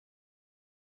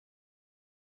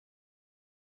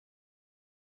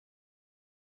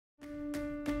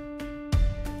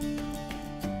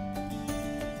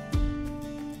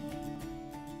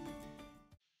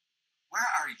Where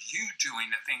are you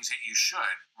doing the things that you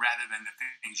should rather than the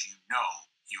things you know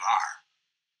you are?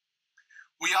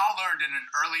 We all learned in an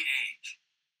early age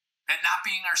that not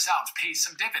being ourselves pays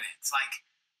some dividends. Like,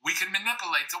 we can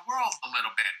manipulate the world a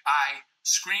little bit by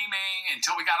screaming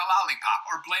until we got a lollipop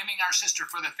or blaming our sister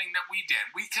for the thing that we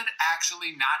did. We could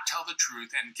actually not tell the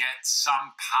truth and get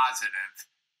some positive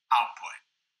output.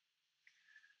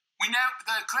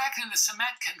 The crack in the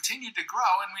cement continued to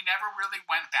grow, and we never really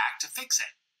went back to fix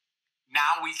it.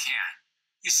 Now we can.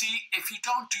 You see, if you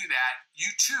don't do that, you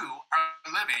too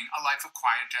are living a life of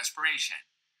quiet desperation.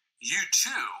 You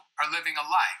too are living a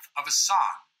life of a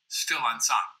song still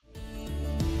unsung.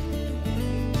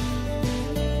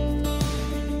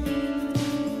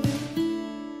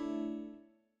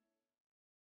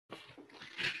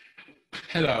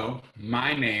 Hello,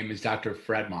 my name is Dr.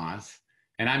 Fred Moss,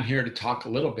 and I'm here to talk a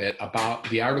little bit about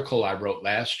the article I wrote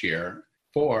last year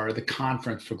for the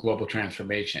Conference for Global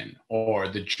Transformation, or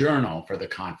the Journal for the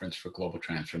Conference for Global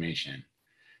Transformation.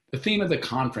 The theme of the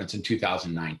conference in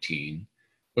 2019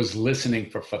 was listening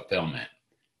for fulfillment,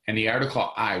 and the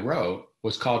article I wrote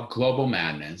was called Global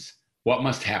Madness: What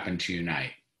Must Happen to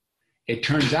Unite? It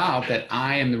turns out that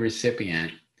I am the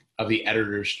recipient of the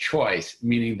editor's choice,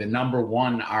 meaning the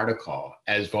 #1 article,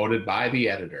 as voted by the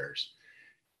editors,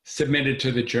 submitted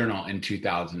to the journal in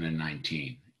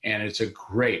 2019, and it's a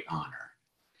great honor.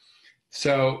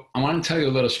 So I want to tell you a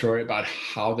little story about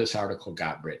how this article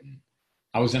got written.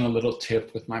 I was in a little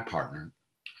tiff with my partner.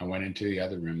 I went into the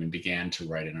other room and began to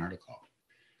write an article.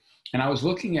 And I was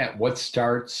looking at what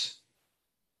starts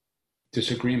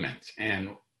disagreements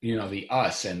and, the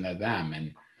us and the them,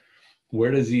 and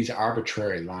where does these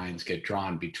arbitrary lines get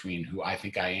drawn between who I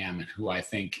think I am and who I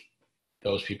think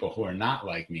those people who are not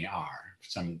like me are.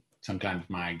 Sometimes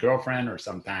my girlfriend, or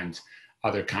sometimes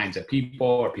other kinds of people,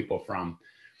 or people from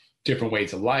different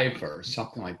ways of life, or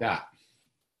something like that.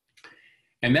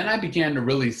 And then I began to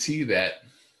really see that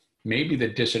maybe the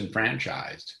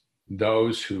disenfranchised,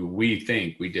 those who we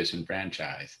think we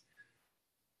disenfranchise,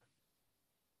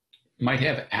 might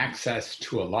have access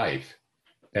to a life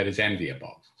that is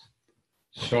enviable.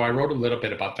 So I wrote a little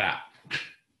bit about that.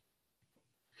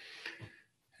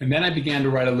 And then I began to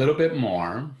write a little bit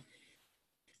more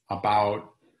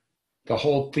about the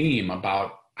whole theme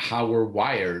about how we're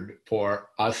wired for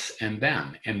us and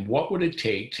them, and what would it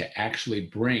take to actually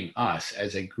bring us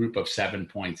as a group of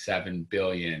 7.7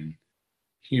 billion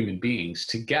human beings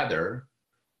together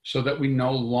so that we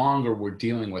no longer were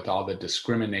dealing with all the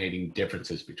discriminating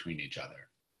differences between each other.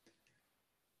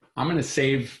 I'm going to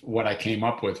save what I came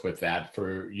up with that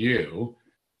for you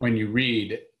when you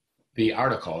read the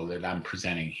article that I'm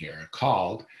presenting here,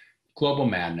 called Global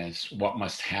Madness: What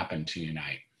Must Happen to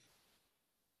Unite?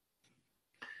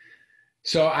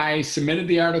 So I submitted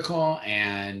the article,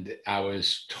 and I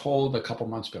was told a couple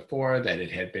months before that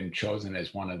it had been chosen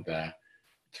as one of the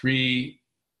 3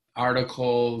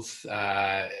 articles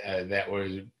that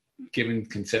were given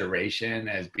consideration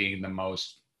as being the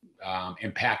most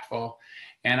impactful.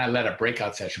 And I led a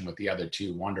breakout session with the other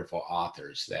 2 wonderful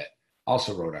authors that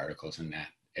also wrote articles in that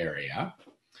area.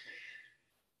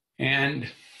 And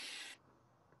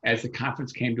as the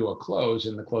conference came to a close,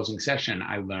 in the closing session,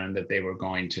 I learned that they were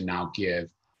going to now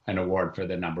give an award for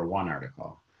the #1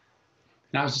 article.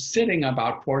 And I was sitting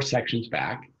about 4 sections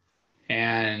back,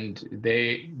 and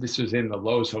this was in the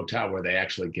Lowe's Hotel, where they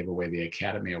actually give away the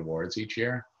Academy Awards each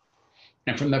year.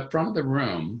 And from the front of the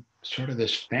room, sort of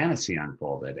this fantasy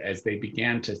unfolded as they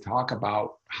began to talk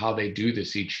about how they do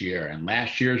this each year. And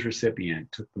last year's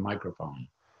recipient took the microphone.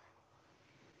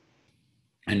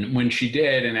 And when she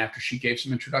did, and after she gave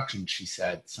some introduction, she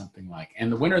said something like,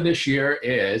 and the winner this year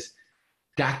is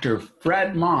Dr.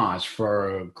 Fred Moss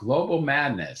for Global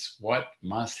Madness: What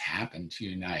Must Happen to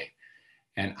Unite?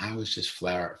 And I was just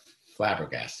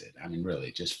flabbergasted. I mean,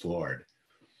 really, just floored.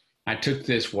 I took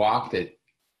this walk that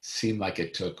seemed like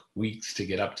it took weeks to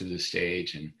get up to the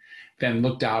stage, and then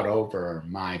looked out over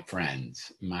my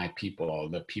friends, my people,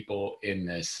 the people in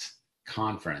this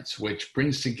conference, which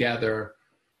brings together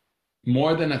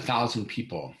more than 1,000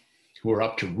 people who are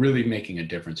up to really making a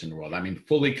difference in the world. I mean,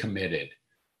 fully committed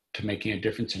to making a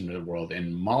difference in the world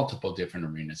in multiple different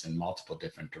arenas and multiple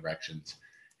different directions.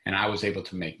 And I was able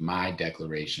to make my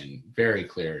declaration very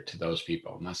clear to those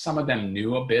people. Now, some of them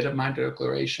knew a bit of my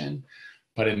declaration,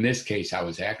 but in this case, I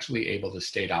was actually able to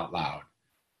state out loud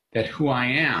that who I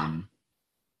am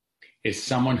is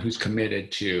someone who's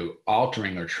committed to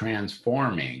altering or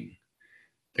transforming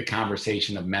the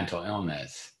conversation of mental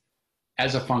illness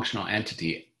as a functional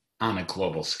entity on a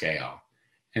global scale.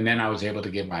 And then I was able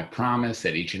to give my promise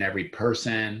that each and every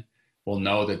person will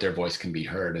know that their voice can be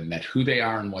heard and that who they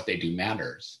are and what they do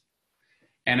matters.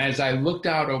 And as I looked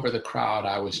out over the crowd,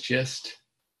 I was just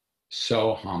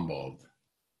so humbled.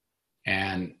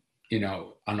 And, you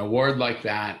know, an award like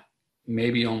that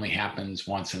maybe only happens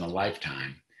once in a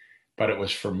lifetime, but it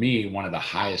was for me one of the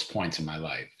highest points in my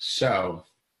life. So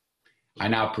I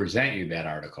now present you that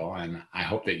article, and I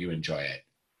hope that you enjoy it.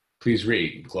 Please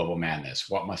read Global Madness,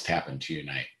 What Must Happen to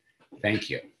Unite. Thank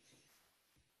you.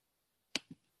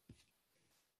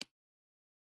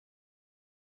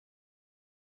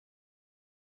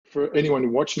 For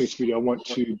anyone watching this video, I want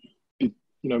to,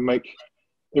 make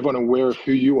everyone aware of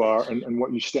who you are and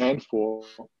what you stand for.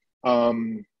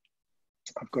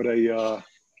 I've got a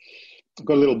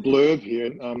little blurb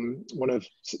here.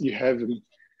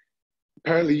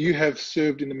 Apparently you have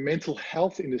served in the mental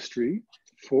health industry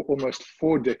for almost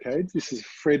 4 decades. This is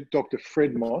Dr.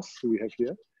 Fred Moss, who we have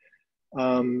here.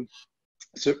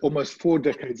 So almost 4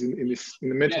 decades in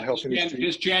the mental health industry.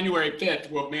 This January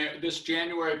 5th will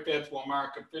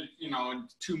mark, in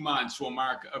 2 months will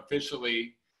mark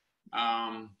officially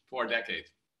 4 decades.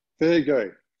 There you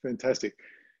go, fantastic.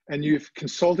 And you've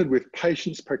consulted with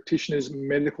patients, practitioners,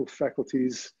 medical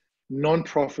faculties,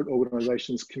 non-profit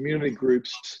organizations, community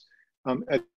groups,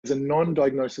 as a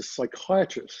non-diagnosis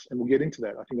psychiatrist, and we'll get into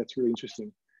that. I think that's really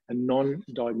interesting, a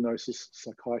non-diagnosis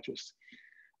psychiatrist.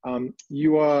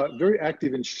 You are very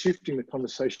active in shifting the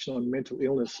conversation on mental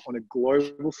illness on a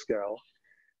global scale.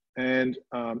 And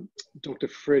Dr.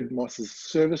 Fred Moss's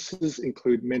services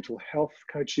include mental health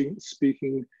coaching,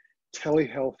 speaking,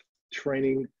 telehealth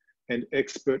training, and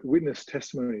expert witness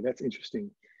testimony. That's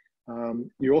interesting.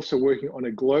 You're also working on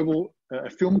a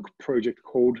film project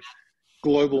called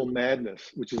Global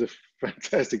Madness, which is a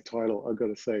fantastic title, I've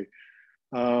got to say.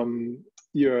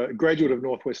 You're a graduate of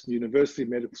Northwestern University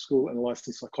Medical School and a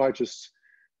licensed psychiatrist.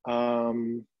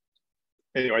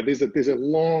 Anyway, there's a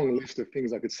long list of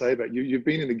things I could say about you. You've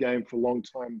been in the game for a long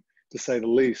time, to say the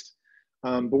least.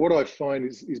 But what I find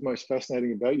is most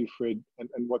fascinating about you, Fred, and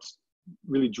what's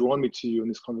really drawn me to you in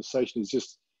this conversation is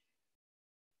just,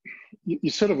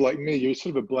 you're sort of like me, you're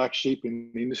sort of a black sheep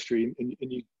in the industry, and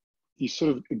you're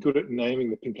sort of good at naming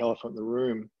the pink elephant in the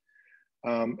room.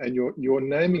 And you're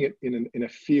naming it in a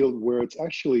field where it's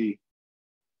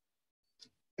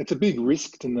a big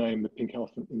risk to name the pink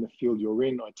elephant in the field you're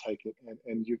in, I take it,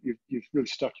 and you've really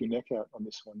stuck your neck out on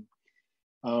this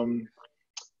one.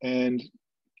 And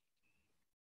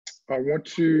I want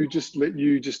to just let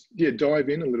you dive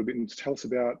in a little bit and tell us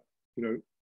about,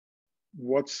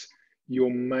 what's the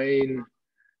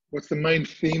main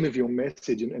theme of your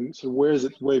message, and so where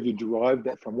have you derived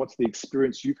that from? What's the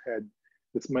experience you've had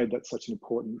that's made that such an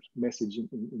important message in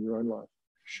your own life?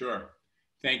 Sure.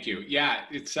 Thank you. Yeah,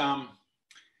 it's, so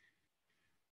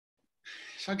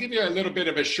I'll give you a little bit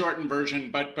of a shortened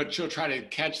version, but she'll try to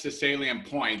catch the salient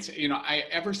points.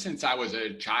 Ever since I was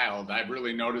a child, I've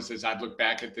really noticed as I've looked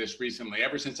back at this recently,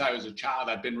 ever since I was a child,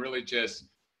 I've been really just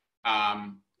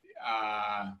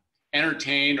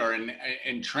entertained or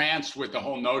entranced with the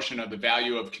whole notion of the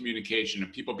value of communication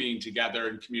and people being together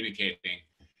and communicating.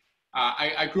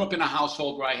 I grew up in a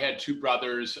household where I had 2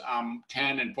 brothers,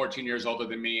 10 and 14 years older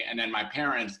than me, and then my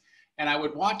parents. And I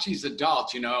would watch these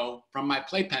adults, from my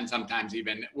playpen sometimes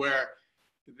even, where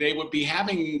they would be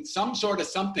having some sort of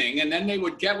something, and then they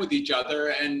would get with each other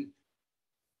and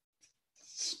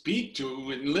speak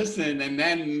to and listen, and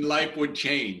then life would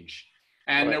change.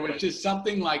 And there was just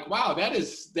something like, wow, that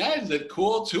is a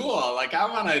cool tool. Like, I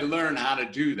want to learn how to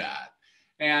do that.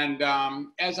 And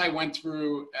as I went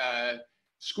through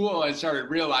school, I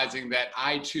started realizing that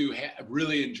I too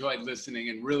really enjoyed listening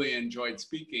and really enjoyed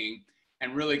speaking,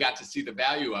 and really got to see the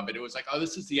value of it. It was like, oh,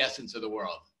 this is the essence of the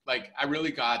world. Like, I really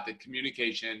got that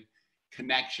communication,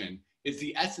 connection is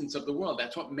the essence of the world.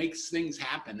 That's what makes things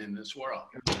happen in this world.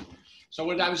 So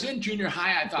when I was in junior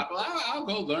high, I thought, well, I'll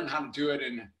go learn how to do it.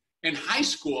 In high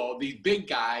school, these big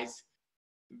guys,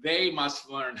 they must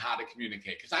learn how to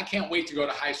communicate, because I can't wait to go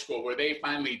to high school where they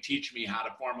finally teach me how to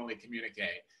formally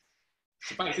communicate.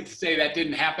 Suffice it to say, that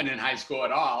didn't happen in high school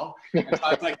at all. And so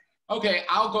I was like, okay,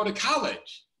 I'll go to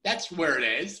college. That's where it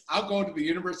is. I'll go to the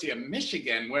University of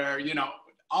Michigan, where,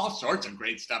 all sorts of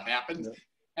great stuff happens. Yeah.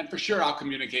 And for sure, I'll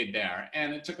communicate there.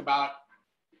 And it took about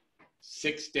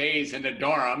 6 days in the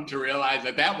dorm to realize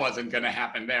that wasn't going to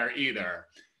happen there either.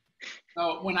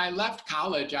 So when I left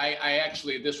college, I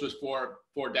actually, this was 4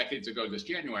 decades ago this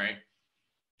January,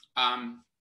 I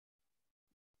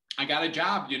got a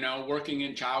job, working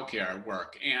in childcare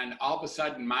work. And all of a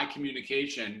sudden, my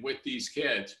communication with these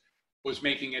kids was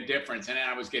making a difference, and then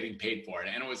I was getting paid for it.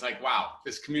 And it was like, wow,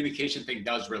 this communication thing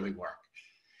does really work.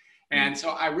 And so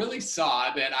I really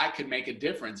saw that I could make a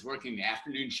difference working the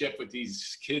afternoon shift with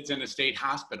these kids in a state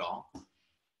hospital.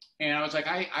 And I was like,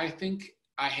 I think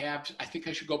I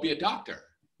should go be a doctor.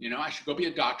 You know, I should go be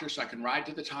a doctor so I can ride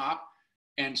to the top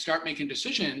and start making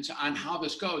decisions on how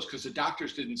this goes, because the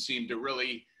doctors didn't seem to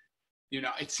really, you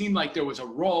know, it seemed like there was a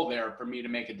role there for me to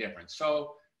make a difference.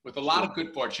 So with a lot of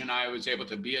good fortune, I was able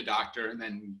to be a doctor and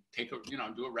then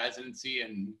do a residency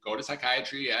and go to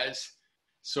psychiatry as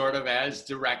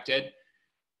directed.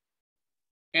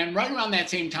 And right around that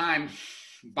same time,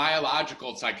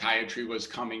 biological psychiatry was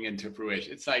coming into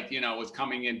fruition. It's like, you know, was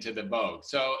coming into the vogue.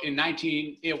 So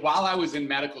while I was in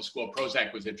medical school,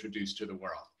 Prozac was introduced to the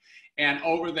world. And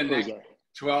over the next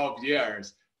 12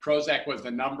 years, Prozac was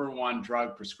the #1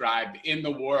 drug prescribed in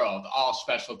the world, all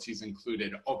specialties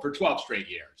included, for 12 straight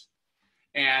years.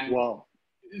 And wow.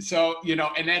 So, you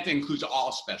know, and that includes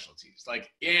all specialties,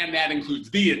 and that includes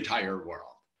the entire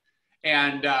world.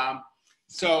 And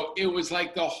so it was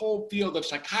like the whole field of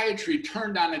psychiatry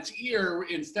turned on its ear.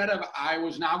 Instead of I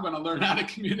was now going to learn how to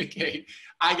communicate,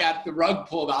 I got the rug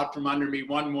pulled out from under me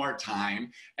one more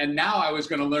time. And now I was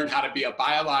going to learn how to be a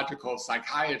biological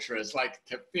psychiatrist,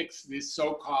 to fix these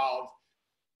so-called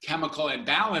chemical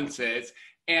imbalances.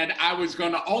 And I was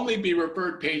going to only be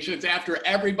referred patients after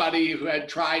everybody who had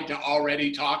tried to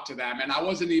already talk to them. And I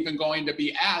wasn't even going to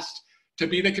be asked to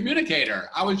be the communicator.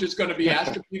 I was just going to be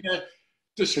asked to be the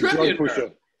distributor. The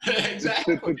pusher.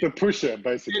 Exactly. The pusher,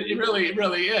 basically. It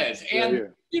really is.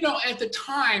 And, you know, at the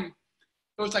time,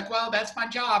 it was like, well, that's my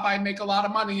job. I make a lot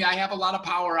of money. I have a lot of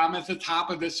power. I'm at the top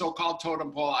of this so-called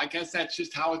totem pole. I guess that's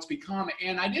just how it's become.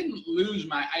 And I didn't lose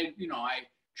I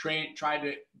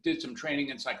did some training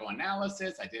in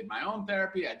psychoanalysis. I did my own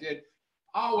therapy.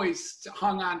 Always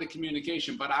hung on to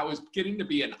communication, but I was getting to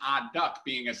be an odd duck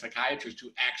being a psychiatrist who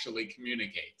actually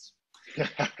communicates.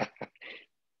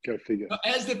 Go figure.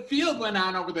 As the field went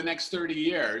on over the next 30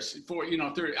 years,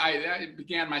 I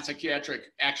began my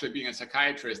actually being a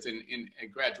psychiatrist I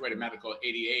graduated medical in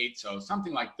 '88, so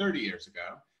something like 30 years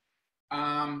ago.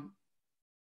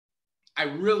 I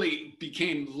really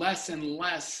became less and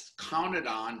less counted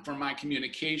on for my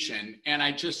communication, and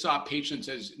I just saw patients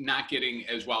as not getting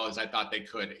as well as I thought they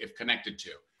could if connected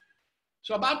to.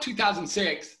 So about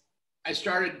 2006, I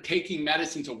started taking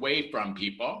medicines away from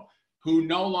people who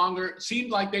seemed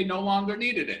like they no longer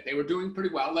needed it. They were doing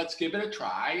pretty well. Let's give it a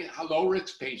try.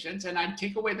 Low-risk patients, and I'd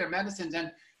take away their medicines,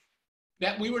 and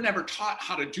that we were never taught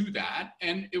how to do that.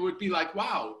 And it would be like,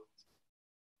 wow,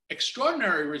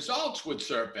 extraordinary results would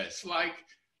surface. Like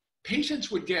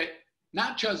patients would get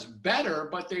not just better,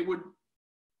 but they would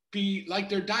be like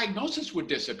their diagnosis would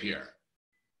disappear.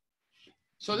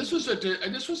 So this was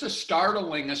a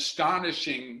startling,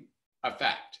 astonishing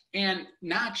effect, and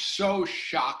not so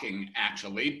shocking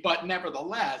actually, but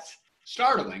nevertheless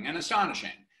startling and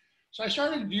astonishing. So I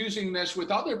started using this with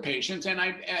other patients, and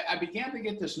I began to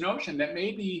get this notion that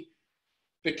maybe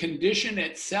the condition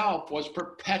itself was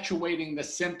perpetuating the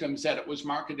symptoms that it was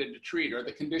marketed to treat, or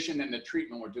the condition and the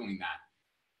treatment were doing that.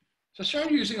 So I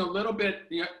started using a little bit,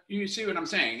 you see what I'm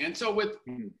saying? And so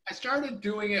I started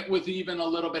doing it with even a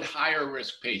little bit higher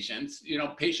risk patients,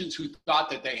 patients who thought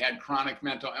that they had chronic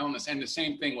mental illness, and the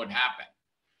same thing would happen.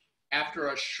 After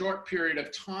a short period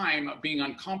of time of being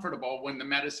uncomfortable when the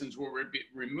medicines were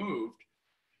removed,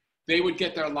 they would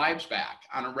get their lives back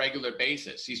on a regular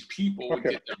basis. These people would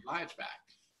get their lives back.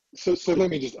 So let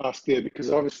me just ask there,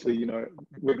 because obviously,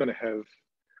 we're going to have,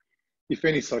 if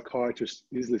any psychiatrist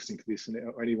is listening to this, and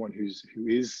anyone who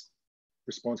is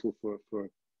responsible for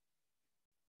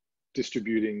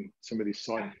distributing some of these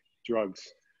psych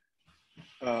drugs,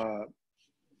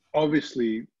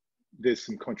 obviously there's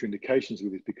some contraindications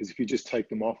with it, because if you just take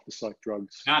them off the psych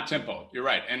drugs, not simple. You're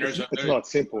right, and it's not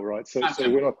simple, right? So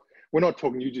we're not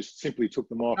talking you just simply took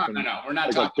them off. No, we're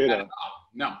not talking better.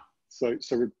 No. So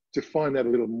define that a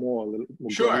little more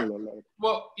sure. granular.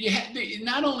 Well,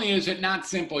 not only is it not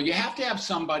simple, you have to have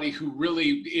somebody who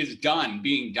really is done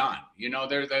being done.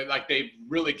 They're like, they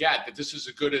really get that this is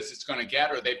as good as it's going to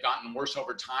get, or they've gotten worse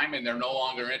over time, and they're no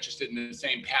longer interested in the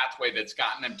same pathway that's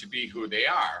gotten them to be who they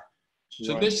are.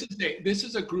 So right. This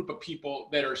is a group of people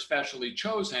that are specially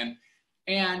chosen.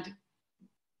 And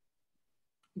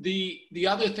the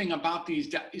other thing about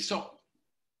these, so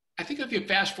I think if you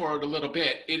fast forward a little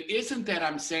bit, it isn't that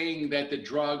I'm saying that the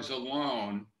drugs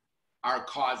alone are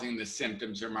causing the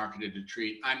symptoms they're marketed to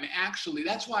treat.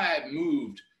 That's why I've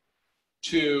moved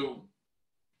to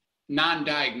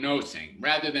non-diagnosing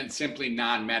rather than simply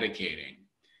non-medicating.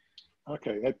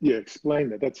 Okay, yeah, explain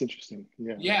that. That's interesting.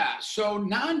 Yeah. Yeah, so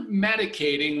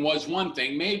non-medicating was one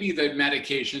thing. Maybe the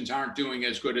medications aren't doing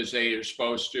as good as they are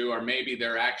supposed to, or maybe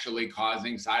they're actually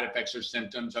causing side effects or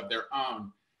symptoms of their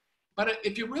own. But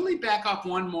if you really back off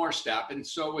one more step, and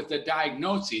so with the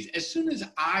diagnoses, as soon as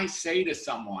I say to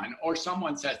someone, or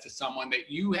someone says to someone that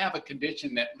you have a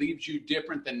condition that leaves you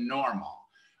different than normal,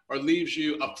 or leaves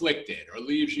you afflicted, or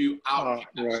leaves you outcast,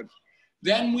 Right.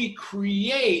 then we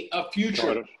create a future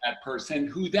for it. that person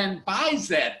who then buys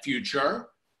that future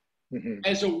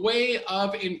as a way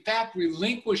of, in fact,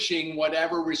 relinquishing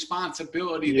whatever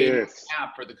responsibility they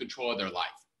have for the control of their life.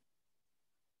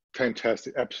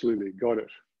 Fantastic. Absolutely. Got it.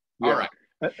 Yeah. All right.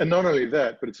 And not only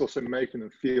that, but it's also making them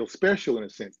feel special in a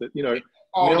sense that, you know,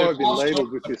 now I've been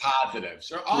labeled with this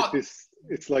positives.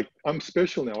 it's like, I'm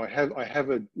special now. I have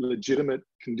a legitimate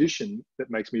condition that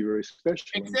makes me very special.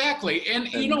 Exactly. And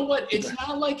you know what? It's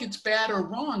not like it's bad or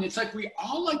wrong. It's like we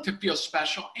all like to feel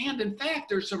special. And in fact,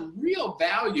 there's some real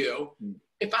value.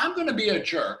 If I'm going to be a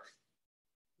jerk,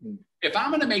 if I'm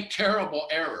going to make terrible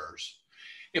errors,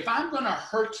 if I'm going to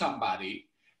hurt somebody,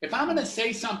 if I'm going to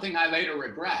say something I later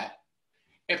regret,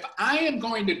 if I am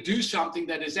going to do something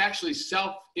that is actually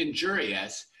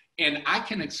self-injurious, and I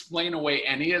can explain away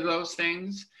any of those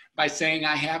things by saying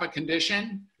I have a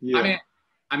condition,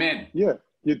 I'm in. Yeah,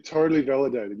 you're totally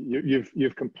validated.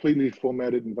 You've completely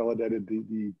formatted and validated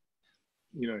the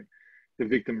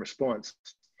victim response.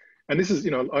 And this is,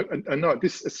 I know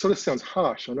this, it sort of sounds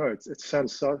harsh. I know it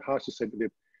sounds so harsh to say, but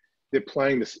they're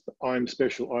playing this I'm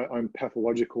special, I'm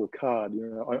pathological card.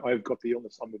 I've got the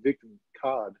illness, I'm the victim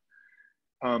card.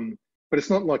 But it's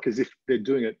not like as if they're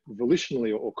doing it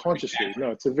volitionally or consciously. Exactly.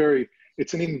 No,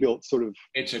 it's an inbuilt sort of.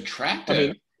 It's attractive. I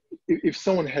mean, if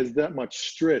someone has that much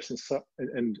stress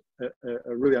and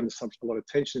really under a lot of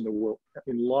tension in the world,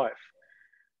 in life,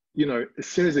 as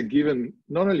soon as they're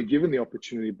not only given the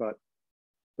opportunity, but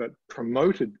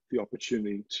promoted the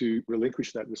opportunity to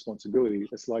relinquish that responsibility,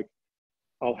 it's like,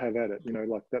 I'll have at it.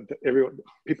 Like that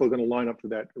people are going to line up for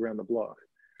that around the block.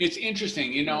 It's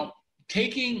interesting,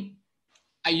 taking.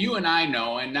 You and I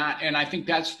know, and I think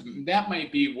that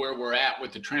might be where we're at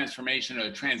with the transformation or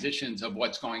the transitions of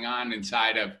what's going on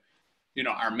inside of,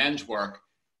 our men's work,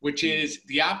 which is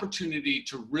the opportunity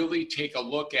to really take a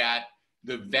look at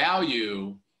the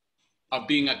value of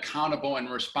being accountable and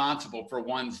responsible for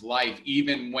one's life,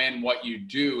 even when what you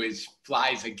do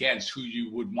flies against who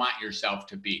you would want yourself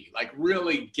to be. Like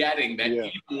really getting that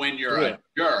even when you're a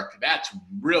jerk, that's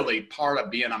really part of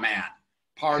being a man,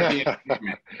 part of being a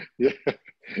human.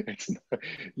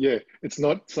 It's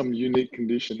not some unique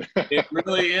condition. It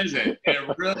really isn't.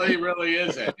 It really, really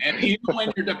isn't. And even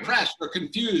when you're depressed or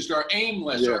confused or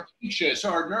aimless or anxious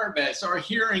or nervous or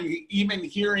even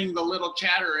hearing the little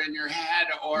chatter in your head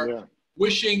or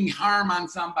wishing harm on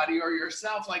somebody or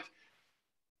yourself, like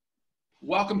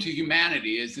Welcome to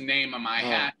Humanity is the name of my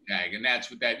hashtag. And that's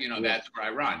what that's where I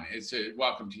run. It's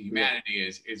Welcome to Humanity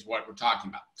is what we're talking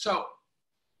about. So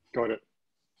got it.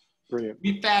 Brilliant.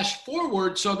 We fast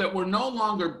forward so that we're no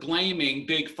longer blaming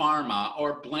Big Pharma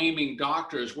or blaming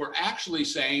doctors. We're actually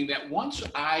saying that once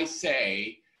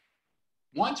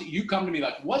you come to me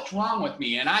like, what's wrong with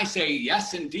me? And I say,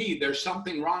 yes, indeed, there's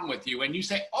something wrong with you. And you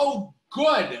say, oh,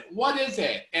 good. What is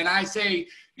it? And I say,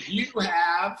 you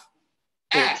have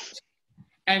X.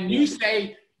 And you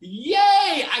say,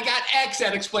 yay, I got X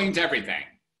that explains everything.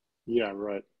 Yeah,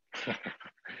 right.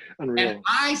 Unreal. And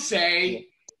I say,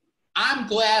 I'm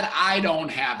glad I don't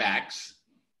have X.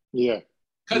 Yeah.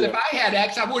 Because if I had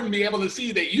X, I wouldn't be able to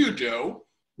see that you do.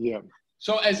 Yeah.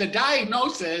 So as a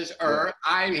diagnosis,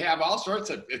 I have all sorts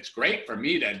of, it's great for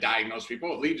me to diagnose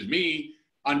people. It leaves me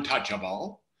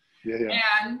untouchable.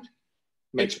 And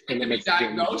it's great to be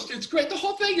diagnosed. It's great. The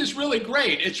whole thing is really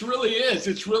great. It really is.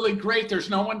 It's really great. There's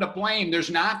no one to blame.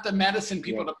 There's not the medicine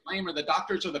people to blame or the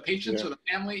doctors or the patients or the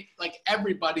family. Like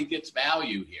everybody gets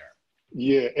value here.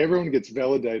 Yeah, everyone gets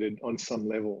validated on some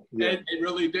level. Yeah. They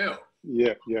really do.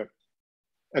 Yeah,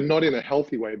 and not in a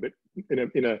healthy way, but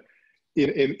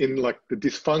in like the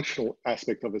dysfunctional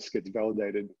aspect of us gets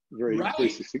validated very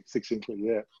succinctly.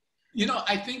 Yeah.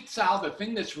 I think, Sal, the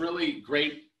thing that's really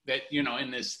great that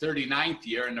in this 39th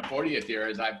year and the 40th year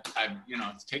is I've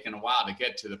it's taken a while to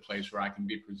get to the place where I can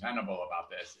be presentable about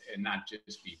this and not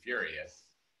just be furious.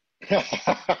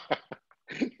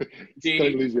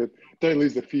 Don't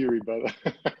lose the fury, brother.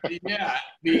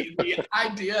 The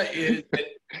idea is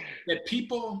that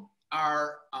people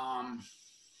are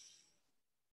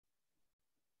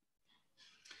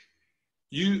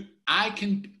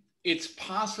it's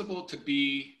possible to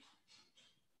be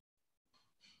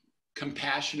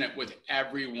compassionate with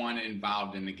everyone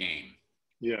involved in the game.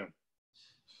 Yeah.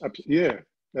 Yeah,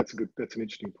 that's an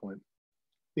interesting point.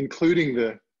 Including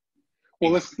the,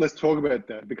 well, let's talk about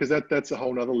that, because that's a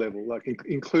whole nother level, like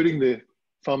including the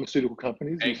pharmaceutical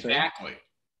companies. Exactly.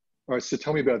 All right, so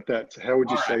tell me about that. So how would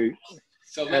you say?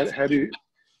 So how do you?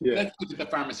 Yeah. Let's look at the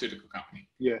pharmaceutical company.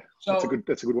 Yeah, so, that's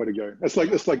a good way to go. That's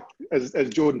like as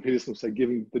Jordan Peterson would say,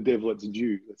 giving the devil its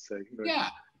due. Let's say. You know? Yeah.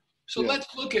 So let's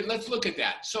look at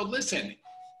that. So listen,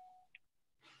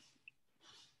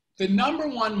 the number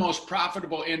one most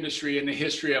profitable industry in the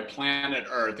history of planet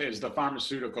Earth is the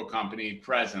pharmaceutical company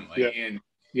presently in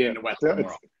the Western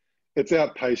world. It's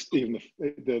outpaced even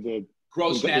the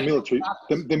gross military,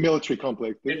 the military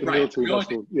complex, the military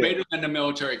industrial, greater than the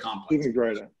military complex. Even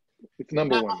greater. It's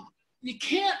number one. You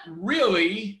can't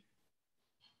really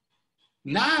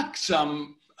knock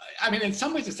some. I mean, in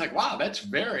some ways, it's like, wow, that's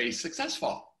very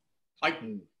successful. Like,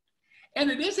 and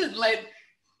it isn't like.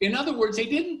 In other words, they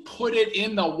didn't put it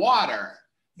in the water.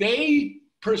 They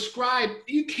prescribed,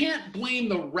 you can't blame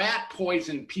the rat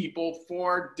poison people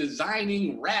for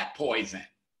designing rat poison.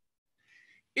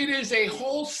 It is a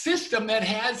whole system that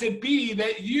has it be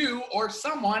that you or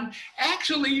someone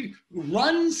actually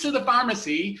runs to the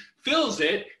pharmacy, fills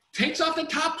it, takes off the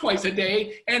top twice a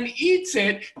day, and eats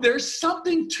it. There's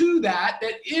something to that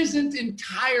that isn't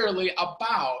entirely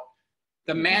about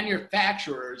the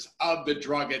manufacturers of the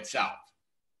drug itself.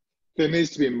 There needs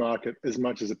to be a market as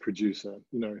much as a producer.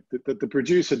 You know, the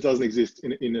producer doesn't exist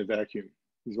in a vacuum,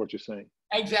 is what you're saying.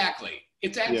 Exactly.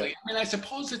 Yeah. I mean, I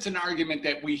suppose it's an argument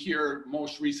that we hear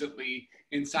most recently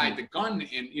inside the gun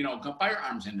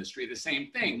firearms industry, the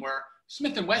same thing, where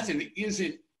Smith & Wesson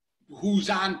isn't who's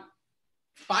on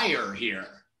fire here.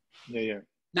 Yeah.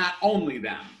 Not only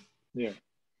them. Yeah.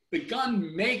 The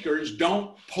gun makers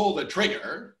don't pull the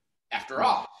trigger, after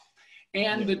all.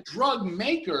 And the drug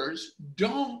makers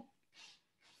don't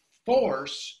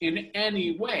force in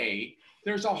any way.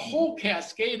 There's a whole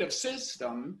cascade of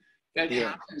system that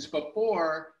happens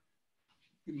before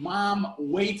mom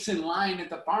waits in line at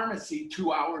the pharmacy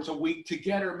 2 hours a week to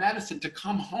get her medicine, to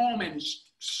come home and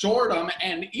sort them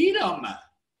and eat them.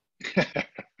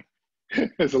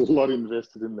 There's a lot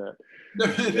invested in that.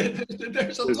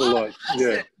 There's a lot.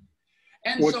 Yeah.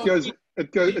 And well, so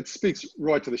it speaks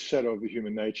right to the shadow of the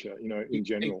human nature, you know, in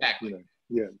general. Exactly.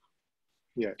 You know,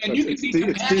 yeah. And So it's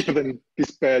deeper than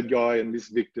this bad guy and this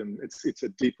victim. It's a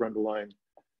deeper underlying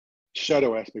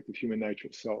shadow aspect of human nature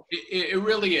itself. It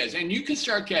really is. And you can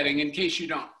start getting, in case you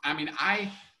don't, I mean,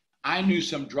 I knew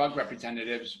some drug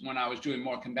representatives when I was doing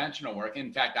more conventional work.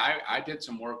 In fact, I did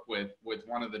some work with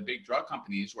one of the big drug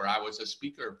companies where I was a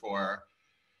speaker for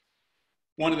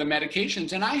one of the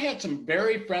medications. And I had some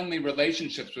very friendly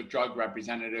relationships with drug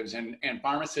representatives and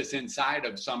pharmacists inside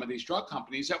of some of these drug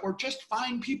companies that were just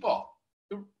fine people,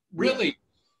 really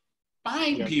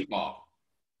fine people.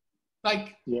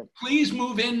 Like, please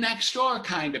move in next door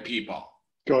kind of people.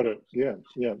 Got it. Yeah.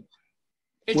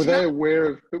 Were they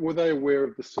aware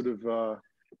of the sort of,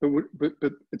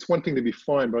 but it's one thing to be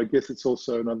fine, but I guess it's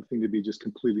also another thing to be just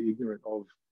completely ignorant of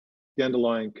the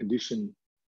underlying condition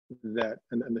that,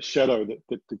 and the shadow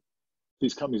that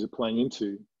these companies are playing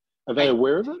into. Are they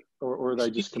aware of it, or are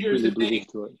they just completely oblivious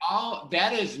to it?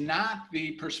 That is not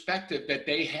the perspective that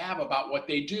they have about what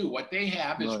they do. What they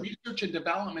have is research and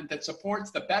development that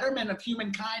supports the betterment of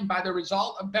humankind by the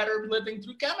result of better living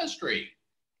through chemistry.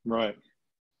 Right.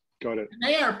 Got it. And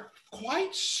they are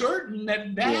quite certain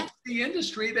that that's the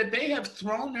industry that they have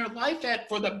thrown their life at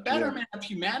for the betterment of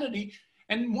humanity.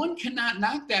 And one cannot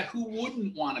knock that. Who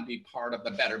wouldn't want to be part of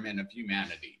the betterment of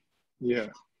humanity? Yeah.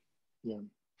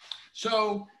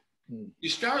 So you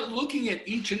start looking at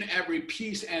each and every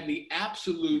piece and the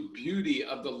absolute beauty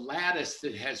of the lattice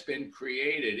that has been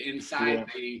created inside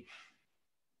the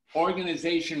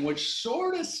organization, which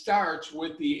sort of starts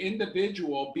with the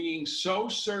individual being so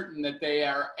certain that they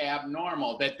are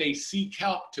abnormal, that they seek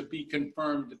help to be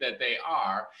confirmed that they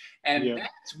are. And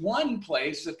that's one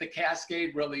place that the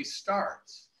cascade really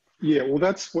starts. Yeah, well,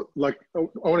 that's what, like, I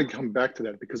want to come back to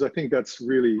that, because I think that's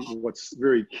really what's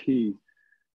very key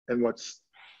and what's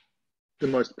the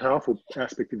most powerful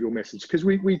aspect of your message. Because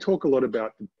we talk a lot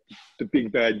about the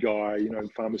big bad guy, you know, in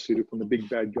pharmaceutical, and the big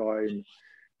bad guy in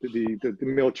the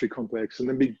military complex, and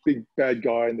the big bad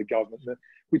guy in the government.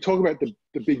 We talk about the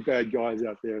big bad guys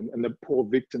out there and the poor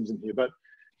victims in here. But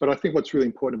I think what's really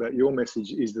important about your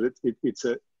message is that it's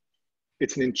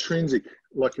an intrinsic,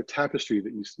 like a tapestry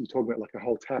that you talk about, like a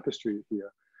whole tapestry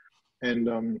here.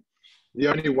 And the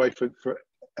only way for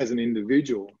as an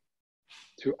individual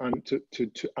to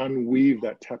unweave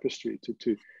that tapestry,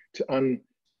 to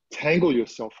untangle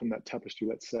yourself from that tapestry,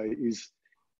 let's say,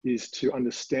 is to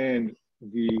understand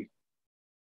the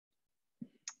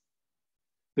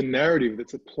the narrative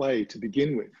that's at play to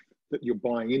begin with, that you're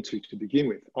buying into to begin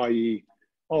with, i.e.,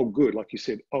 oh, good, like you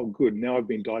said, oh, good, now I've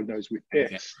been diagnosed with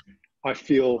X. I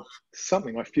feel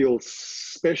something, I feel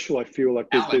special, I feel like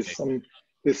there's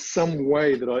some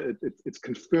way that it's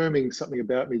confirming something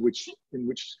about me, in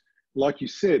which, like you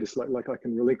said, it's like I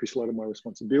can relinquish a lot of my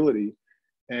responsibility.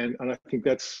 And I think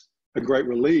that's a great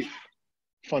relief,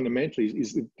 fundamentally,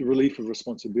 is the relief of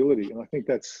responsibility. And I think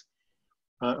that's,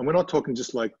 and we're not talking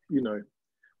just like, you know,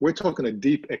 we're talking a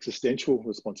deep existential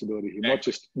responsibility here,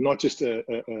 not just a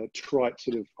trite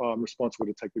sort of, oh, I'm responsible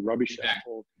to take the rubbish out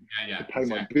or to pay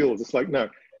my bills. It's like, no,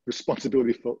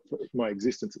 responsibility for my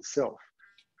existence itself.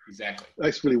 Exactly.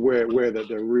 That's really where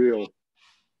the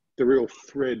real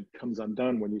thread comes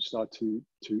undone, when you start to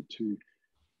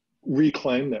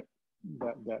reclaim that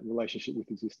relationship with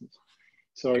existence.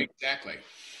 So exactly.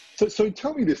 So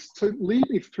tell me this. So lead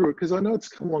me through it, because I know it's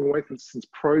come a long way since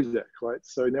Prozac, right?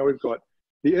 So now we've got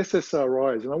the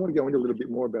SSRIs, and I want to go into a little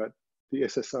bit more about the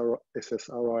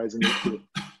SSRIs and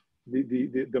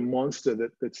the monster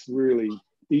that's really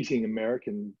eating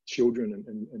American children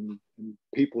and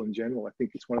people in general. I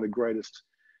think it's one of the greatest.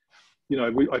 You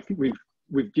know, I think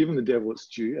we've given the devil its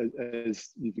due, as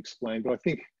you've explained, but I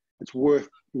think it's worth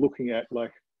looking at,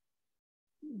 like,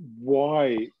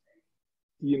 why,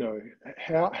 you know,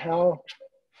 how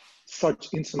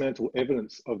such insurmountable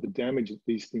evidence of the damage that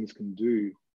these things can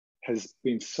do has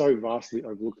been so vastly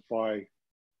overlooked by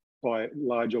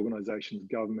large organizations,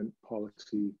 government,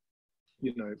 policy,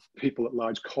 you know, people at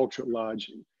large, culture at large.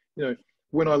 You know,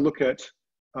 when I look at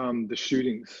the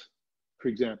shootings, for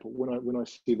example, when I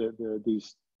see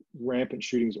these rampant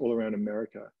shootings all around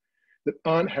America that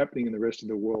aren't happening in the rest of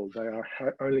the world, they are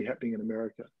only happening in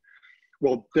America.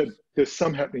 Well, there's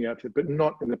some happening out there, but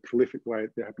not in the prolific way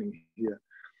they're happening here.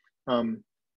 And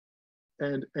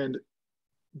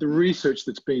the research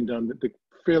that's been done, the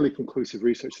fairly conclusive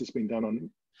research that's been done on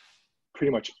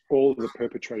pretty much all of the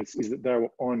perpetrators, is that they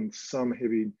were on some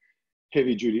heavy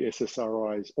duty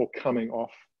SSRIs or coming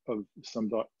off of some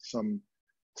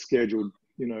scheduled,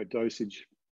 you know, dosage,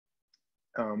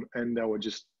 and they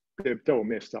were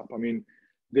messed up. I mean,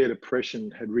 their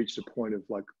depression had reached a point of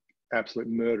like absolute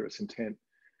murderous intent.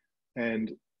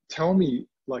 And tell me,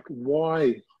 like,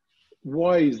 why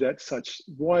is that such?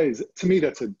 Why is it, to me,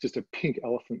 that's just a pink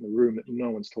elephant in the room that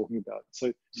no one's talking about.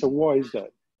 So why is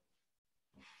that?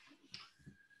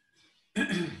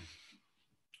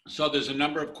 So there's a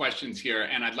number of questions here,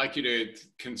 and I'd like you to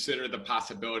consider the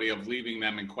possibility of leaving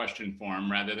them in question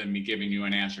form rather than me giving you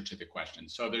an answer to the question.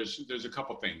 So there's a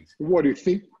couple things. What do you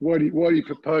think? Why do you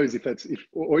propose,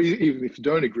 or even if you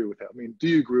don't agree with that? I mean, do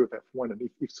you agree with that for one? And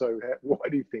if so, why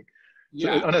do you think?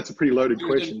 Yeah, so, I know it's a pretty loaded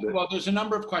question. Well, there's a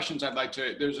number of questions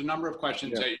there's a number of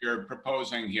questions that you're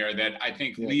proposing here that I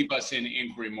think leave us in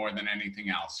inquiry more than anything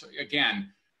else. So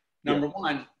again, number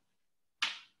one,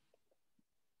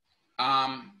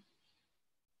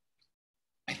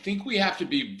 I think we have to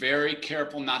be very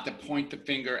careful not to point the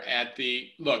finger at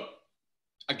look,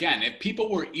 again, if people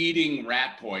were eating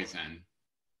rat poison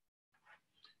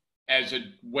as a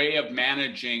way of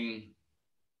managing,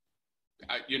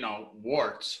 you know,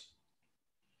 warts,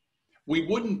 we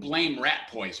wouldn't blame rat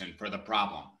poison for the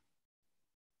problem.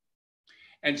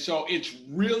 And so it's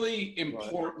really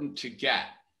important to get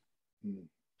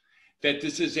that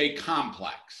this is a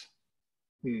complex,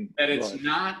 that it's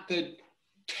not the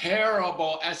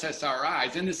terrible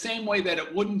SSRIs in the same way that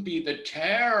it wouldn't be the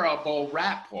terrible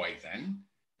rat poison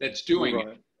that's doing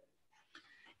it.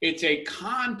 It's a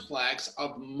complex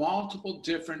of multiple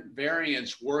different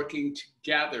variants working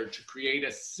together to create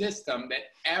a system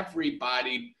that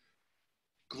everybody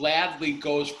gladly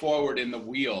goes forward in the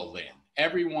wheel in.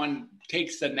 Everyone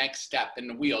takes the next step in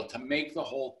the wheel to make the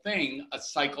whole thing a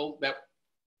cycle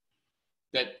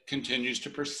that continues to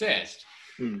persist.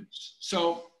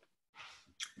 So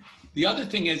the other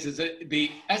thing is that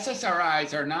the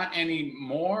SSRIs are not any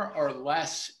more or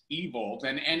less evil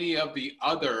than any of the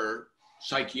other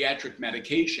psychiatric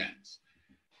medications.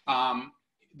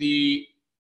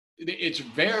 It's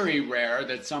very rare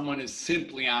that someone is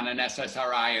simply on an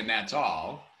SSRI and that's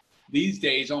all. These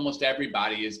days, almost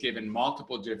everybody is given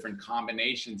multiple different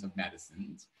combinations of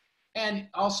medicines. And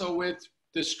also with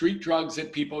the street drugs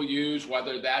that people use,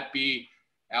 whether that be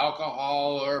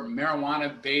alcohol or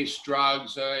marijuana-based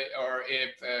drugs, or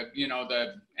if, you know,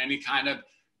 any kind of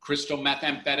crystal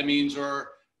methamphetamines,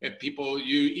 or if people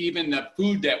use, even the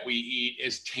food that we eat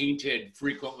is tainted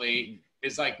frequently.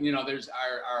 It's like, you know, there's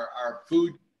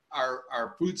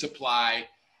our food supply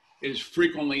is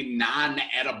frequently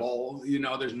non-edible. You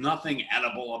know, there's nothing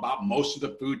edible about most of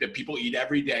the food that people eat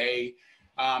every day.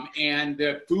 And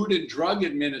the Food and Drug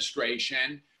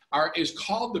Administration is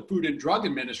called the Food and Drug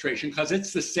Administration because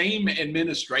it's the same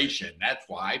administration. That's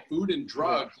why food and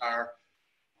drugs are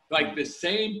like the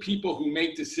same people who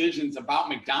make decisions about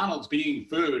McDonald's being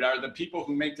food are the people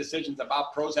who make decisions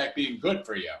about Prozac being good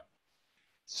for you.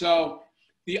 So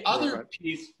the other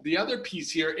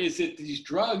piece here is that these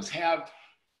drugs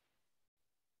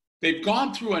they've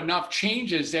gone through enough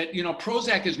changes that, you know,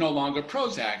 Prozac is no longer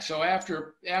Prozac. So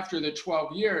after the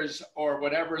 12 years or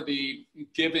whatever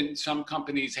given some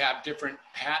companies have different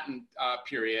patent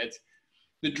periods,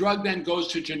 the drug then goes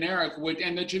to generic,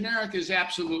 and the generic is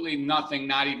absolutely nothing,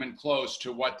 not even close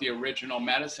to what the original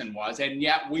medicine was. And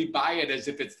yet we buy it as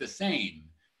if it's the same.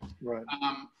 Right.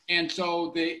 And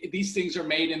so these things are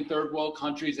made in third world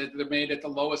countries. They're made at the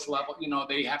lowest level. You know,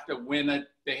 they have to win a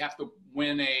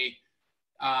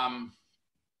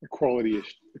Equality. Yeah,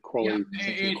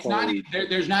 it's not.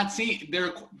 There's not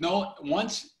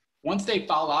once they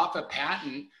fall off a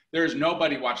patent, there's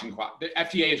nobody watching. The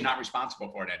FDA is not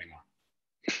responsible for it anymore.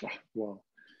 Wow.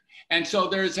 And so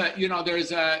there's a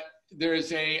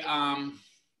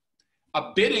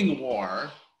bidding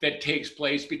war that takes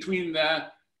place between the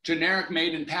generic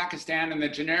made in Pakistan and the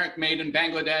generic made in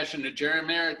Bangladesh and the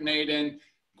generic made in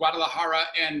Guadalajara,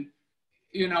 and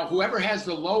you know, whoever has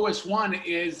the lowest one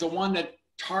is the one that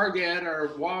Target or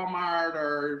Walmart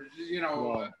or, you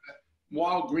know,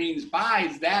 Walgreens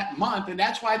buys that month. And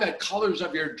that's why the colors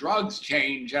of your drugs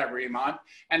change every month.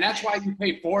 And that's why you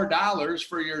pay $4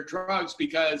 for your drugs,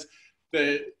 because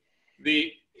and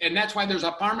that's why there's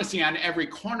a pharmacy on every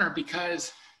corner,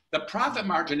 because the profit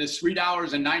margin is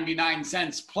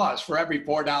 $3.99 plus for every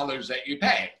 $4 that you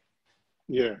pay.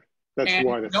 Yeah, that's and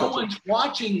why. That's no one's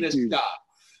watching this stuff.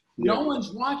 Yeah. No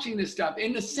one's watching this stuff.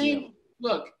 In the same,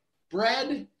 look,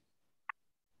 bread,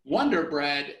 Wonder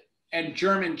Bread, and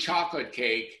German chocolate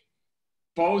cake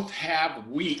both have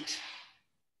wheat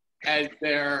as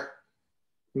their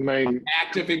main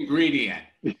active ingredient.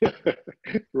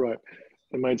 Right,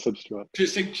 the main substrate. To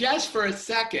suggest for a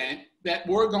second that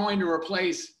we're going to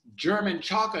replace German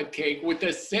chocolate cake with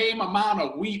the same amount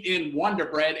of wheat in Wonder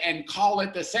Bread and call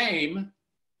it the same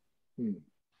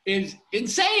is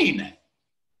insane.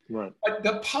 Right. But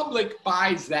the public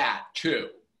buys that too.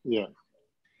 Yeah.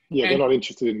 Yeah, they're not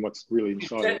interested in what's really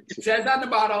inside it. It says on the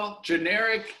bottle,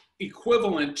 generic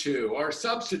equivalent to or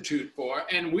substitute for,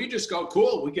 and we just go,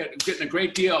 cool, we're getting a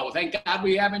great deal. Thank God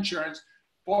we have insurance.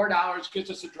 $4 gets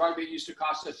us a drug that used to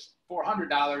cost us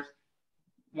 $400,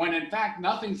 when in fact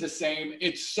nothing's the same.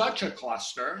 It's such a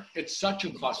cluster. It's such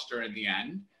a cluster in the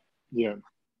end. Yeah.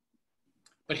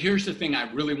 But here's the thing I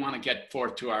really want to get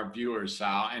forth to our viewers,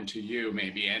 Sal, and to you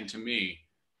maybe, and to me,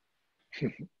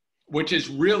 which is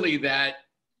really that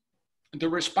the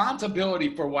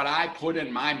responsibility for what I put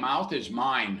in my mouth is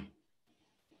mine.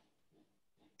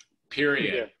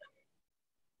 Period.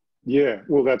 Yeah,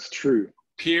 well, that's true.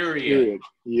 Period.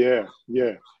 Yeah.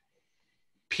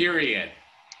 Period.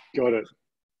 Got it.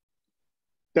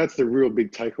 That's the real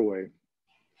big takeaway.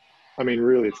 I mean,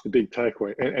 really, it's the big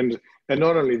takeaway. And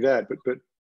not only that, but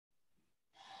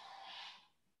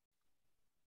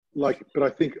I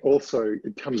think also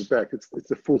it comes back,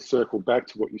 it's a full circle back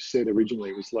to what you said originally.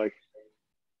 It was like,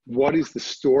 what is the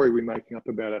story we're making up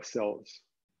about ourselves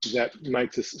that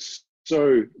makes us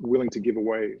so willing to give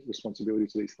away responsibility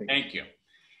to these things? Thank you.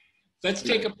 Let's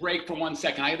take a break for 1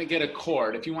 second. I got to get a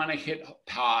cord. If you want to hit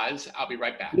pause, I'll be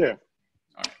right back. Yeah.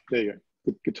 All right. There you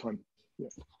go. Good time. Yeah.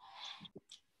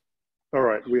 All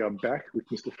right. We are back with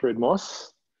Mr. Fred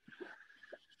Moss.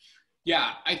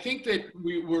 Yeah, I think that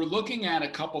we're looking at a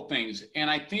couple things. And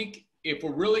I think if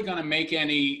we're really going to make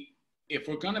any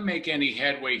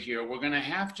headway here, we're going to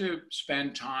have to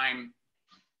spend time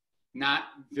not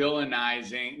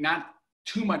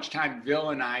too much time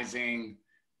villainizing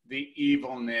the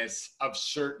evilness of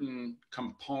certain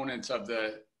components of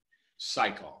the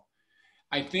cycle.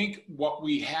 I think what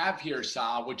we have here,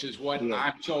 Sal, which is what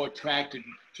I'm so attracted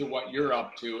to what you're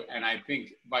up to, and I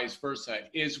think vice versa,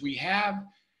 is we have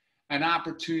an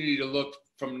opportunity to look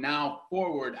from now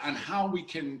forward on how we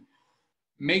can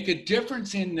make a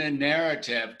difference in the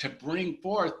narrative to bring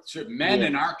forth to men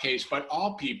in our case, but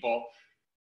all people,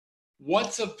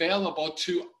 what's available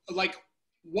to, like,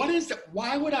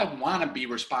 why would I want to be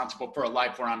responsible for a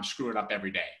life where I'm screwing up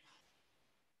every day?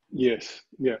 Yes.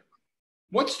 Yeah.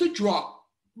 What's the draw?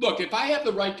 Look, if I have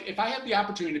the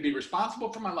opportunity to be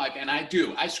responsible for my life, and I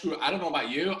do, I don't know about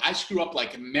you, I screw up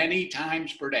like many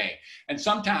times per day, and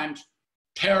sometimes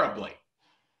terribly.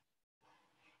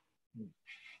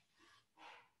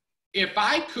 If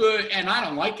I could, and I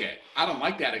don't like it, I don't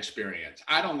like that experience.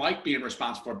 I don't like being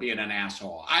responsible for being an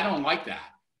asshole. I don't like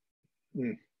that.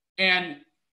 And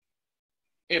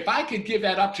if I could give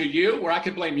that up to you, where I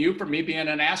could blame you for me being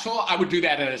an asshole, I would do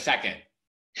that in a second.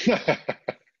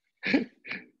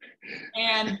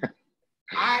 And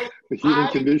the human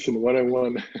condition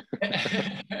 101.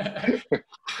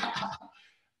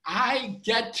 I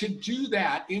get to do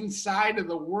that inside of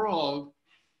the world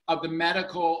of the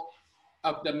mental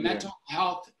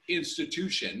health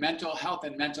institution, mental health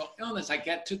and mental illness. I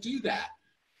get to do that.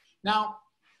 Now,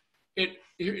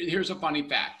 here's a funny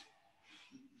fact.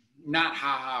 Not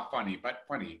ha-ha funny, but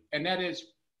funny. And that is,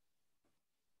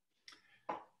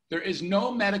 there is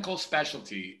no medical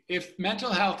specialty. If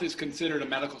mental health is considered a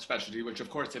medical specialty, which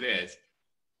of course it is,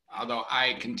 although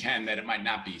I contend that it might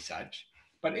not be such,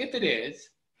 but if it is,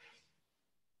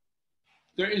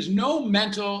 there's no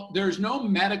medical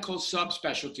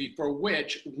subspecialty for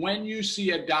which when you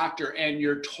see a doctor and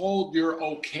you're told you're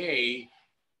okay,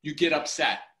 you get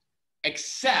upset,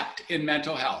 except in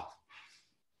mental health.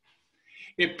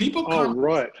 If people come— Oh,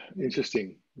 right.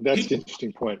 Interesting. That's the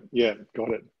interesting point. Yeah, got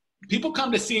it. People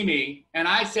come to see me and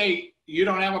I say, you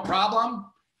don't have a problem?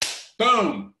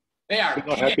 Boom. They are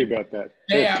not happy about that.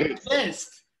 They are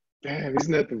pissed. Damn,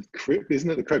 isn't that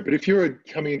the code? But if you're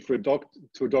coming in for a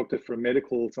doctor for a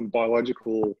medical, some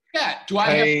biological— Yeah. Do I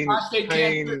have prostate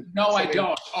cancer? No, I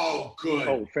don't. Oh, good.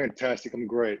 Oh, fantastic. I'm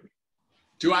great.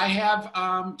 Do I have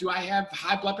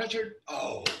high blood pressure?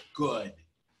 Oh, good.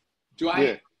 Do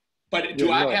I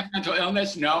have mental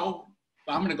illness? No.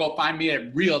 I'm going to go find me a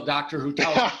real doctor who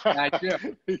tells me that I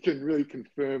do. He can really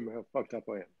confirm how fucked up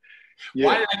I am. Yeah.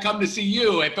 Why did I come to see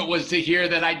you if it was to hear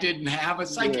that I didn't have a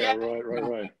psychiatrist? Yeah,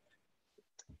 right.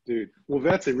 Dude, well,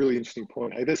 that's a really interesting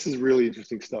point. Hey, this is really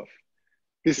interesting stuff.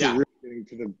 This is really getting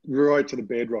to the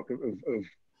bedrock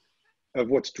of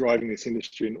what's driving this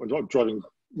industry and driving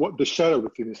what the shadow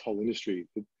within this whole industry,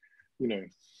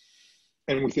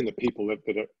 and within the people that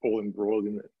are all embroiled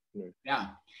in it. Yeah.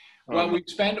 Well, we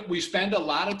spend a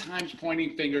lot of times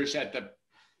pointing fingers at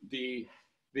the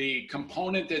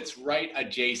component that's right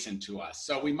adjacent to us.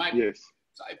 So we might— Yes.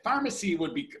 Pharmacy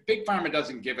would be— big pharma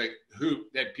doesn't give a hoot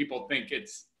that people think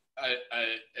it's a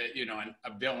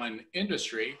villain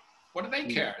industry. What do they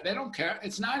care? They don't care.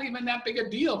 It's not even that big a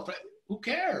deal. Who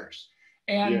cares?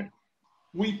 And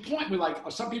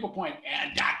some people point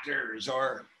at doctors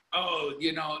or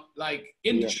like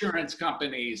insurance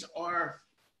companies or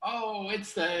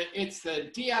it's the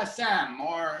DSM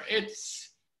or it's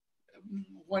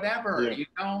whatever,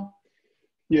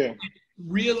 Yeah.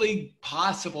 Really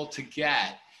possible to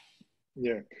get.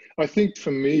 Yeah. I think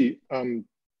for me,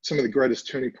 some of the greatest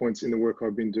turning points in the work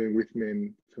I've been doing with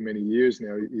men for many years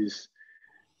now is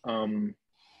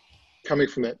coming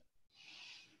from that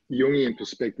Jungian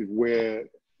perspective where,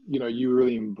 you're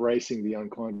really embracing the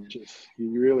unconscious.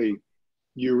 You're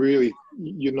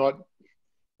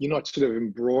not sort of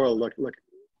embroiled like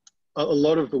a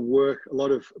lot of the work, a lot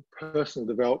of personal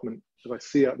development that I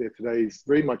see out there today is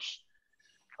very much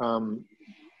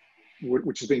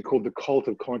which has been called the cult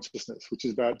of consciousness, which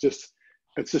is about it's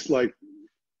just like,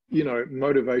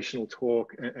 motivational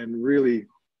talk and really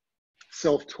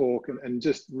self-talk and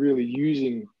just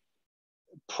really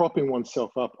propping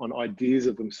oneself up on ideas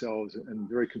of themselves and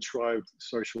very contrived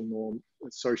social norm,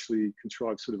 socially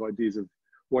contrived sort of ideas of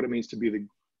what it means to be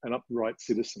an upright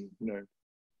citizen,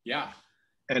 Yeah.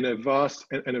 And a vast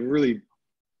and a really,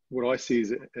 what I see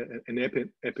is an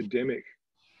epidemic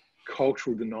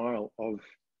cultural denial of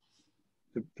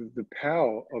the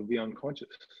power of the unconscious.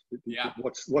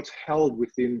 What's held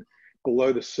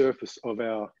below the surface of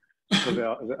our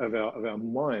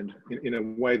mind in a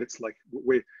way that's like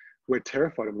we're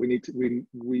terrified of. We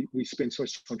spend so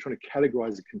much time trying to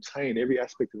categorize and contain every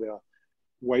aspect of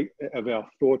our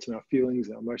thoughts and our feelings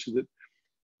and our emotions that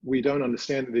we don't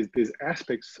understand that there's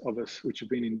aspects of us which have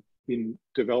been in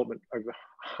development over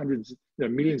hundreds,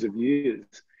 millions of years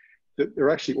that they're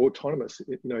actually autonomous.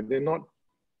 They're not.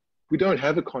 We don't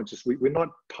have a conscious. We're not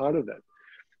part of that.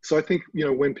 So I think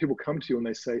when people come to you and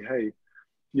they say, "Hey,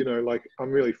 like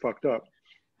I'm really fucked up,"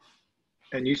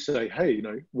 and you say, "Hey,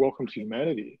 welcome to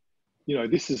humanity,"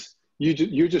 this is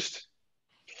you're just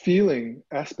feeling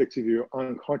aspects of your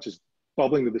unconscious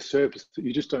bubbling to the surface that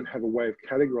you just don't have a way of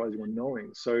categorizing or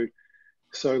knowing. So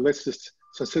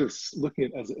instead of looking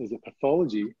at it as a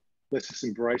pathology, let's just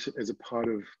embrace it as a part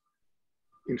of.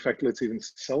 In fact, let's even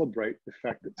celebrate the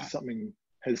fact that something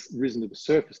has risen to the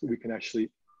surface that we can actually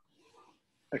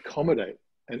accommodate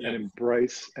and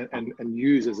embrace and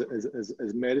use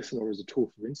as medicine or as a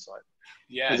tool for insight.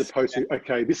 Yes. As opposed to,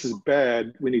 okay, this is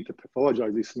bad. We need to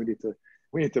pathologize this.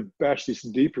 We need to bash this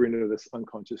deeper into this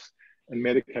unconscious and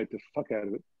medicate the fuck out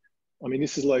of it. I mean,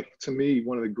 this is like, to me,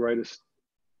 one of the greatest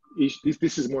issues.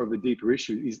 This is more of the deeper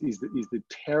issue is the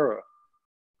terror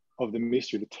of the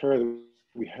mystery, the terror that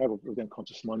we have of the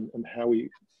unconscious mind, and how we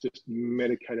just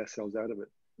medicate ourselves out of it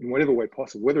in whatever way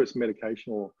possible, whether it's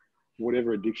medication or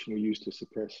whatever addiction we use to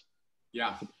suppress.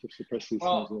 Yeah. To suppress these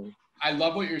well, things. I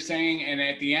love what you're saying. And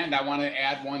at the end, I want to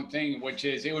add one thing, which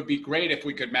is it would be great if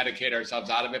we could medicate ourselves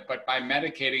out of it. But by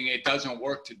medicating, it doesn't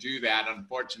work to do that,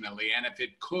 unfortunately. And if it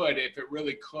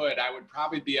really could, I would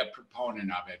probably be a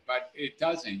proponent of it. But it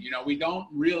doesn't. You know, we don't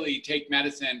really take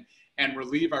medicine and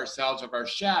relieve ourselves of our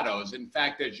shadows. In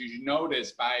fact, as you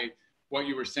notice by what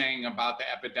you were saying about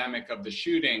the epidemic of the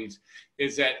shootings,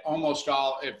 is that almost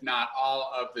all, if not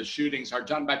all, of the shootings are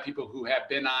done by people who have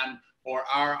been on or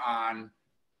are on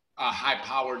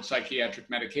high-powered psychiatric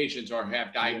medications or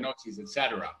have diagnoses, et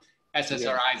cetera,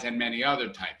 SSRIs and many other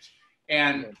types.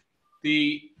 And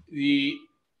the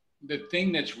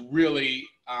thing that's really,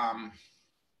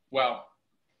 well,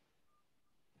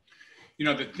 you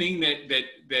know, the thing that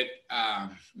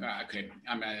okay,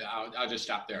 I'll just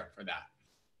stop there for that.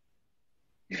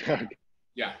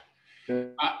 Yeah.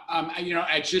 You know,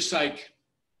 it's just like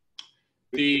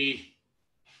I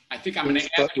think I'm going to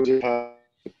add.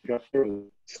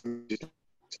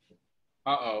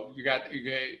 Uh-oh, you got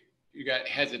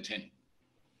hesitant.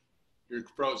 You're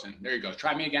frozen. There you go.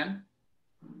 Try me again.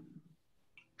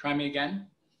 Try me again.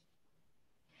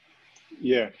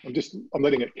 Yeah, I'm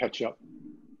letting it catch up.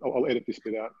 I'll edit this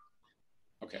bit out.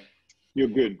 Okay. You're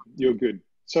good. You're good.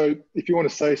 So if you want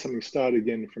to say something, start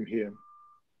again from here.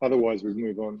 Otherwise, we'll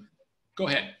move on. Go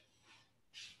ahead.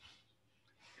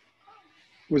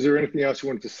 Was there anything else you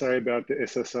wanted to say about the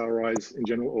SSRIs in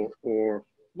general, or?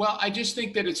 Well, I just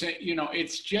think that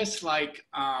it's just like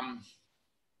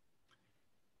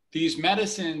these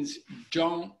medicines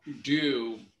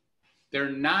they're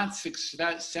not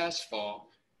successful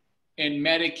in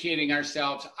medicating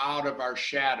ourselves out of our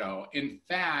shadow. In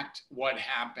fact, what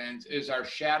happens is our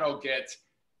shadow gets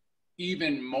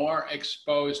even more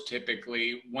exposed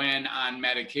typically when on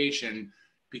medication,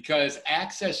 because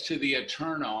access to the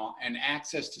eternal and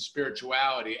access to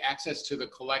spirituality, access to the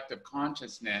collective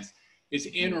consciousness is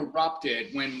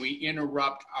interrupted when we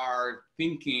interrupt our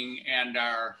thinking and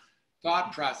our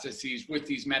thought processes with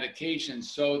these medications,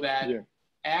 so that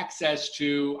access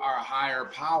to our higher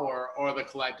power or the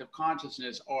collective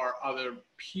consciousness or other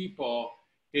people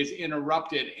is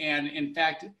interrupted. And in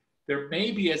fact, there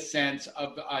may be a sense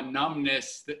of a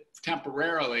numbness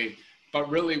temporarily, but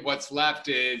really what's left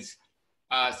is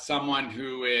someone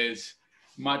who is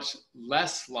much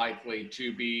less likely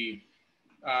to be,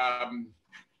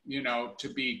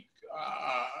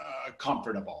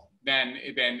 comfortable than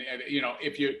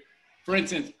if you, for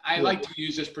instance, I like to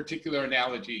use this particular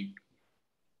analogy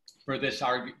for this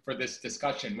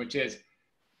discussion, which is,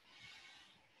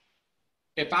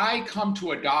 if I come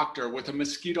to a doctor with a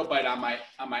mosquito bite on my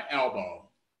elbow,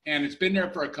 and it's been there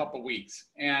for a couple weeks,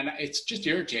 and it's just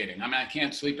irritating. I mean, I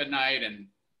can't sleep at night, and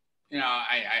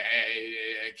I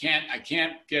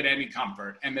can't get any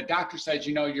comfort. And the doctor says,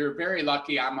 you're very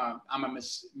lucky. I'm a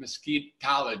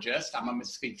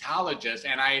mosquitologist.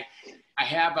 And I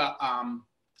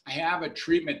have a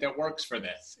treatment that works for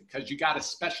this, because you got a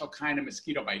special kind of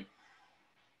mosquito bite.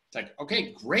 It's like,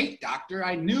 okay, great, doctor.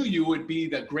 I knew you would be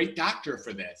the great doctor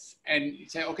for this. And you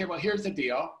say, okay, well, here's the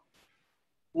deal.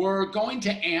 We're going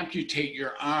to amputate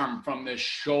your arm from the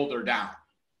shoulder down.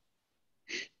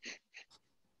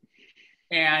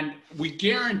 And we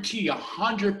guarantee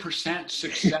 100%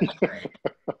 success rate.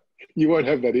 You won't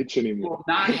have that itch anymore. You will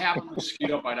not have a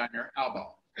mosquito bite on your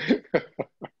elbow.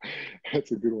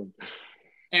 That's a good one.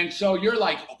 And so you're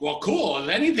like, well, cool,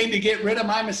 anything to get rid of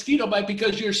my mosquito bite,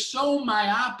 because you're so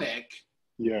myopic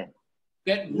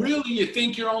that really you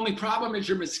think your only problem is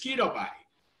your mosquito bite.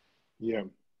 Yeah.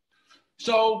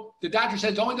 So the doctor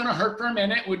says, it's only going to hurt for a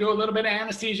minute. We'll do a little bit of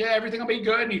anesthesia. Everything will be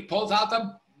good. And he pulls out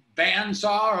the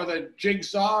bandsaw or the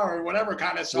jigsaw or whatever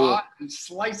kind of saw and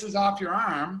slices off your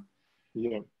arm.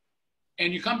 Yeah.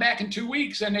 And you come back in 2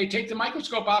 weeks and they take the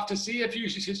microscope off to see if you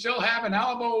still have an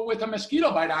elbow with a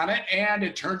mosquito bite on it. And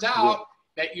it turns out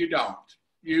that you don't.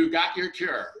 You got your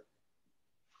cure.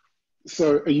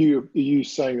 So are you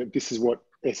saying that this is what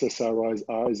SSRIs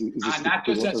are? Is this not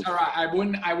just SSRI. I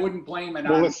wouldn't blame it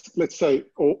on. Well, let's say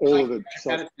all of the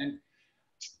medicine.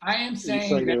 I am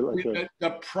saying that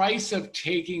the price of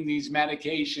taking these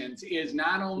medications is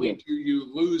not only do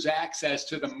you lose access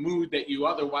to the mood that you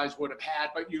otherwise would have had,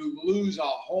 but you lose a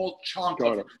whole chunk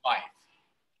of your life.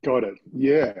 Got it.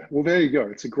 Yeah. Well, there you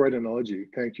go. It's a great analogy.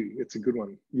 Thank you. It's a good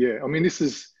one. Yeah. I mean,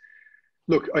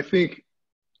 look, I think,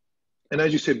 and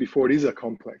as you said before, it is a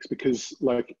complex, because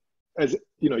if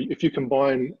you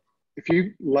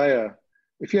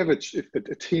have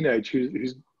a teenage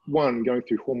who's going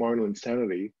through hormonal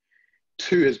insanity,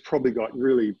 2 has probably got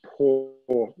really poor,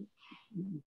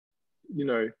 you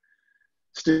know,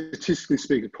 statistically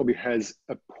speaking, probably has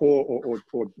a poor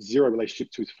or zero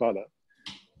relationship to his father.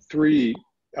 3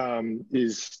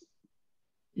 is,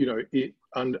 you know,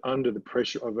 under the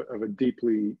pressure of a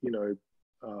deeply, you know,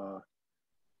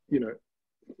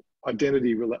 identity,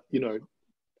 you know,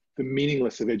 the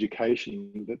meaningless of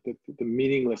education, the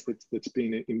meaningless that's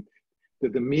been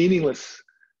the meaningless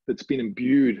that's been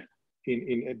imbued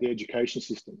in the education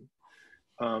system.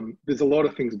 There's a lot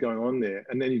of things going on there,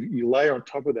 and then you layer on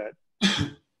top of that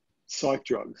psych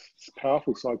drugs,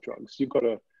 powerful psych drugs. You've got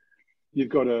a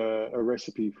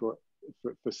recipe for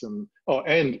some. Oh,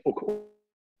 and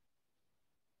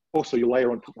also you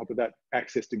layer on top of that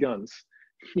access to guns.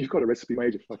 You've got a recipe for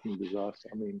major fucking disaster.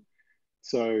 I mean,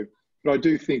 so, but I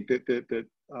do think that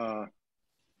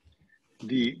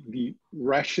the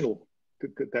rational,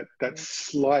 that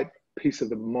slight piece of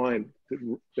the mind,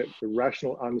 that the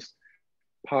rational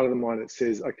part of the mind that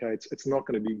says, okay, it's not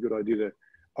going to be a good idea to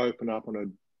open up on a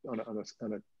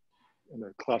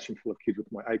classroom full of kids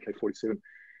with my AK-47.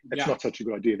 That's not such a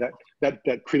good idea.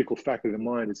 That critical factor of the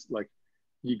mind is like,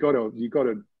 you got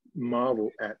to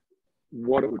marvel at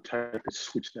what it would take to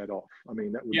switch that off. I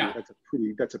mean,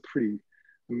 that's a pretty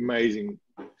amazing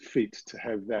feat to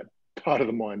have that part of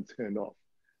the mind turned off.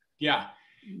 Yeah,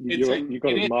 you got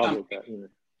to marvel at that. You know?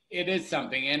 It is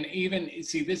something, and even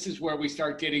see, this is where we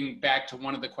start getting back to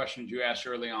one of the questions you asked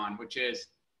early on, which is,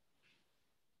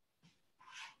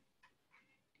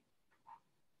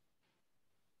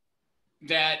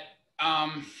 that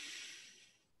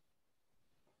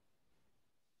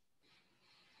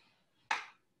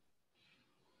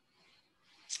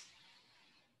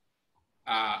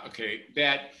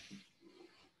that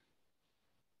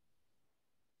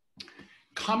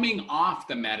coming off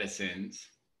the medicines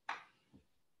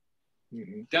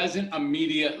doesn't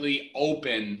immediately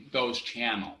open those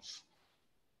channels.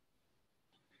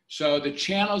 So the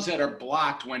channels that are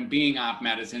blocked when being off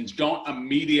medicines don't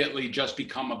immediately just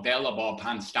become available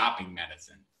upon stopping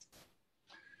medicines.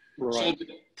 Right. So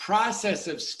the process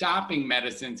of stopping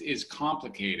medicines is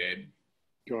complicated.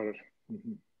 Got it.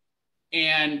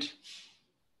 And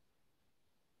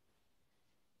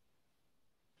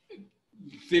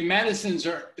the medicines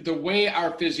are the way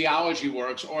our physiology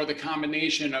works, or the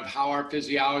combination of how our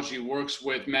physiology works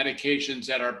with medications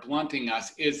that are blunting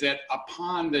us, is that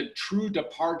upon the true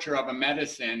departure of a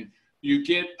medicine, you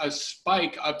get a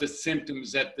spike of the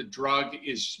symptoms that the drug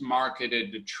is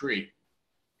marketed to treat.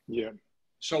 Yeah.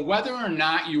 So whether or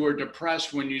not you were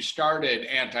depressed when you started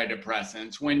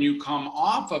antidepressants, when you come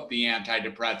off of the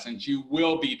antidepressants, you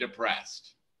will be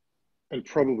depressed. And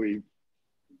probably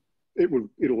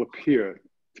it'll appear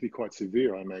to be quite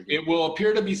severe, I imagine. It will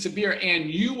appear to be severe,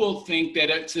 and you will think that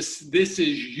this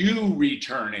is you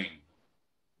returning.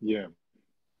 Yeah.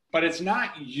 But it's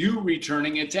not you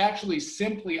returning. It's actually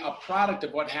simply a product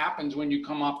of what happens when you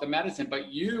come off the medicine, but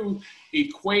you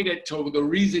equate it to the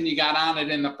reason you got on it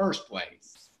in the first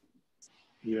place.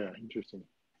 Yeah, interesting.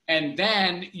 And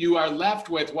then you are left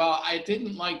with, well, I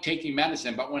didn't like taking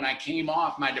medicine, but when I came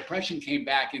off, my depression came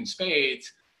back in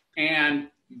spades, and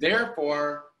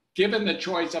therefore, given the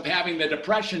choice of having the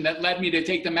depression that led me to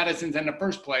take the medicines in the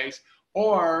first place,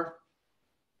 or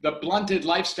the blunted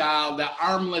lifestyle, the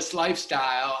armless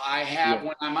lifestyle I have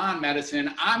when I'm on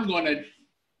medicine, I'm going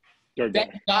to,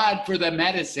 thank God for the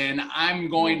medicine, I'm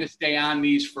going to stay on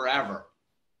these forever.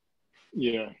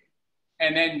 Yeah.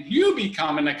 And then you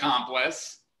become an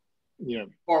accomplice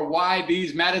for why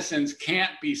these medicines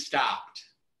can't be stopped.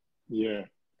 Yeah.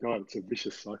 God, it's a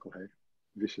vicious cycle, hey?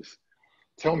 Vicious.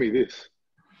 Tell me this.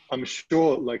 I'm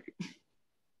sure, like,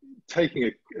 taking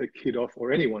a kid off,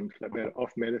 or anyone for that matter,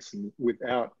 off medicine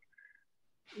without,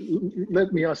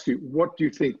 let me ask you, what do you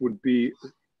think would be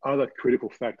other critical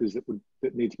factors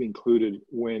that need to be included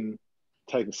when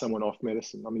taking someone off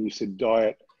medicine? I mean, you said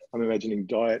diet. I'm imagining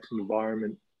diet,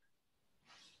 environment,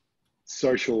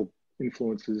 social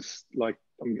influences. Like,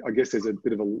 I guess there's a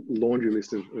bit of a laundry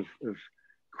list of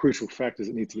crucial factors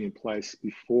that need to be in place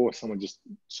before someone just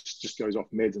goes off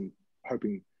meds and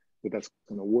hoping that that's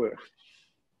going to work.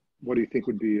 What do you think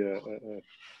would be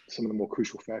some of the more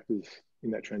crucial factors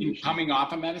in that transition? Coming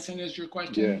off of medicine is your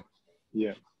question?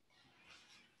 Yeah.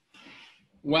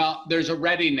 Well, there's a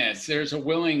readiness, there's a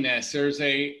willingness, there's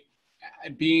a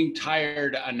being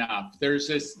tired enough. There's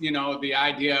this, the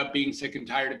idea of being sick and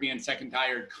tired of being sick and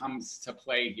tired comes to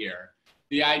play here.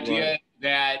 The idea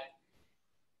that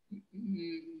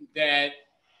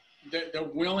the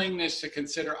willingness to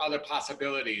consider other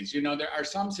possibilities. There are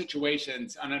some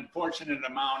situations, an unfortunate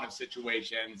amount of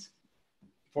situations,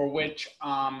 for which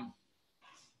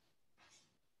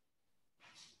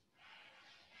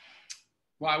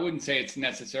well, I wouldn't say it's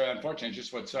necessarily unfortunate, it's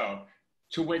just what's so,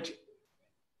 to which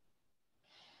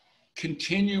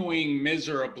continuing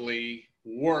miserably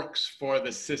works for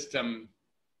the system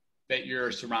that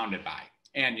you're surrounded by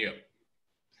and you.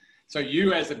 So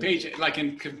you as a patient, like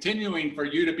in continuing for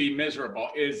you to be miserable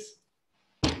is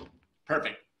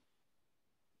perfect.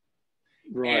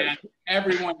 Right. And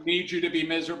everyone needs you to be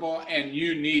miserable and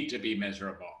you need to be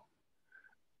miserable.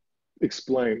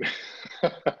 Explain.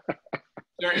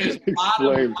 There is a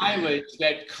lot of mileage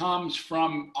that comes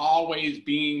from always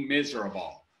being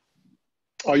miserable.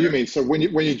 Oh, you mean, so when you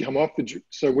come off the drug.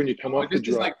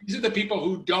 Like, these are the people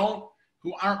who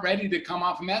aren't ready to come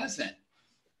off medicine.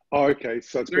 Oh, okay.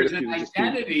 So it's there's an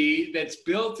identity that's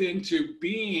built into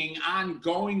being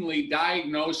ongoingly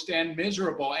diagnosed and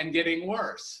miserable and getting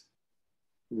worse.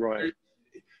 Right.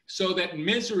 So that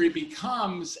misery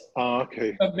becomes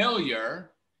familiar,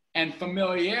 and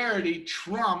familiarity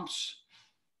trumps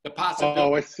the possibility.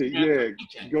 Oh, I see. Yeah,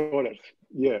 got it.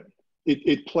 Yeah.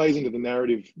 It plays into the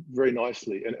narrative very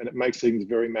nicely, and it makes things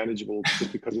very manageable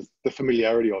just because of the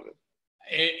familiarity of it.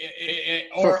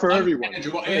 For everyone,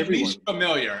 at least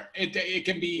familiar. It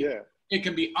can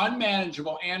be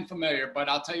unmanageable and familiar, but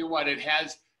I'll tell you what,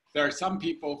 there are some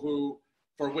people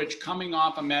for which coming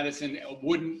off of medicine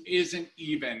isn't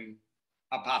even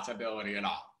a possibility at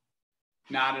all.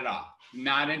 Not at all.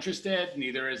 Not interested,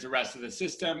 neither is the rest of the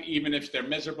system. Even if they're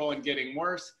miserable and getting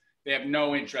worse, they have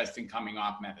no interest in coming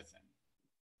off medicine.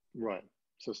 Right.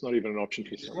 So it's not even an option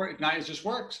for some. It just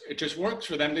works. It just works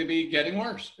for them to be getting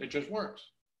worse. It just works.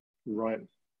 Right.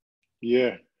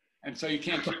 Yeah. And so you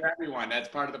can't cure everyone. That's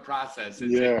part of the process.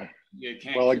 You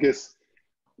can't. Well, I guess.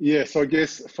 Yeah. So I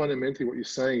guess fundamentally what you're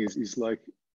saying is like,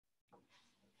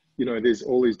 there's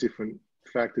all these different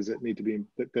factors that need to be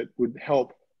that would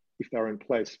help if they're in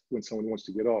place when someone wants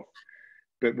to get off.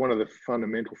 But one of the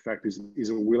fundamental factors is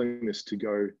a willingness to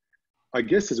go. I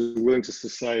guess there's a willingness to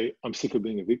say, I'm sick of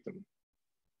being a victim.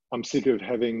 I'm sick of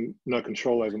having no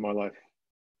control over my life.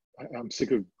 I'm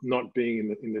sick of not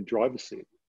being in the driver's seat.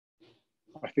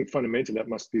 I think fundamentally that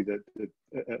must be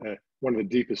one of the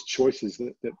deepest choices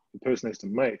that the person has to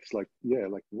make. It's like,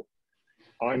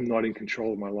 I'm not in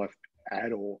control of my life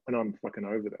at all, and I'm fucking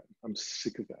over that. I'm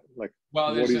sick of that. Like,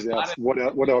 what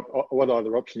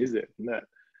other option is there than that?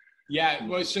 Yeah.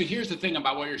 Well, so here's the thing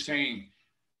about what you're saying.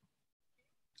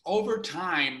 Over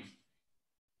time,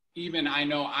 even I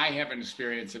know I have an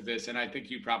experience of this, and I think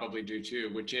you probably do too,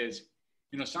 which is,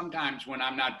 sometimes when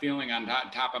I'm not feeling on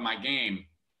top of my game,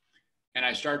 and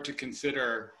I start to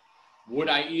consider, would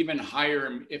I even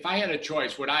hire, if I had a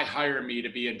choice, would I hire me to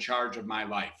be in charge of my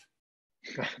life?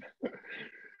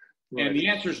 Right. And the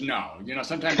answer is no.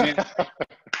 Sometimes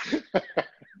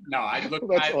no. I look.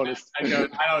 That's honest.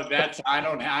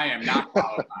 I am not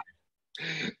qualified.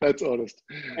 That's honest.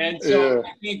 And so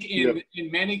I think in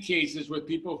many cases with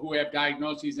people who have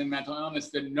diagnoses in mental illness,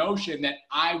 the notion that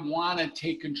I want to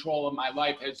take control of my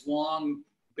life has long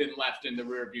been left in the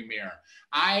rearview mirror.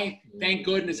 Thank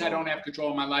goodness I don't have control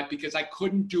of my life because I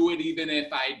couldn't do it even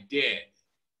if I did.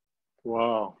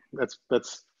 Wow,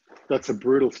 that's a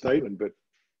brutal statement,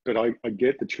 but I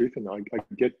get the truth, and I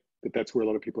get that that's where a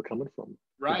lot of people are coming from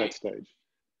at that stage.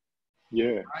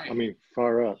 Yeah, right. I mean,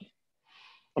 far out.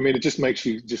 I mean, it just makes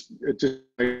you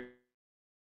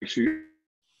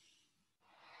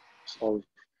of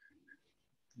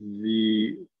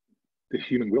the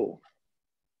human will,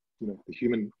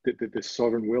 the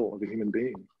sovereign will of the human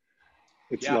being.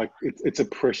 It's like it's a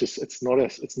precious. It's not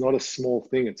a small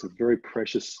thing. It's a very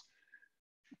precious.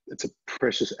 It's a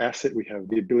precious asset we have,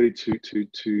 the ability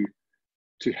to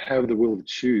have the will to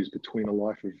choose between a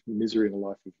life of misery and a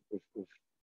life of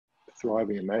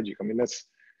thriving and magic. I mean,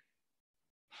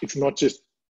 it's not just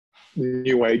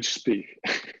new age speak.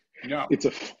 No. It's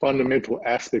a fundamental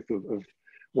aspect of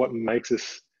what makes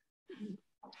us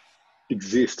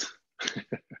exist.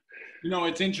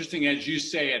 It's interesting as you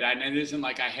say it, and it isn't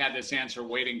like I had this answer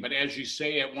waiting, but as you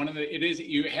say it,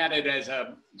 you had it as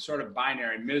a sort of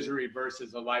binary, misery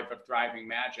versus a life of thriving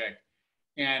magic.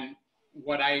 And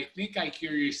what I think I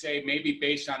hear you say, maybe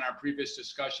based on our previous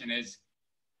discussion, is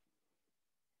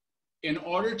in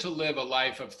order to live a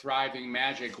life of thriving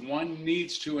magic, one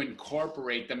needs to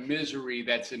incorporate the misery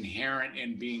that's inherent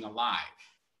in being alive.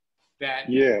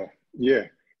 Yeah.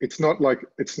 It's not like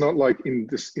in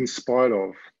spite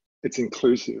of. It's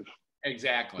inclusive.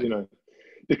 Exactly.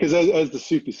 Because as the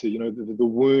Sufis say, the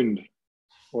wound,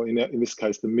 or in this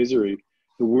case, the misery,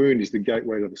 the wound is the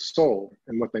gateway to the soul.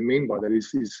 And what they mean by that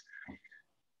is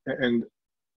I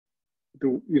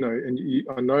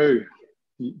know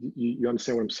you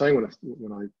understand what I'm saying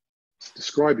when I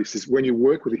describe this, is when you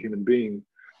work with a human being,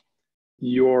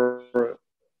 you're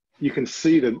you can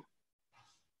see the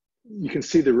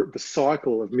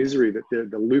cycle of misery, that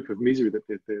the loop of misery that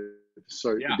they're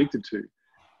so addicted to.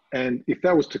 And if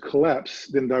that was to collapse,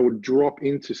 then they would drop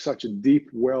into such a deep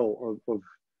well of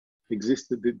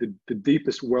existence. The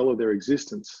deepest well of their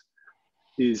existence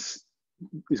is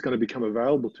going to become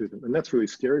available to them. And that's really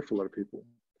scary for a lot of people,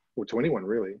 or to anyone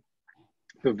really,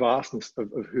 the vastness of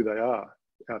who they are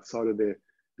outside of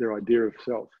their idea of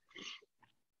self.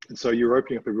 And so you're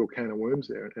opening up a real can of worms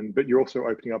there, but you're also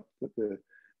opening up the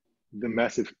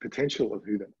massive potential of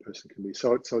who that person can be.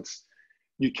 So it's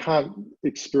you can't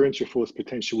experience your fullest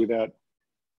potential without,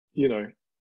 you know,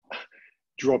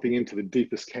 dropping into the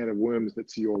deepest can of worms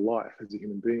that's your life as a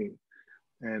human being,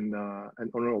 and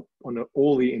on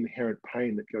all the inherent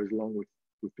pain that goes along with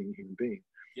being a human being.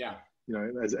 Yeah. You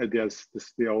know, as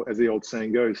the old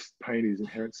saying goes, pain is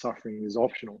inherent, suffering is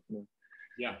optional. You know?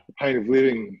 Yeah. The pain of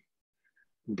living,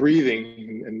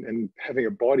 breathing, and having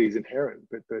a body is inherent,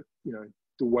 but you know,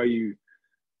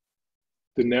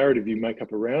 the narrative you make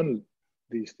up around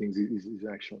these things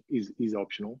is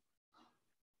optional.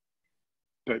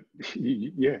 But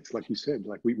yeah, it's like you said,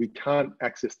 like we can't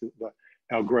access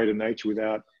our greater nature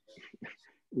without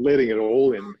letting it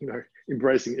all in, you know,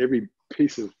 embracing every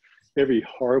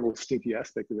horrible, stinky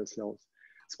aspect of ourselves,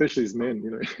 especially as men, you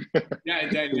know.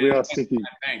 We are stinky,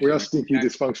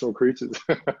 dysfunctional creatures.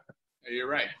 You're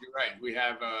right. We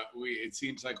have it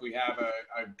seems like we have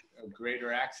a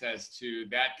greater access to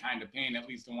that kind of pain, at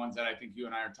least the ones that I think you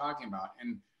and I are talking about.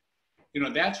 And, you know,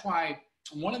 that's why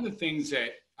one of the things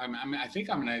that I think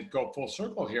I'm going to go full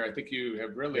circle here. I think you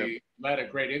have really led a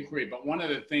great inquiry, but one of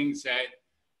the things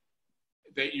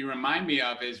that you remind me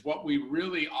of is what we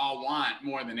really all want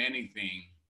more than anything.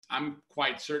 I'm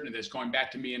quite certain of this, going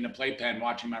back to me in the playpen,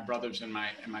 watching my brothers and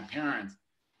my parents,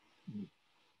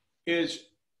 is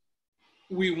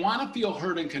we want to feel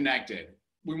heard and connected.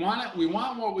 We want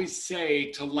what we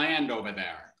say to land over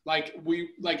there. Like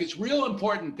it's real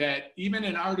important that even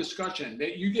in our discussion,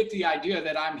 that you get the idea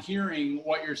that I'm hearing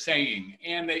what you're saying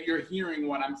and that you're hearing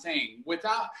what I'm saying.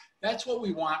 That's what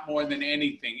we want more than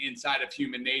anything inside of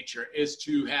human nature, is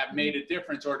to have made a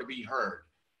difference or to be heard.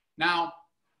 Now,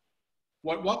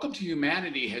 what Welcome to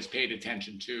Humanity has paid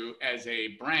attention to as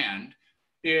a brand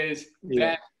is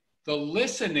that the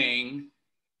listening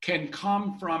can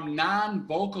come from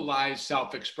non-vocalized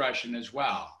self-expression as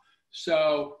well.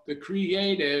 So the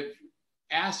creative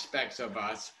aspects of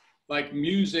us, like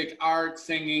music, art,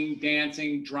 singing,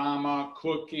 dancing, drama,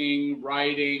 cooking,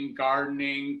 writing,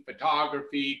 gardening,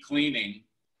 photography, cleaning,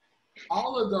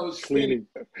 all of those things.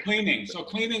 Cleaning. So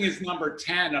cleaning is number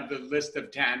 10 of the list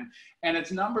of 10. And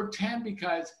it's number 10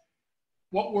 because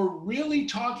what we're really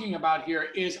talking about here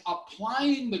is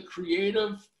applying the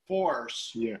creative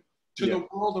force to the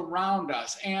world around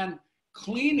us. And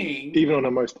cleaning, even on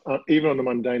the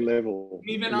mundane level,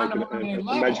 a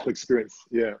magical experience.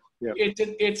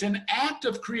 It's an act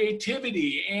of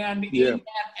creativity, and in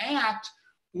that act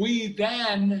we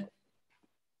then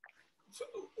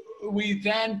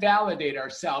validate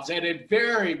ourselves at a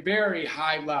very, very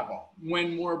high level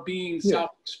when we're being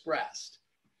self-expressed.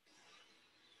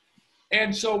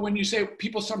 And so when you say,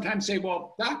 people sometimes say,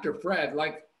 well, Dr. Fred,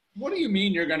 like, what do you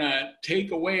mean you're going to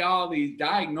take away all these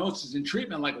diagnoses and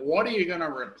treatment? Like, what are you going to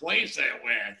replace it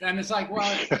with? And it's like,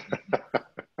 well...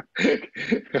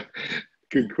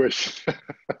 Good question.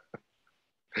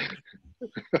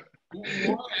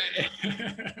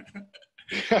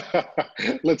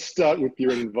 Let's start with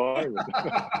your environment.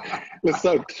 Let's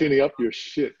start with cleaning up your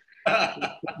shit.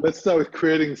 Let's start with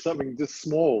creating something just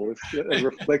small. It's a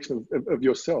reflection of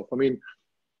yourself. I mean,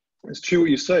 it's true what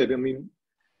you say. I mean,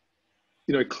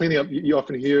 you know, cleaning up, you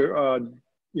often hear,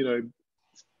 you know,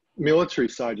 military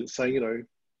sergeants saying, you know,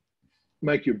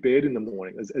 make your bed in the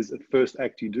morning as the first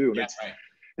act you do.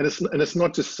 And it's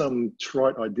not just some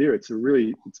trite idea. It's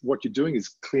what you're doing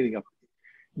is cleaning up.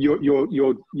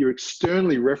 You're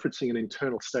externally referencing an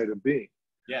internal state of being.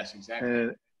 Yes,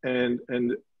 exactly. And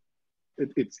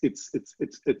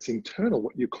it's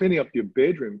internal. You're cleaning up your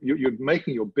bedroom. You're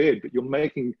making your bed, but you're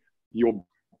making your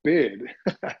bed.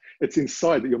 It's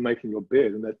inside that you're making your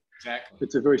bed, and that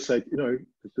it's a very sacred. You know,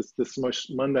 this most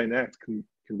mundane act can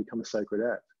become a sacred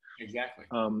act. Exactly.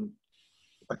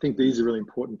 I think these are really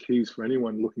important keys for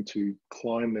anyone looking to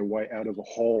climb their way out of a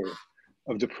hole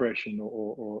of depression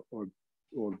or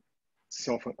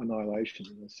self-annihilation.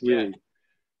 It's really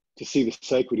to see the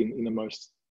sacred in the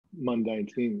most mundane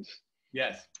things.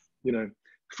 Yes. You know,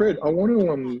 Fred, we're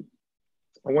going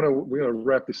to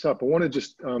wrap this up. I want to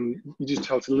just, you just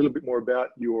tell us a little bit more about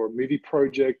your movie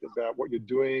project, about what you're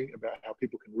doing, about how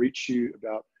people can reach you,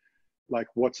 about like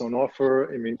what's on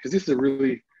offer. I mean, because this is a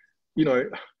really, you know,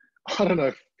 I don't know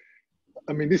if,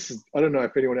 I mean, I don't know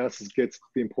if anyone else gets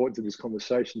the importance of this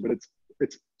conversation, but it's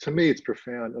to me, it's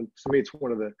profound. And to me, it's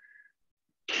one of the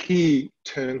key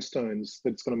turnstones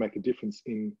that's going to make a difference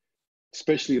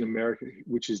especially in America,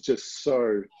 which is just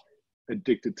so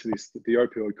addicted to this. The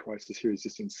opioid crisis here is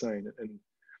just insane.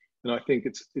 And I think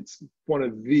it's one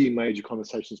of the major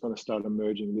conversations going to start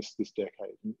emerging this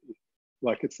decade.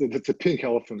 Like it's a pink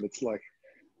elephant that's like,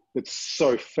 it's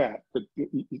so fat that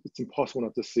it's impossible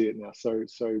not to see it now. So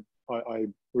I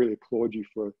really applaud you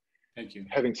for Thank you.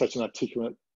 Having such an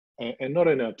articulate, and not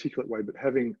in an articulate way, but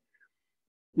having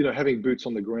boots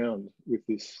on the ground with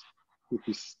this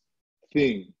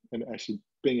thing, and actually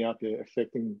being out there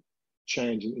affecting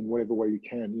change in whatever way you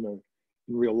can, in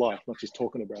real life, not just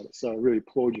talking about it. So I really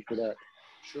applaud you for that.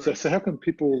 Sure. So how can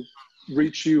people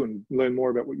reach you and learn more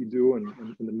about what you do and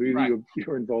the movie Right.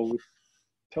 you're involved with?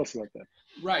 Tell us about that.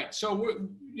 Right. So,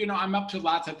 I'm up to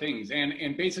lots of things.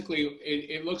 And basically,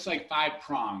 it looks like 5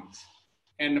 prongs.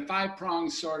 And the 5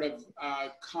 prongs sort of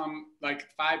come like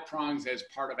 5 prongs as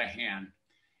part of a hand.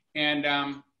 And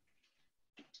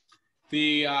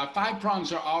the 5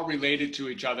 prongs are all related to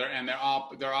each other, and they're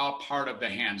all part of the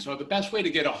hand. So the best way to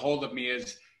get a hold of me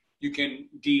is you can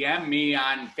DM me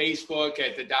on Facebook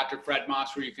at the Dr. Fred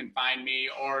Moss, where you can find me,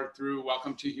 or through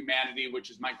Welcome to Humanity, which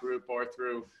is my group, or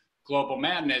through Global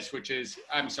Madness,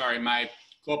 my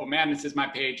Global Madness is my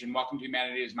page, and Welcome to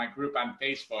Humanity is my group on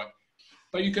Facebook.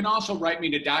 But you can also write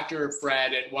me to Dr.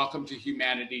 Fred at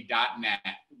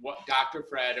welcometohumanity.net, Dr.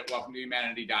 Fred at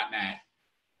welcometohumanity.net.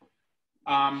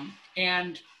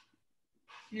 And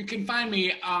you can find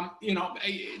me,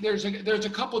 there's a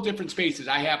couple different spaces.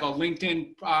 I have a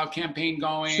LinkedIn campaign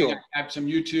going. Sure. I have some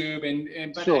YouTube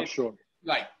Sure.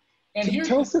 Like, and so here's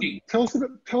tell us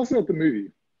about the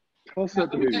movie. Tell us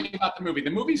about the movie. Tell you about the movie.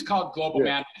 The movie's called Global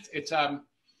Madness. It's a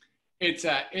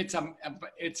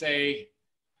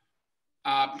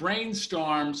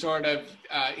brainstorm sort of.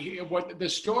 What the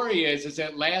story is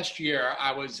that last year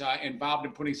I was involved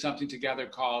in putting something together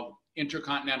called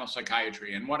Intercontinental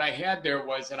Psychiatry, and what I had there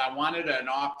was that I wanted an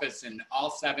office in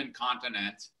all 7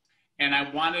 continents, and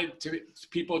I wanted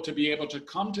people to be able to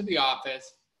come to the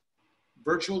office,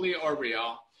 virtually or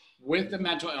real, with the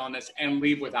mental illness and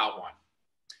leave without one.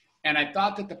 And I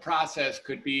thought that the process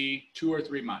could be 2 or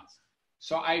 3 months.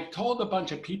 So I told a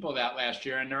bunch of people that last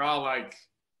year, and they're all like,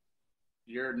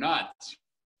 "You're nuts,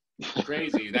 you're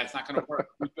crazy. That's not going to work.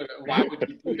 Why would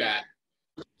you do that?"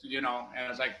 And I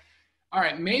was like, all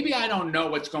right, maybe I don't know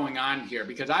what's going on here,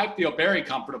 because I feel very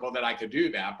comfortable that I could do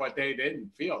that, but they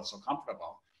didn't feel so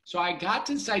comfortable. So I got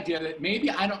this idea that maybe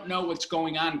I don't know what's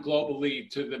going on globally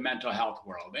to the mental health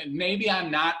world, and maybe I'm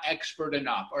not expert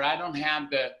enough, or I don't have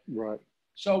the right.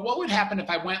 So what would happen if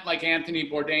I went like Anthony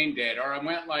Bourdain did, or I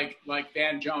went like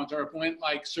Dan Jones, or I went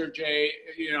like Sanjay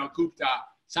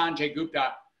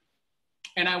Gupta,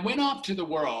 and I went off to the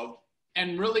world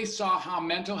and really saw how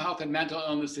mental health and mental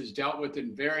illness is dealt with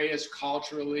in various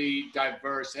culturally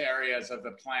diverse areas of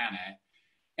the planet.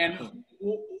 And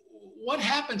what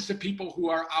happens to people who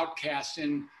are outcasts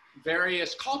in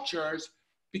various cultures,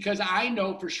 because I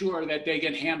know for sure that they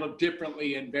get handled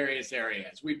differently in various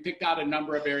areas. We've picked out a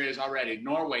number of areas already: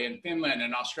 Norway and Finland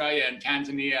and Australia and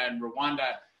Tanzania and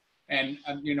Rwanda and,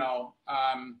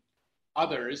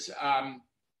 others.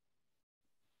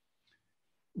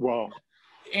 Wow.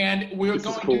 And we're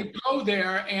going to go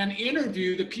there and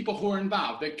interview the people who are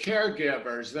involved, the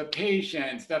caregivers, the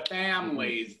patients, the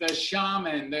families, the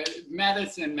shaman, the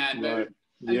medicine men,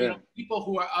 people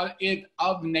who are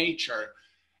of nature,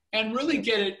 and really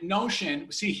get a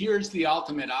notion. See, here's the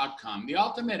ultimate outcome. The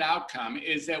ultimate outcome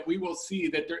is that we will see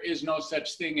that there is no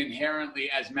such thing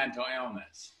inherently as mental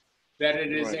illness, that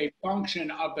it is a function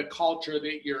of the culture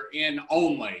that you're in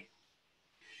only.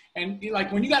 And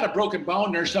like when you got a broken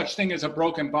bone, there's such thing as a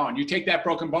broken bone. You take that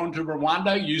broken bone to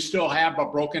Rwanda, you still have a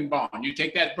broken bone. You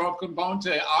take that broken bone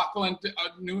to Auckland,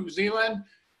 New Zealand,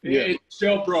 it's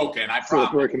still broken, I promise. Still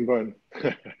a broken bone.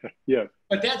 Yeah.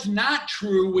 But that's not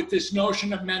true with this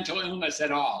notion of mental illness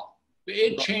at all.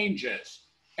 It changes.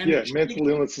 And mental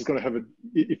illness is going to have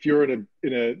if you're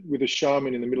with a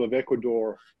shaman in the middle of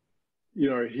Ecuador,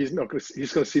 he's going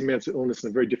to see mental illness in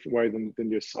a very different way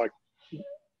than your psych.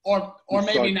 Or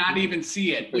maybe not even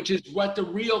see it, which is what the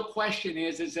real question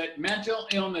is that mental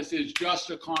illness is just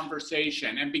a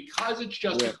conversation. And because it's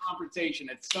just a conversation,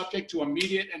 it's subject to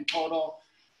immediate and total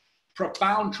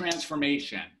profound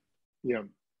transformation. Yeah.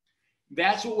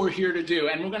 That's what we're here to do.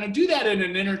 And we're going to do that in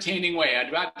an entertaining way.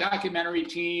 I've got a documentary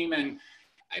team, and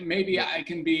maybe I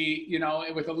can be, you know,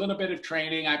 with a little bit of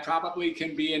training, I probably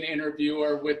can be an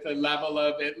interviewer with a level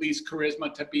of at least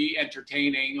charisma to be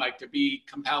entertaining, like to be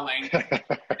compelling.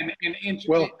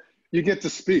 Well, you get to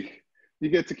speak. You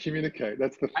get to communicate.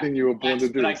 That's the thing you were born to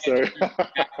do. So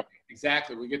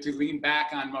exactly. We get to lean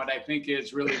back on what I think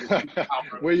is really the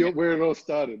power. where it all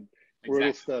started. Exactly. Where it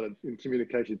all started in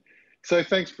communication. So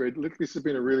thanks, Fred. Look, this has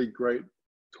been a really great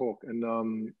talk, and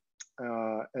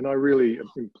I really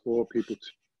implore people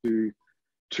to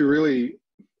really,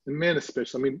 and men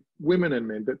especially, I mean, women and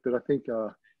men, but I think, I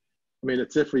mean,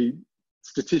 it's definitely,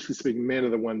 statistically speaking, men are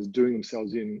the ones doing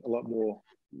themselves in a lot more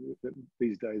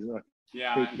these days. And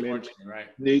I think men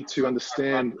need to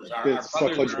understand their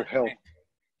psychological health.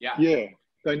 Yeah,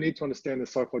 they need to understand their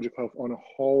psychological health on a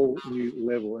whole new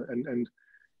level,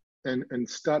 and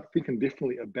start thinking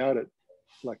differently about it.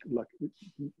 Like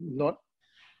not,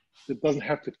 it doesn't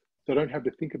have to, they don't have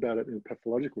to think about it in a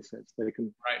pathological sense. They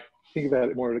can think about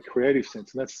it more in a creative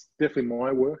sense. And that's definitely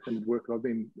my work, and the work I've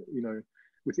been, you know,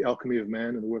 with the alchemy of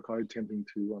man, and the work I'm attempting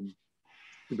to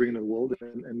bring into the world.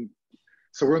 And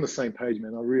so we're on the same page,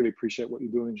 man. I really appreciate what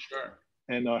you're doing. Sure.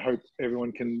 And I hope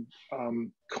everyone can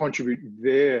contribute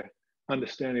their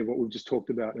understanding of what we've just talked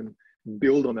about and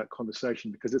build on that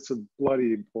conversation, because it's a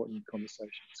bloody important conversation.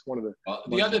 It's one of the. Well,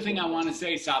 the other thing I want to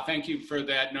say, Sal, thank you for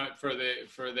that note, for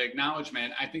the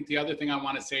acknowledgement. I think the other thing I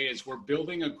want to say is we're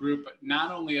building a group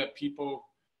not only of people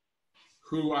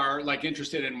who are like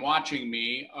interested in watching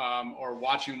me or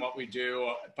watching what we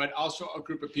do, but also a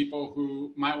group of people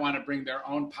who might want to bring their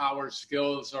own power,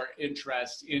 skills, or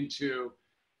interests into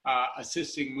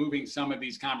assisting moving some of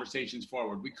these conversations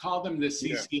forward. We call them the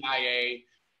CCIA.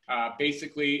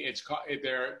 Basically,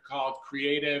 they're called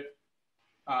creative.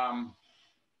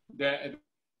 The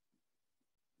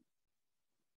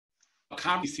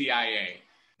CIA,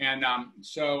 and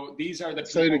so these are the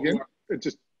people. Say it again.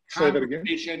 Just say that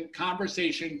again.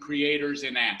 Conversation creators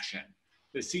in action.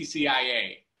 The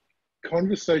CCIA.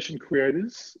 Conversation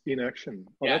creators in action.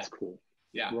 Oh, yeah. That's cool.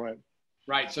 Yeah. Right.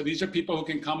 Right. So these are people who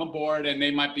can come aboard, and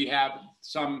they might have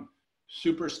some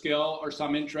super skill or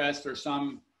some interest or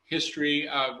some history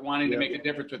of wanting to make a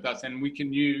difference with us, and we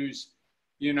can use,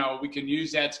 you know, we can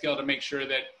use that skill to make sure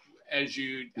that as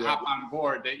you hop on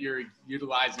board, that you're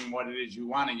utilizing what it is you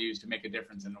want to use to make a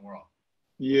difference in the world.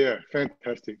 Yeah,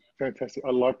 fantastic, fantastic.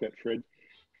 I like that, Fred.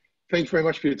 Thank you very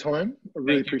much for your time. I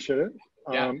really appreciate it.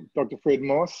 Dr. Fred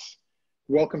Moss,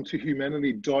 welcome to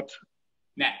humanity.org.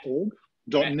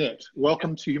 .net.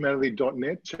 Welcome to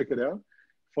humanity.net. Check it out.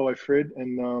 Follow Fred,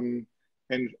 and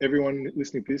everyone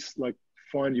listening to this, like,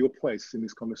 find your place in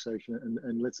this conversation,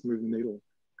 and let's move the needle,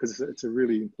 because it's a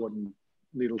really important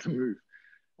needle to move.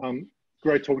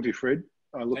 Great talking to you, Fred.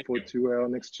 I look forward to our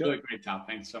next chat. Really great, Tom.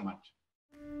 Thanks so much.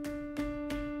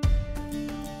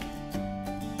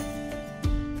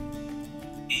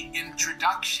 The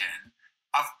introduction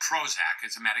of Prozac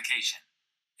as a medication,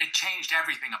 it changed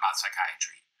everything about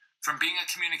psychiatry. From being a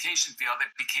communication field,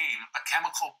 it became a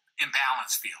chemical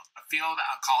imbalance field, a field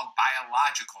called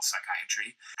biological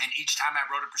psychiatry. And each time I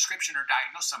wrote a prescription or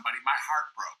diagnosed somebody, my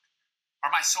heart broke or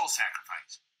my soul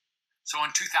sacrificed. So in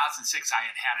 2006, I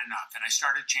had enough, and I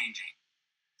started changing.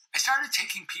 I started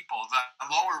taking people, the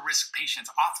lower risk patients,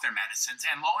 off their medicines,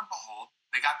 and lo and behold,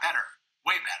 they got better,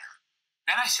 way better.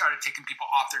 Then I started taking people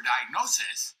off their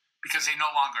diagnosis because they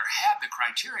no longer had the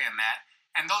criteria met.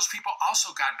 And those people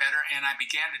also got better, and I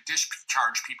began to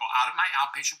discharge people out of my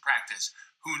outpatient practice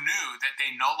who knew that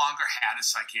they no longer had a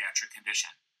psychiatric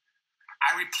condition.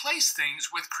 I replaced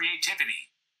things with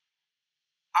creativity.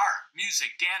 Art,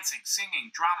 music, dancing,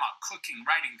 singing, drama, cooking,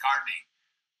 writing, gardening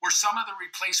were some of the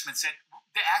replacements that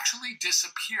actually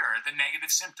disappear the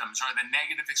negative symptoms or the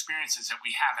negative experiences that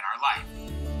we have in our life.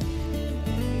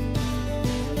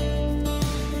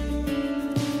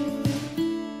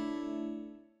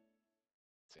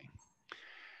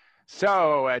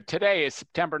 So today is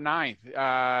September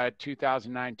 9th,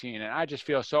 2019, and I just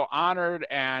feel so honored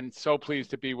and so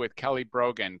pleased to be with Kelly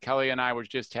Brogan. Kelly and I were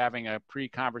just having a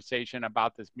pre-conversation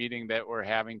about this meeting that we're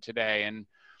having today, and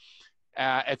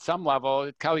at some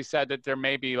level, Kelly said that there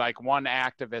may be like one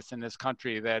activist in this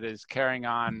country that is carrying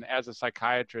on as a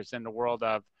psychiatrist in the world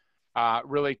of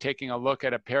really taking a look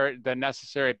at the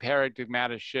necessary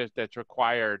paradigmatic shift that's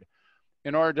required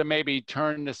in order to maybe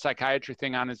turn the psychiatry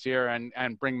thing on its ear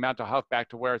and bring mental health back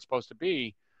to where it's supposed to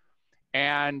be.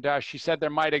 And she said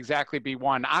there might exactly be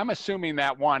one. I'm assuming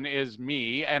that one is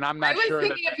me, and I'm not sure. I was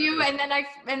thinking of you,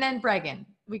 and then Bregan.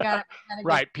 We got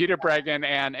right, Peter Bregan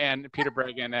and Peter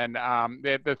Bregan, and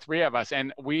the three of us.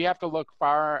 And we have to look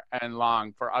far and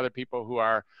long for other people who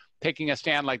are taking a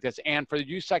stand like this. And for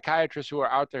you psychiatrists who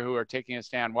are out there who are taking a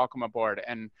stand, welcome aboard.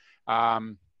 And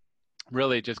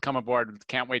really just come aboard.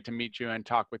 Can't wait to meet you and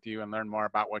talk with you and learn more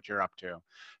about what you're up to.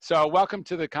 So welcome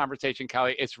to the conversation,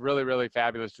 Kelly. It's really, really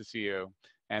fabulous to see you.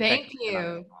 And thank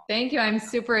you. Thank you. I'm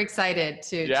super excited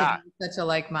to be such a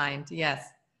like mind. Yes.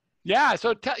 Yeah.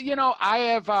 So, you know,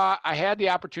 I had the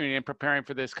opportunity in preparing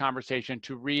for this conversation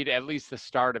to read at least the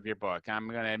start of your book. I'm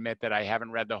going to admit that I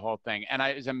haven't read the whole thing, and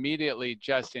I was immediately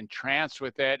just entranced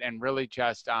with it, and really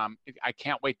just, I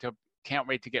can't wait to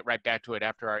get right back to it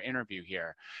after our interview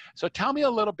here. So tell me a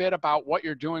little bit about what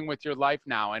you're doing with your life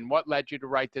now and what led you to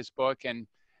write this book, and,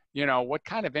 you know, what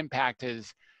kind of impact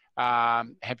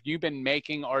have you been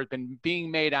making or been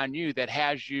being made on you that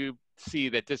has you see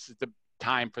that this is the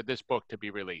time for this book to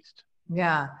be released?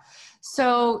 Yeah.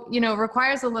 So, you know,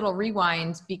 requires a little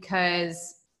rewind,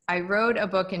 because I wrote a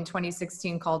book in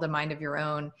 2016 called A Mind of Your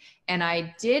Own. And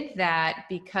I did that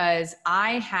because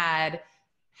I had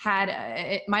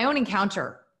my own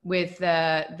encounter with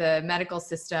the medical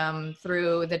system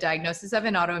through the diagnosis of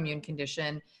an autoimmune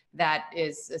condition that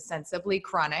is ostensibly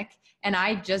chronic. And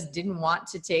I just didn't want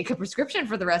to take a prescription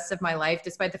for the rest of my life,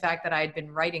 despite the fact that I had been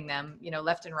writing them, you know,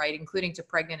 left and right, including to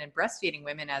pregnant and breastfeeding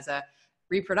women as a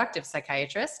reproductive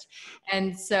psychiatrist.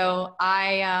 And so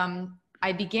I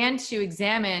began to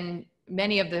examine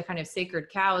many of the kind of sacred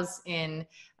cows in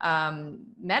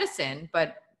medicine,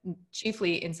 but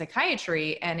chiefly in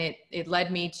psychiatry. And it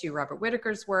led me to Robert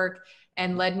Whitaker's work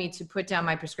and led me to put down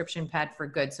my prescription pad for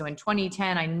good. So in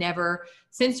 2010,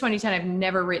 since 2010, I've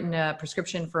never written a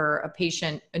prescription for a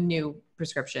patient, a new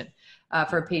prescription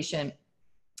for a patient,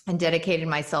 and dedicated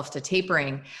myself to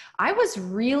tapering. I was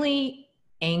really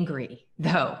angry,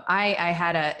 though. I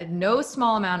had a no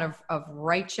small amount of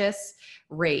righteous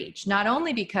rage, not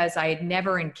only because I had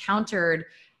never encountered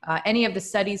any of the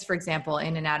studies, for example,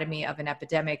 in anatomy of an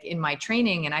epidemic in my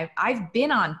training. And I've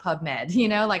been on PubMed, you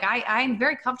know, like I'm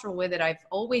very comfortable with it. I've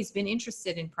always been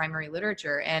interested in primary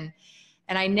literature, and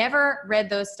I never read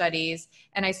those studies.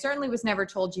 And I certainly was never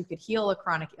told you could heal a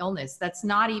chronic illness. It's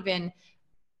not even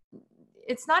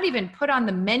put on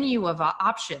the menu of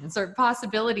options or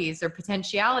possibilities or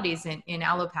potentialities in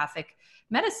allopathic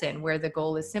medicine, where the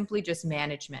goal is simply just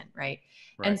management, right?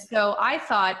 And so I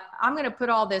thought, I'm going to put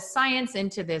all this science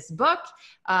into this book,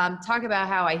 talk about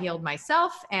how I healed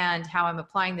myself and how I'm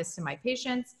applying this to my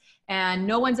patients, and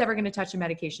no one's ever going to touch a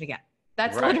medication again.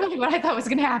 That's literally what I thought was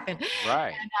going to happen.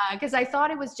 Right. Because I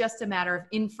thought it was just a matter of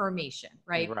information,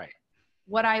 right? Right.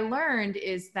 What I learned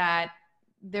is that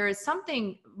there is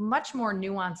something much more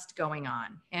nuanced going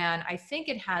on. And I think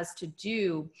it has to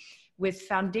do with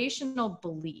foundational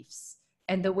beliefs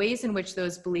and the ways in which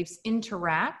those beliefs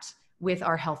interact with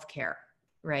our healthcare,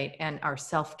 right? And our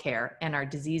self-care and our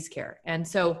disease care. And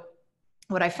so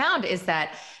what I found is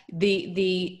that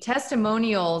the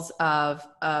testimonials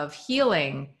of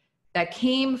healing that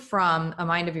came from A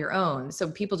Mind of Your Own, so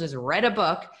people just read a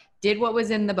book, did what was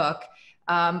in the book,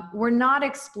 were not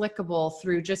explicable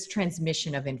through just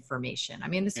transmission of information. I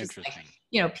mean, this is like,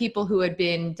 you know, people who had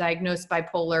been diagnosed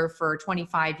bipolar for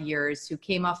 25 years, who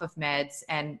came off of meds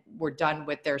and were done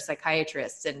with their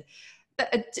psychiatrists. And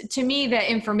to me, the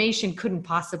information couldn't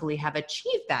possibly have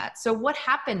achieved that. So what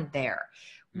happened there?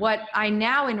 What I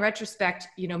now, in retrospect,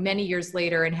 you know, many years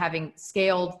later, and having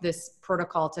scaled this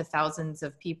protocol to thousands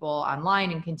of people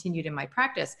online and continued in my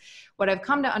practice, what I've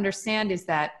come to understand is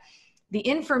that the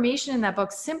information in that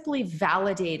book simply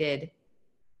validated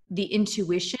the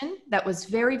intuition that was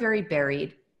very, very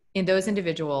buried in those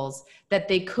individuals, that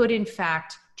they could, in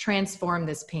fact, transform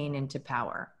this pain into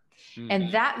power.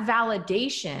 And that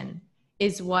validation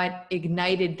is what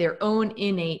ignited their own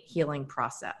innate healing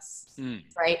process,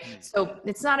 right? So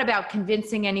it's not about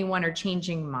convincing anyone or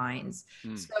changing minds.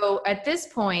 So at this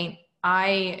point,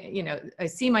 I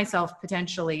see myself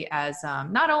potentially as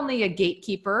not only a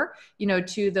gatekeeper, you know,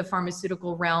 to the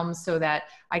pharmaceutical realm, so that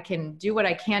I can do what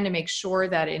I can to make sure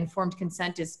that informed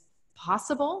consent is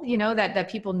possible, you know, that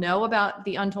people know about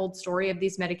the untold story of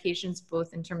these medications,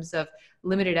 both in terms of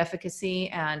limited efficacy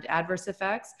and adverse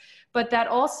effects, but that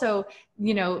also,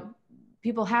 you know,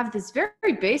 people have these very,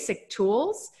 very basic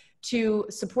tools to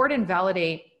support and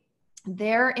validate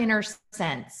their inner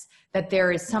sense that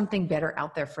there is something better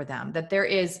out there for them, that there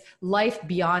is life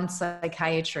beyond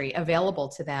psychiatry available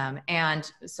to them.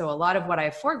 And so a lot of what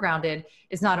I've foregrounded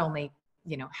is not only,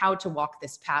 you know, how to walk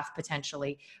this path,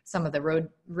 potentially some of the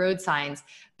road signs,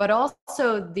 but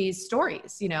also these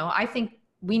stories. You know, I think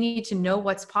we need to know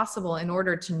what's possible in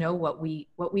order to know what we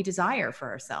desire for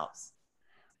ourselves.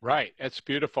 Right. It's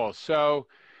beautiful. So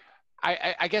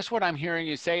I guess what I'm hearing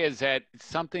you say is that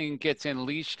something gets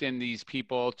unleashed in these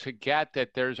people to get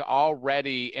that there's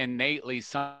already innately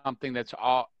something that's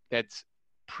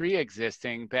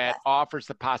pre-existing that offers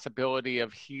the possibility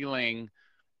of healing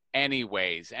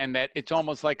anyways, and that it's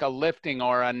almost like a lifting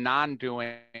or a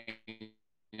non-doing,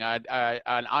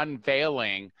 an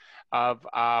unveiling of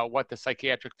what the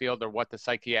psychiatric field or what the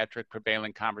psychiatric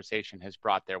prevailing conversation has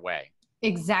brought their way.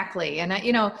 Exactly. And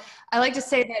I like to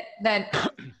say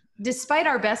that despite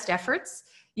our best efforts,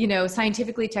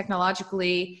 scientifically,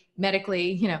 technologically,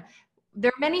 medically,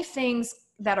 there are many things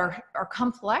that are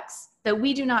complex that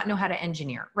we do not know how to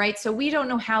engineer, right? So we don't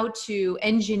know how to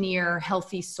engineer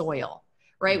healthy soil,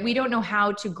 right? We don't know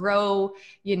how to grow,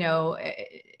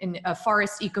 in a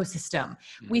forest ecosystem.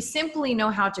 We simply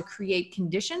know how to create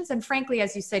conditions and, frankly,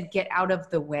 as you said, get out of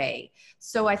the way.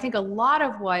 So I think a lot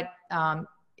of what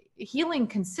healing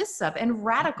consists of, and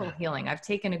radical healing, I've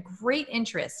taken a great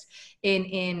interest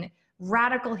in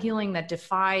radical healing that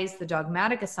defies the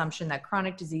dogmatic assumption that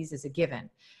chronic disease is a given.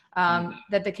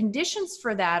 That the conditions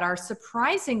for that are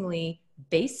surprisingly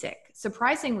basic,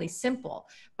 surprisingly simple,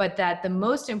 but that the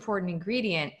most important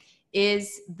ingredient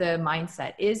is the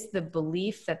mindset, is the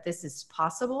belief that this is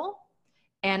possible,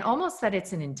 and almost that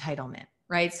it's an entitlement,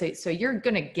 right? So you're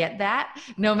going to get that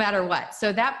no matter what.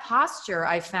 So that posture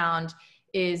I found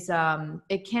is,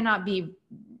 it cannot be,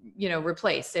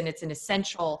 replaced. And it's an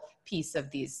essential piece of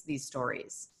these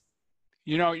stories.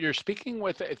 You're speaking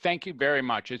with, thank you very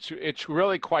much. It's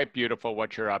really quite beautiful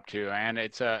what you're up to. And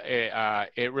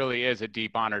it really is a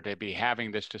deep honor to be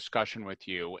having this discussion with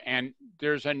you. And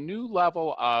there's a new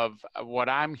level of what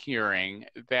I'm hearing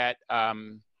that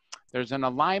there's an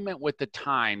alignment with the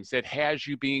times that has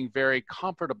you being very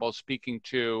comfortable speaking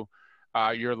to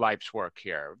your life's work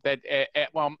here. That,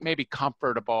 well, maybe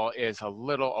comfortable is a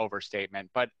little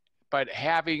overstatement, but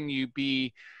having you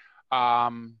be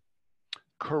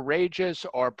courageous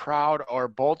or proud or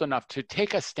bold enough to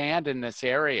take a stand in this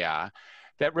area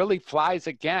that really flies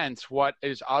against what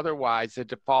is otherwise the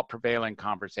default prevailing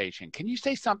conversation. Can you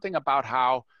say something about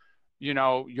how,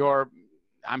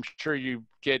 I'm sure you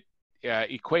get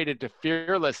equated to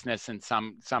fearlessness in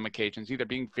some occasions, either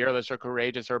being fearless or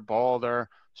courageous or bold or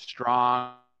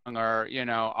strong or,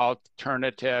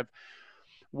 alternative.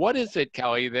 What is it,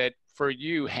 Kelly, that for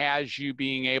you has you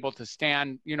being able to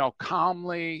stand,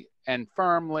 calmly and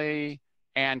firmly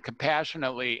and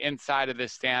compassionately inside of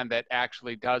this stand that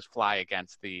actually does fly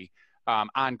against the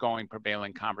ongoing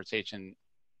prevailing conversation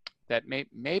that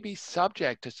may be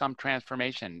subject to some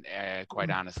transformation, quite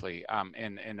honestly,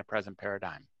 in the present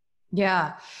paradigm?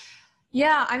 Yeah.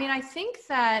 I mean, I think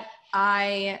that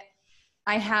I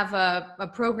have a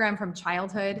program from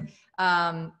childhood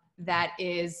that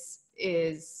is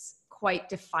quite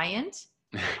defiant,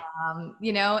 and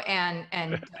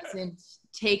doesn't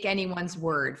take anyone's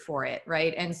word for it,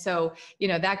 right? And so,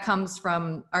 that comes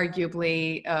from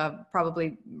arguably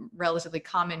probably relatively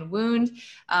common wound.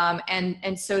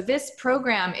 And so this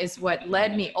program is what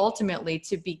led me ultimately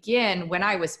to begin when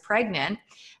I was pregnant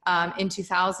in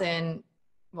 2000.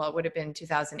 Well, it would have been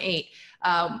 2008,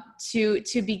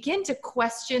 to begin to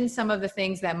question some of the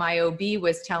things that my OB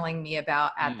was telling me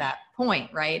about at that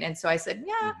point, right? And so I said,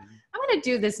 I'm going to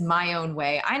do this my own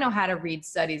way. I know how to read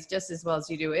studies just as well as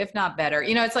you do, if not better.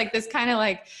 It's like this kind of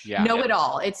like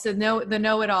know-it-all. It's the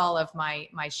know-it-all of my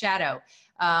shadow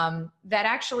that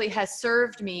actually has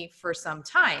served me for some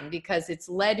time, because it's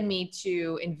led me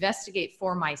to investigate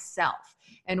for myself.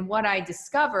 And what I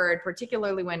discovered,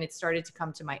 particularly when it started to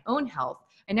come to my own health,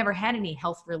 I never had any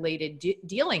health-related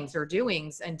dealings or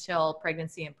doings until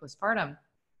pregnancy and postpartum.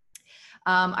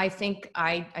 I think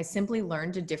I simply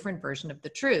learned a different version of the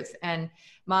truth. And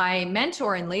my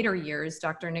mentor in later years,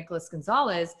 Dr. Nicholas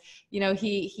Gonzalez,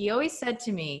 he always said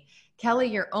to me, Kelly,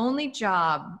 your only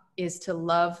job is to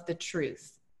love the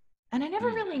truth. And I never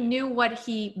really knew what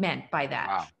he meant by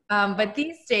that. Wow. But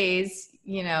these days,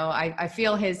 I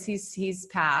feel he's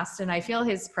passed, and I feel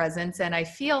his presence, and I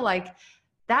feel like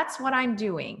that's what I'm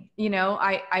doing.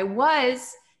 I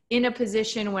was in a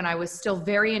position when I was still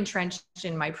very entrenched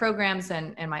in my programs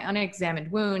and my unexamined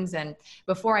wounds. And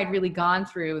before I'd really gone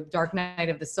through dark night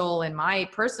of the soul in my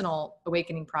personal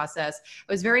awakening process,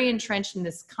 I was very entrenched in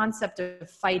this concept of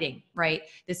fighting, right?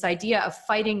 This idea of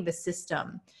fighting the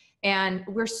system. And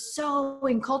we're so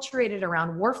enculturated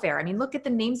around warfare. I mean, look at the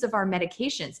names of our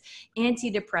medications: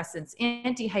 antidepressants,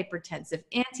 antihypertensive,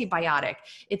 antibiotic.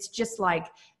 It's just like,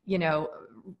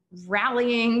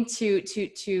 rallying to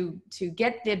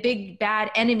get the big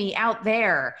bad enemy out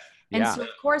there. And so of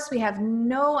course we have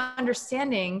no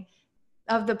understanding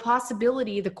of the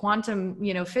possibility, the quantum,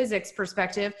 physics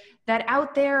perspective, that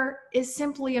out there is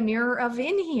simply a mirror of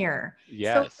in here.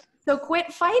 Yes. So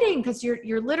quit fighting, because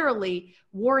you're literally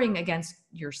warring against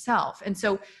yourself. And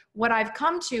so what I've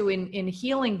come to in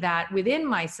healing that within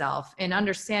myself, and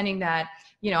understanding that,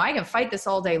 I can fight this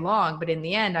all day long, but in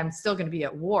the end, I'm still going to be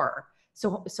at war.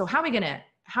 So how are we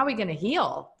going to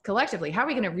heal collectively? How are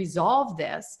we going to resolve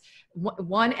this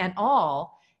one and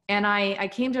all? And I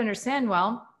came to understand,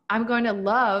 well, I'm going to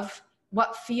love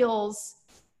what feels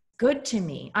good to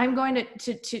me. I'm going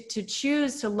to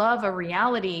choose to love a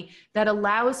reality that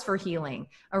allows for healing,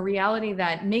 a reality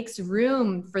that makes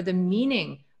room for the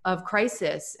meaning of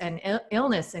crisis and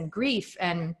illness and grief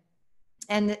and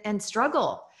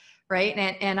struggle, right?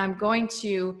 And I'm going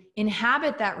to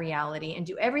inhabit that reality and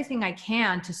do everything I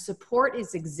can to support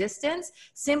its existence,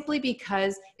 simply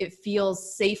because it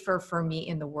feels safer for me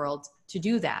in the world to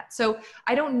do that. So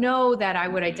I don't know that I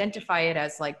would identify it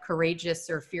as like courageous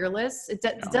or fearless. It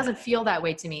doesn't feel that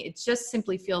way to me. It just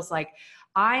simply feels like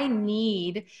I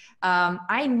need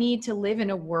to live in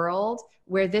a world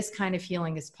where this kind of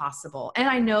healing is possible. And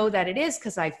I know that it is,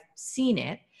 because I've seen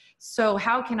it. So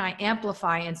how can I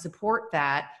amplify and support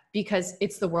that? Because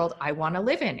it's the world I want to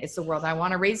live in. It's the world I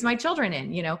want to raise my children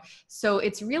in, So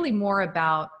it's really more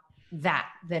about that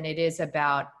than it is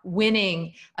about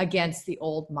winning against the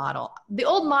old model. The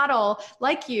old model,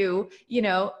 like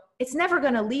it's never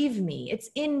going to leave me. It's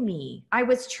in me. I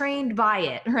was trained by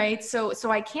it, right? So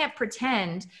I can't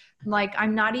pretend like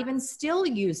I'm not even still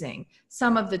using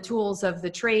some of the tools of the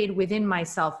trade within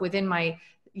myself, within my,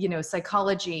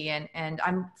 psychology, and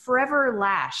I'm forever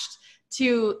lashed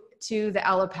to the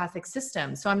allopathic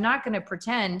system. So I'm not going to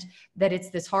pretend that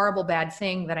it's this horrible bad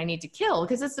thing that I need to kill,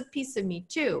 because it's a piece of me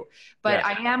too. But Yes.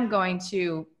 I am going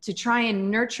to try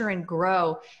and nurture and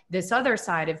grow this other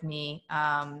side of me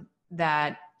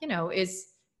that,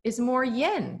 is more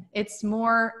yin. It's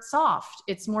more soft.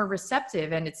 It's more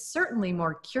receptive. And it's certainly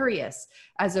more curious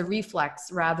as a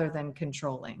reflex rather than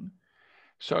controlling.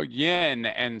 So yin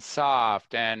and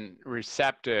soft and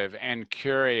receptive and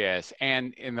curious,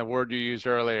 and in the word you used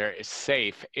earlier is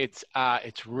safe. It's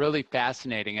really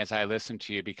fascinating as I listen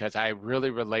to you, because I really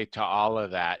relate to all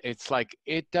of that. It's like,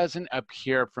 it doesn't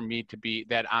appear for me to be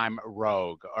that I'm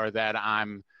rogue, or that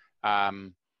I'm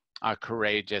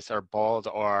courageous or bold,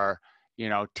 or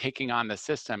taking on the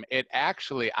system. It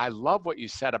actually, I love what you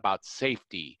said about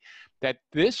safety. That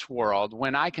this world,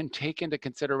 when I can take into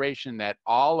consideration that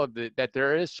that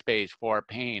there is space for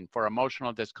pain, for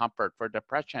emotional discomfort, for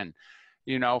depression,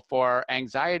 for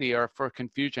anxiety, or for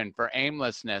confusion, for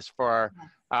aimlessness, for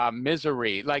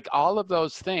misery, like all of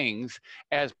those things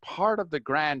as part of the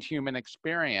grand human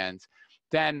experience,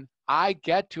 then I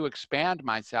get to expand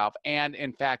myself and,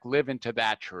 in fact, live into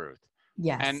that truth.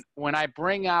 Yes. And when I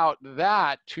bring out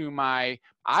that to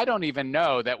I don't even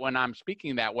know that when I'm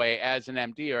speaking that way as an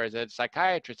MD or as a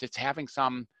psychiatrist, it's having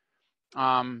some,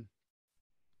 I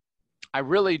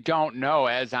really don't know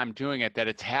as I'm doing it that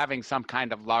it's having some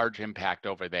kind of large impact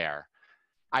over there.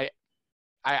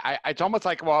 It's almost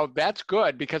like, well, that's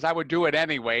good, because I would do it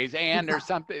anyways. And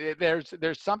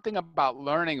there's something about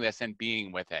learning this and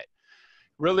being with it.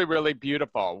 Really, really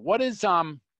beautiful. What is,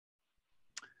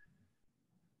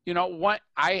 what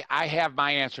I have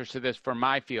my answers to this from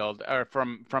my field, or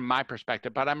from my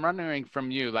perspective, but I'm wondering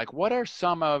from you, like, what are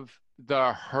some of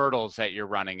the hurdles that you're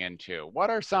running into? What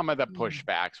are some of the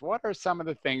pushbacks? What are some of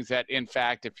the things that, in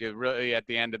fact, if you really, at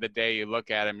the end of the day, you look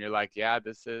at them, you're like, yeah,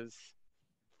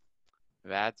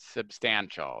 that's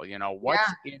substantial.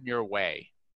 What's in your way?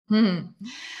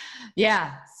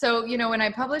 Yeah. So, when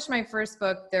I published my first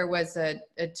book, there was a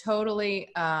totally,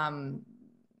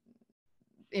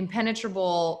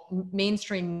 impenetrable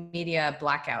mainstream media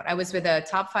blackout. I was with a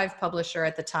top 5 publisher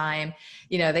at the time.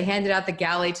 They handed out the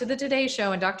galley to the Today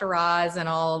Show and Dr. Roz and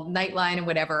all Nightline and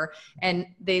whatever. And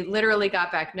they literally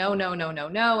got back, no.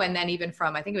 And then even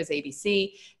from, I think it was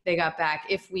ABC, they got back,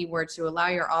 if we were to allow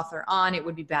your author on, it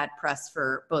would be bad press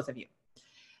for both of you.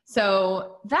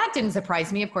 So that didn't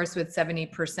surprise me, of course, with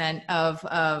 70%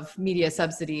 of media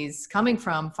subsidies coming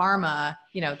from pharma,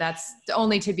 that's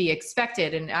only to be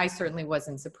expected. And I certainly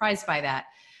wasn't surprised by that.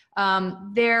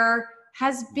 There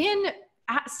has been,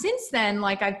 since then,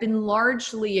 like, I've been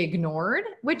largely ignored,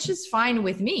 which is fine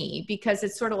with me, because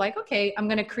it's sort of like, okay, I'm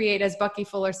going to create, as Bucky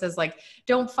Fuller says, like,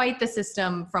 don't fight the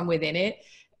system from within it.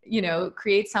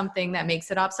 Create something that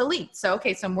makes it obsolete. So,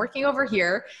 okay, so I'm working over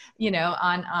here,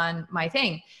 on my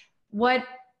thing. What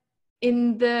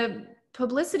in the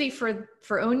publicity for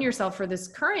Own Yourself, for this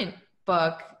current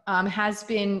book, has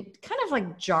been kind of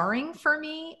like jarring for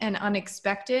me and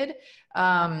unexpected.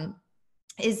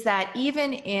 is that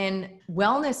even in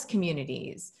wellness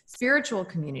communities, spiritual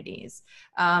communities,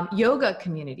 yoga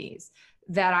communities,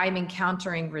 that I'm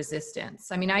encountering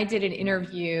resistance. I mean, I did an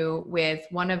interview with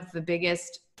one of the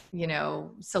biggest,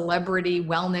 celebrity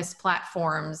wellness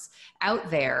platforms out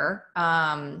there,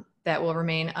 that will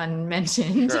remain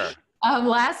unmentioned. Sure.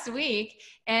 Last week.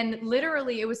 And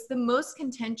literally it was the most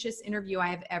contentious interview I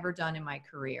have ever done in my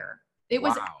career. It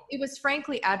was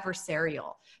frankly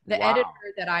adversarial. The editor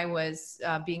that I was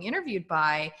being interviewed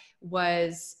by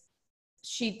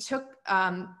she took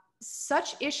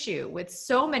such issue with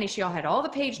so many, she all had all the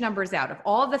page numbers out of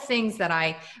all the things that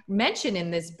I mentioned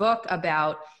in this book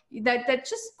about that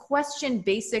just question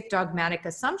basic dogmatic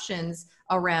assumptions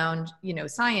around,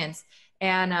 science.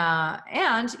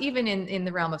 And even in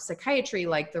the realm of psychiatry,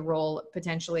 like the role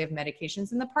potentially of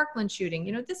medications in the Parkland shooting,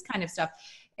 this kind of stuff.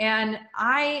 And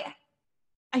I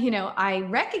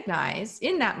recognized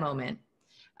in that moment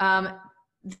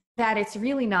that it's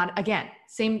really not, again,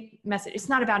 same message. It's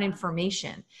not about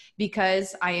information,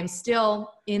 because I am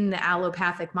still in the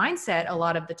allopathic mindset a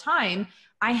lot of the time.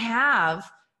 I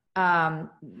have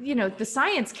the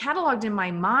science cataloged in my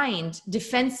mind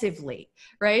defensively,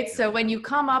 right? So when you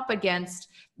come up against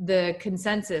the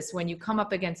consensus, when you come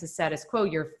up against the status quo,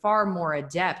 you're far more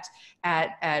adept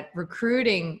at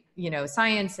recruiting,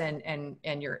 science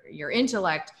and your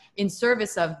intellect in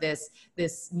service of this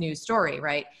new story,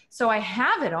 right? So I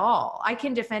have it all. I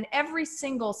can defend every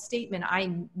single statement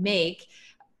I make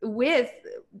with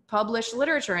published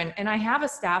literature. And I have a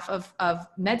staff of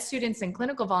med students and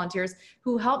clinical volunteers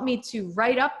who help me to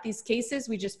write up these cases.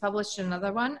 We just published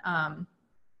another one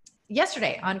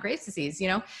yesterday on Graves' disease,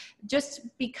 just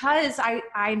because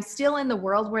I'm still in the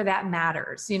world where that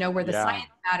matters, where the science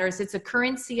matters. It's a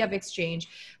currency of exchange.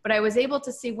 But I was able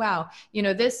to see, wow,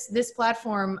 this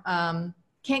platform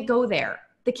can't go there.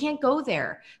 They can't go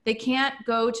there. They can't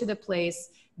go to the place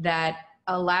that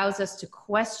allows us to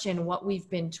question what we've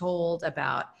been told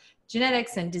about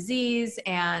genetics and disease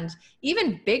and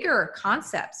even bigger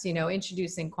concepts,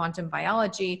 introducing quantum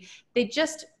biology. They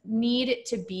just need it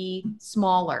to be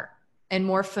smaller and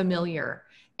more familiar.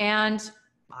 And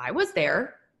I was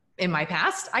there in my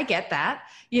past. I get that,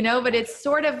 but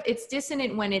it's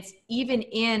dissonant when it's even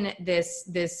in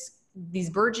these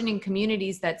burgeoning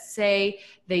communities that say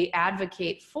they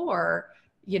advocate for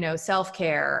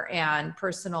self-care and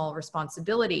personal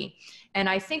responsibility. And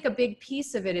I think a big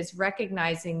piece of it is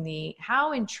recognizing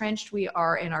how entrenched we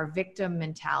are in our victim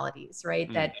mentalities, right?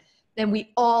 That then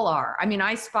we all are. I mean,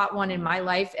 I spot one in my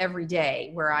life every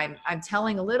day where I'm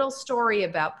telling a little story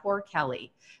about poor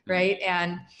Kelly, right?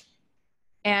 And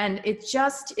it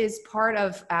just is part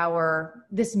of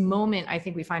this moment I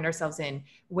think we find ourselves in,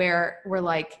 where we're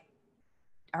like,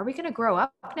 are we going to grow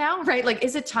up now? Right? Like,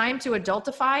 is it time to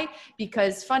adultify?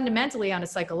 Because fundamentally, on a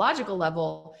psychological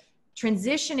level,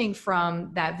 transitioning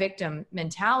from that victim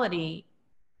mentality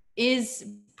is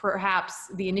perhaps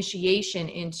the initiation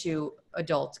into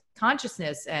adult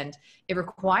consciousness, and it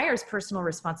requires personal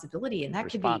responsibility, and that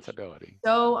could be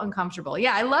so uncomfortable.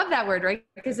 Yeah, I love that word, right?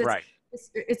 Because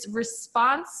it's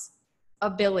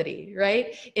responsibility,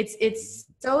 right? It's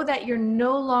so that you're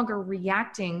no longer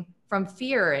reacting from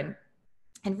fear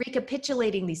and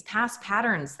recapitulating these past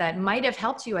patterns that might have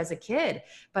helped you as a kid.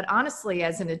 But honestly,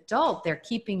 as an adult, they're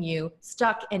keeping you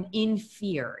stuck and in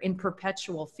fear, in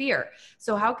perpetual fear.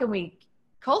 So how can we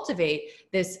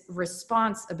cultivate this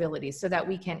responsibility so that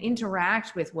we can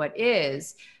interact with what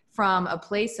is from a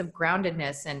place of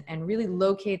groundedness and really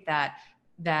locate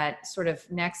that sort of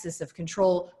nexus of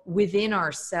control within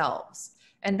ourselves?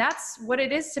 And that's what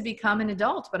it is to become an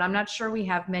adult. But I'm not sure we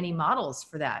have many models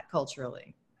for that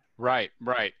culturally. Right.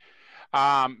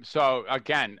 So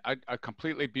again, a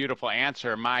completely beautiful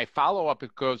answer. My follow-up,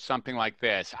 it goes something like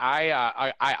this.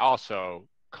 I also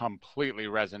completely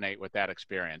resonate with that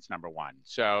experience, number one.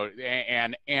 So,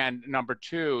 and number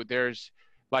two, it's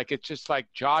just like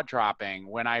jaw-dropping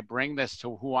when I bring this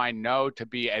to who I know to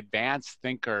be advanced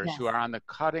thinkers who are on the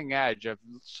cutting edge of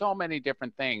so many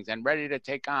different things and ready to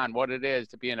take on what it is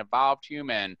to be an evolved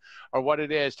human, or what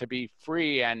it is to be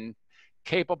free and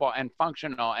capable and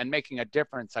functional and making a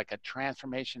difference, like a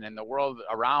transformation in the world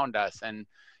around us, and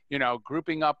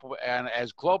grouping up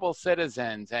as global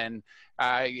citizens and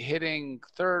hitting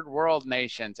third world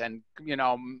nations, and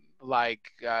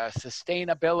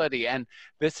sustainability. And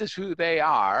this is who they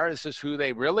are. This is who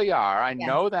they really are. I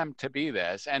know them to be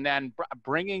this. And then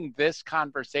bringing this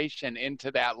conversation into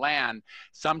that land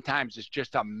sometimes is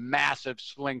just a massive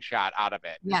slingshot out of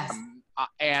it.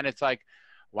 And it's like,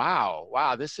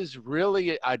 wow, this is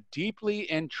really a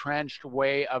deeply entrenched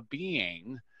way of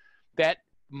being that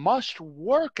must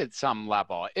work at some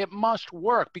level. It must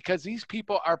work because these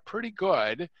people are pretty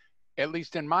good, at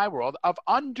least in my world, of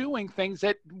undoing things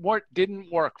that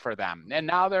didn't work for them. And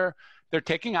now they're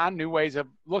taking on new ways of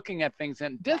looking at things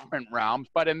in different realms.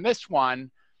 But in this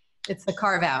one, it's the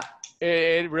carve out.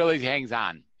 It really hangs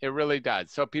on. It really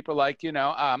does. So people like,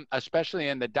 especially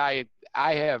in the diet,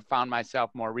 I have found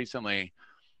myself more recently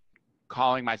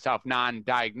calling myself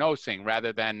non-diagnosing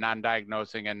rather than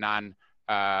non-diagnosing and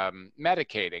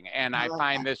non-medicating. And I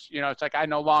find this, it's like I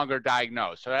no longer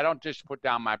diagnose. So I don't just put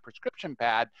down my prescription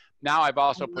pad. Now I've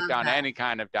also put down any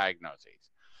kind of diagnoses.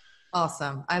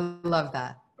 Awesome. I love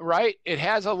that. Right? It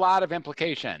has a lot of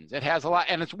implications. It has a lot,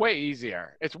 and it's way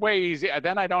easier. It's way easier.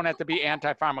 Then I don't have to be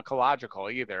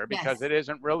anti-pharmacological either, because it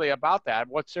isn't really about that.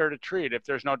 What's there to treat if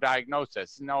there's no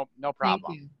diagnosis? No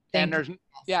problem. And there's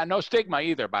no stigma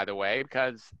either, by the way,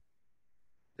 because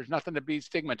there's nothing to be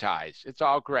stigmatized. It's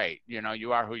all great.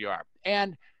 You are who you are.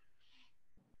 And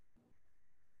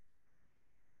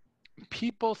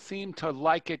people seem to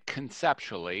like it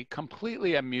conceptually,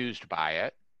 completely amused by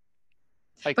it.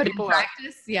 Like but people in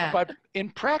practice, but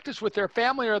in practice with their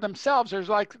family or themselves, there's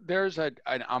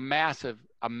a massive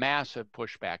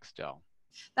pushback still.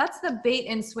 That's the bait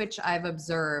and switch I've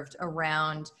observed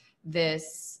around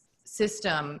this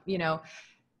system,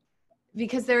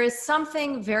 because there is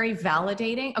something very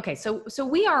validating. Okay, so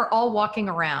we are all walking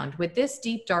around with this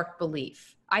deep, dark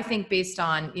belief, I think based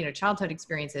on, childhood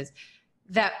experiences,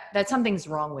 that something's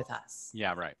wrong with us.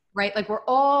 Yeah, right. Right? Like we're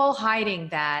all hiding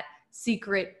that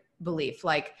secret belief,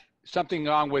 like something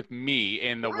wrong with me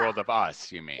in the world of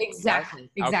us, you mean? Exactly.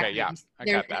 Yes? Exactly. Okay, yeah, I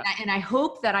got that. And I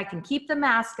hope that I can keep the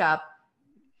mask up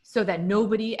so that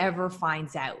nobody ever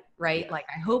finds out, right? Like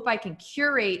I hope I can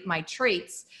curate my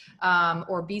traits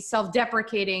or be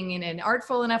self-deprecating in an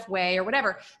artful enough way or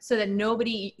whatever, so that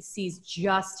nobody sees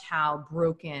just how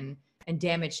broken and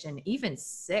damaged and even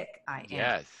sick I am.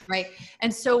 Yes. Right.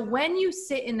 And so when you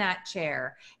sit in that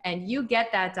chair and you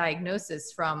get that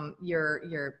diagnosis from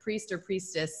your priest or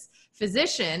priestess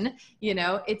physician,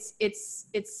 it's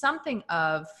something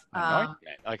of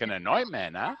like an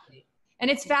anointment, huh?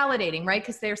 And it's validating, right?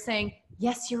 Because they're saying,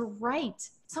 yes, you're right.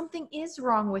 Something is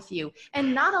wrong with you.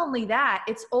 And not only that,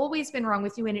 it's always been wrong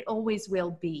with you and it always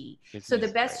will be. So the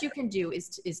best you can do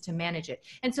is to manage it.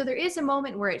 And so there is a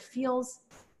moment where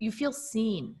you feel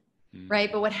seen,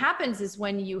 right? But what happens is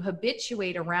when you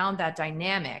habituate around that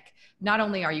dynamic, not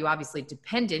only are you obviously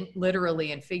dependent,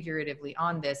 literally and figuratively,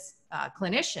 on this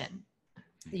clinician,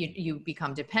 you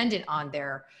become dependent on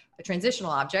their transitional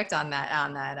object, on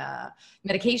that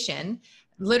medication,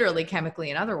 literally, chemically,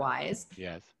 and otherwise.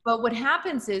 Yes. But what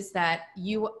happens is that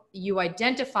you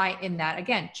identify in that,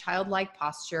 again, childlike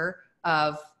posture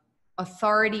of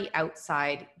authority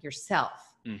outside yourself.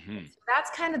 Mm-hmm. So that's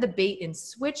kind of the bait and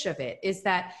switch of it, is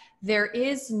that there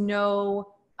is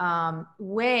no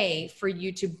way for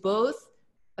you to both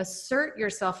assert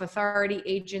your self-authority,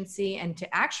 agency, and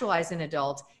to actualize an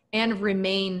adult and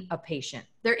remain a patient.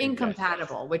 They're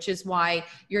incompatible, which is why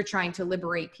you're trying to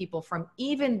liberate people from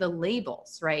even the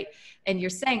labels, right? And you're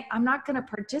saying, I'm not going to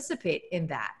participate in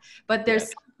that. But there's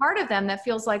some part of them that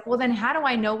feels like, well, then how do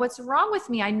I know what's wrong with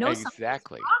me? I know something's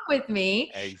wrong with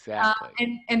me.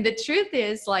 Exactly. And the truth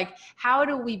is, like, how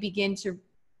do we begin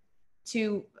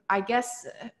to I guess,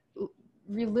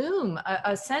 relume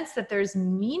a sense that there's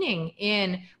meaning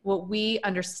in what we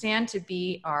understand to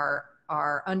be our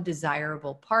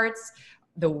undesirable parts,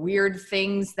 the weird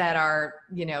things that our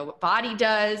body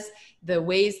does, the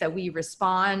ways that we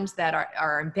respond that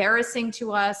are embarrassing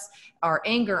to us, our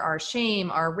anger, our shame,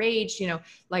 our rage,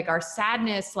 like our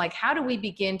sadness. Like, how do we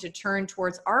begin to turn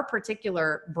towards our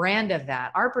particular brand of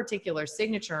that, our particular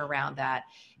signature around that,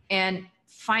 and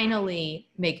finally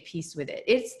make peace with it?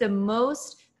 It's the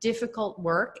most difficult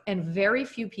work, and very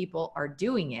few people are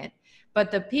doing it. But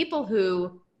the people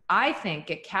who I think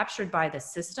get captured by the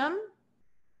system,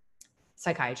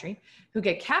 psychiatry, who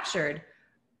get captured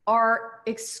are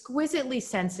exquisitely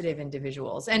sensitive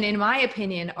individuals. And in my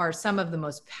opinion, are some of the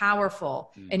most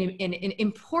powerful and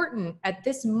important at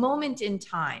this moment in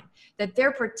time, that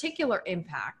their particular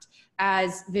impact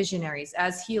as visionaries,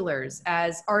 as healers,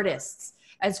 as artists,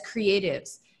 as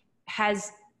creatives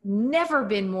has never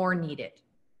been more needed,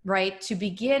 right? To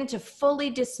begin to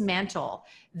fully dismantle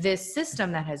this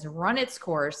system that has run its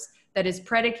course, that is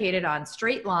predicated on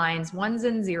straight lines, ones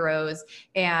and zeros,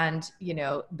 and,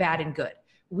 bad and good.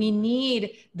 We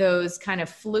need those kind of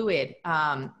fluid,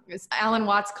 Alan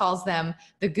Watts calls them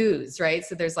the goos, right?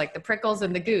 So there's like the prickles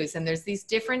and the goos, and there's these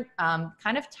different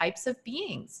kind of types of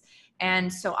beings.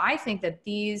 And so I think that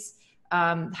these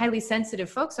highly sensitive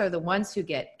folks are the ones who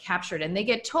get captured, and they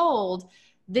get told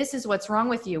this is what's wrong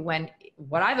with you, when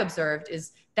what I've observed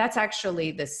is that's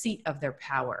actually the seat of their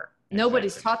power. Exactly.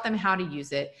 Nobody's taught them how to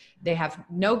use it. They have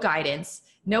no guidance,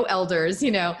 no elders,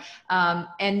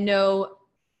 and no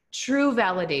true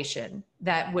validation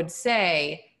that would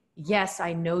say, yes,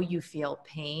 I know you feel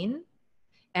pain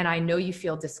and I know you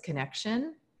feel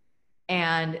disconnection,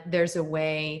 and there's a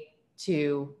way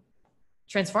to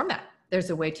transform that. There's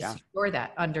a way to secure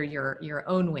that under your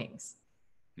own wings.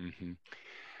 Mm-hmm.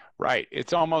 Right.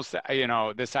 It's almost,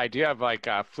 this idea of like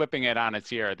flipping it on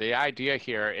its ear. The idea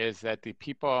here is that the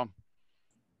people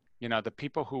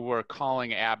who were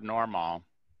calling abnormal,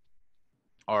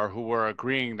 or who were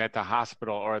agreeing that the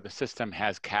hospital or the system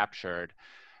has captured,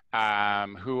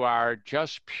 who are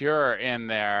just pure in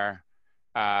their,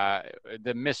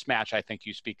 the mismatch I think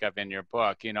you speak of in your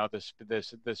book, this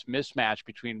mismatch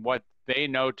between what they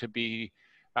know to be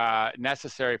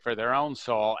necessary for their own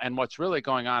soul and what's really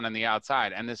going on the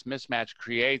outside. And this mismatch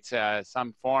creates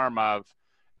some form of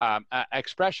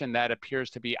expression that appears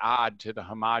to be odd to the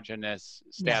homogeneous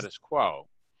status quo.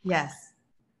 Yes.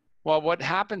 Well, what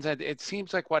happens, it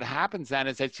seems like what happens then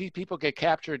is that these people get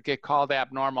captured, get called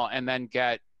abnormal, and then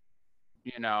get,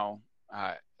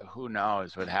 who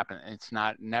knows what happened. It's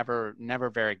never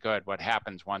very good what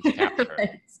happens once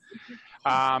captured.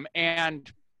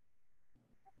 And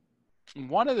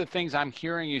one of the things I'm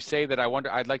hearing you say that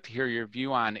I'd like to hear your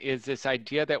view on is this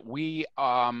idea that we,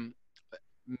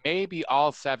 maybe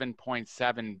all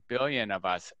 7.7 billion of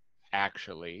us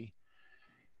actually,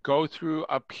 go through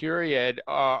a period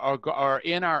or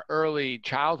in our early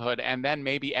childhood, and then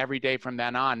maybe every day from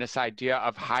then on, this idea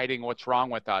of hiding what's wrong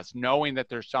with us, knowing that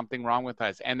there's something wrong with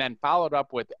us, and then followed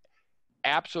up with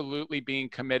absolutely being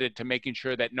committed to making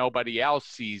sure that nobody else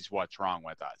sees what's wrong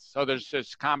with us. So there's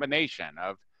this combination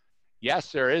of,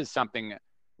 yes, there is something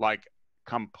like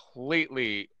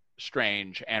completely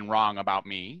strange and wrong about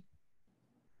me,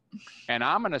 and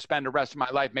I'm going to spend the rest of my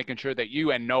life making sure that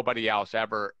you and nobody else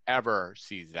ever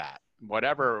sees that,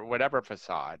 whatever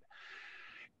facade.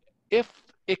 If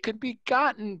it could be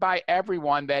gotten by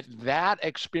everyone that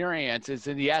experience is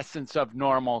in the essence of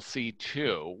normalcy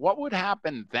too, what would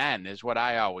happen then is what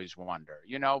I always wonder.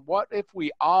 What if we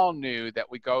all knew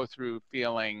that we go through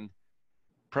feeling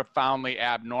profoundly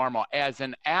abnormal as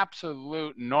an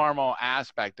absolute normal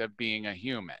aspect of being a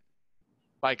human?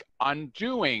 Like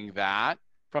undoing that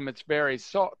from its very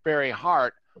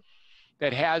heart,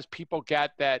 that has people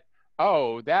get that,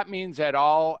 oh, that means that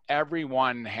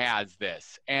everyone has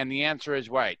this. And the answer is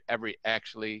right.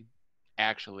 Actually,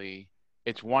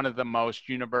 it's one of the most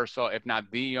universal, if not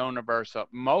the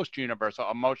most universal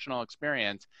emotional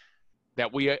experience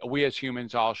that we as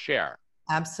humans all share.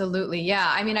 Absolutely.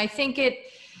 Yeah. I mean, I think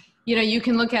you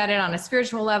can look at it on a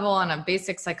spiritual level, on a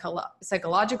basic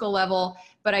psychological level,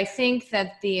 but I think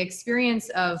that the experience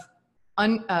of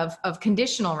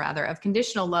conditional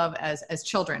love as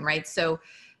children, right? So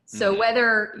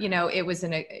whether, it was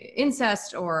an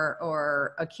incest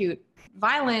or acute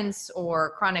violence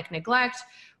or chronic neglect,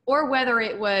 or whether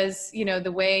it was,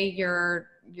 the way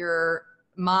your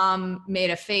mom made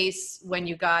a face when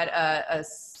you got a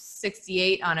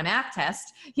 68 on a math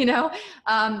test,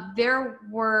 there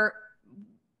were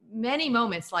many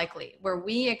moments likely where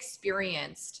we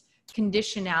experienced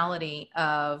conditionality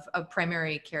of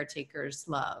primary caretaker's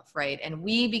love, right? And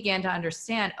we began to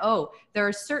understand, there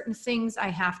are certain things I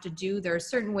have to do, there are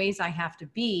certain ways I have to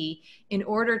be in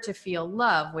order to feel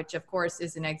love, which of course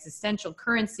is an existential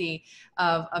currency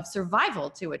of survival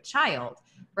to a child,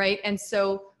 right? And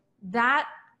so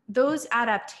those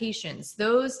adaptations,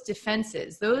 those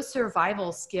defenses, those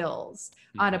survival skills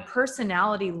on a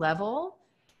personality level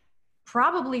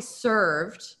probably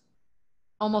served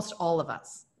almost all of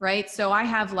us, right? So I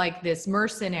have like this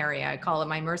mercenary, I call it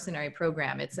my mercenary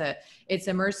program. It's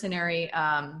a mercenary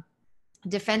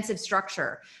defensive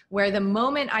structure where the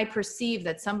moment I perceive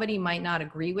that somebody might not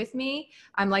agree with me,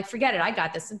 I'm like, forget it, I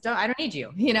got this. I don't need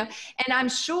you, And I'm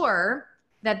sure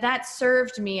that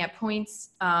served me at points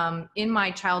in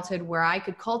my childhood where I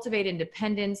could cultivate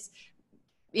independence.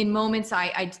 In moments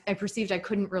I perceived I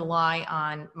couldn't rely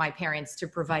on my parents to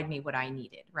provide me what I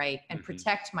needed, right? And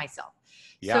protect myself.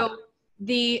 Yeah. So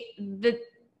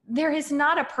there is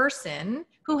not a person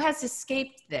who has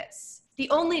escaped this. The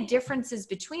only differences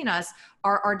between us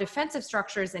are our defensive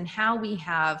structures and how we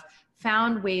have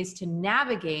found ways to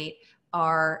navigate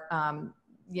our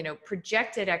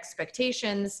projected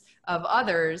expectations of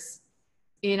others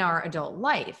in our adult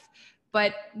life.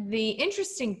 But the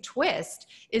interesting twist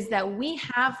is that we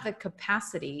have the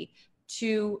capacity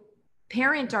to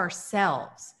parent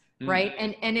ourselves, right?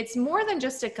 And it's more than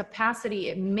just a capacity.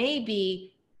 It may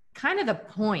be kind of the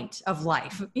point of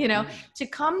life, you know, to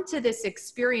come to this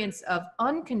experience of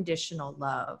unconditional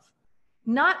love,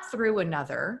 not through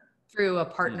through a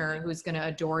partner who's going to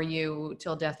adore you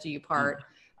till death do you part,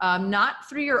 not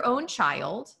through your own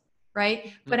child,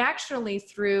 right? But actually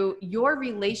through your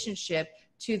relationship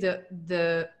to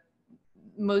the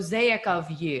mosaic of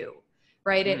you,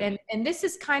 right? And this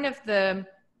is kind of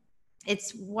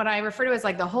it's what I refer to as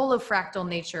like the holofractal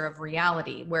nature of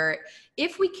reality, where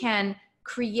if we can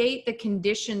create the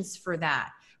conditions for that,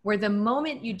 where the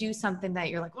moment you do something that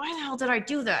you're like, why the hell did I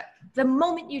do that? The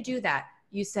moment you do that,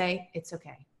 you say, it's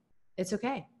okay. It's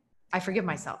okay. I forgive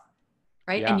myself.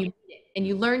 Right. Yeah. And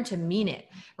you learn to mean it.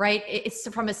 Right. It's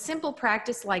from a simple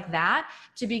practice like that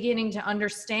to beginning to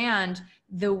understand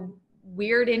the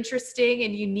weird, interesting,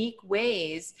 and unique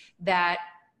ways that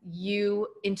you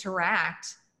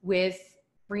interact with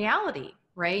reality,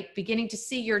 right? Beginning to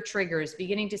see your triggers,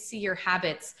 beginning to see your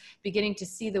habits, beginning to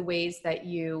see the ways that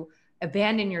you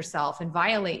abandon yourself and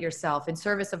violate yourself in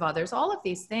service of others, all of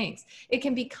these things. It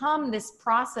can become this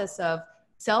process of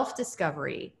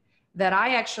self-discovery that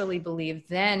I actually believe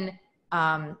then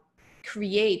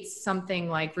creates something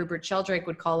like Rupert Sheldrake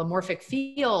would call a morphic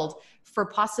field for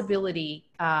possibility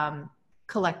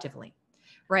collectively,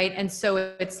 right? And so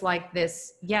it's like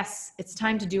this, yes, it's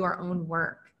time to do our own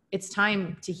work. It's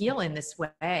time to heal in this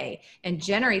way and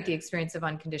generate the experience of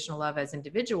unconditional love as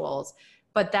individuals,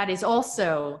 but that is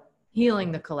also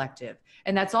healing the collective.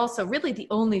 And that's also really the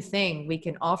only thing we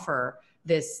can offer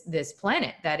this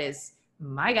planet that is,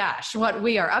 my gosh, what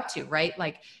we are up to, right?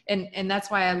 Like, and that's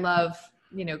why I love,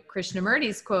 you know,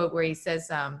 Krishnamurti's quote where he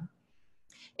says,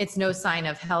 it's no sign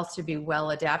of health to be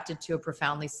well adapted to a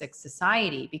profoundly sick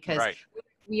society, because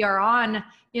we are on,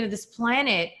 you know, this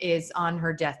planet is on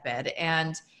her deathbed,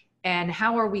 and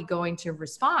how are we going to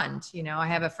respond? You know, I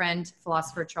have a friend,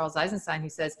 philosopher Charles Eisenstein, who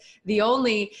says the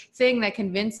only thing that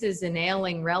convinces an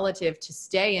ailing relative to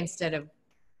stay instead of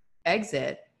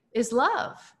exit is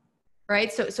love,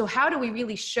 right? So how do we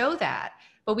really show that?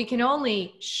 But we can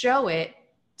only show it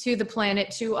to the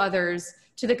planet, to others,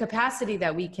 to the capacity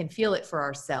that we can feel it for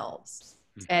ourselves.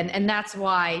 And that's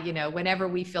why, you know, whenever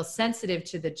we feel sensitive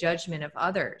to the judgment of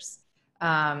others,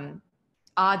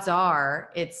 odds are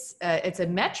it's a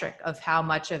metric of how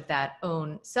much of that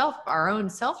our own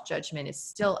self-judgment is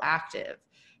still active.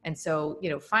 And so, you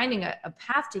know, finding a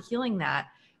path to healing that,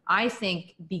 I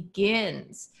think,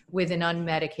 begins with an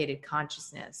unmedicated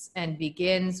consciousness and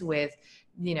begins with,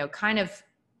 you know, kind of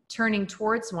turning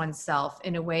towards oneself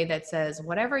in a way that says,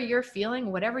 whatever you're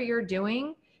feeling, whatever you're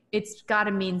doing, it's got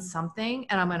to mean something,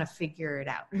 and I'm going to figure it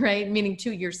out, right? Meaning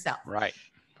to yourself. Right.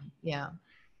 Yeah.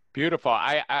 Beautiful.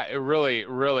 I really,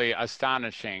 really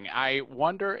astonishing. I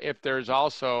wonder if there's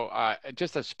also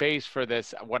just a space for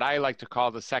this, what I like to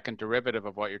call the second derivative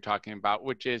of what you're talking about,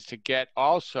 which is to get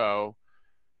also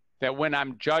that when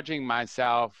I'm judging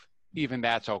myself, even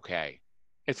that's okay.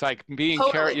 It's like being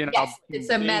Totally. you know, yes. It's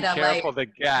a being meta, careful to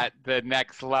get the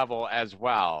next level as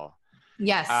well.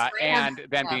 Yes. And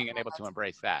then being able to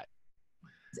embrace that.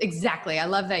 Exactly. I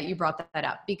love that you brought that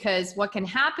up, because what can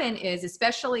happen is,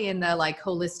 especially in the like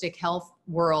holistic health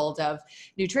world of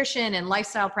nutrition and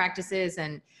lifestyle practices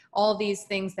and all these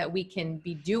things that we can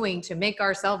be doing to make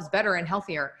ourselves better and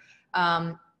healthier,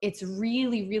 it's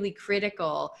really, really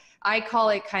critical. I call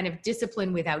it kind of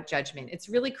discipline without judgment. It's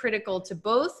really critical to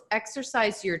both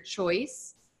exercise your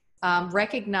choice,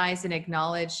 recognize and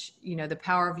acknowledge, you know, the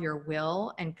power of your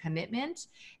will and commitment,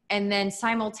 and then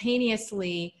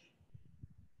simultaneously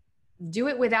do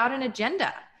it without an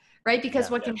agenda, right?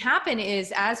 Because what can happen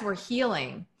is, as we're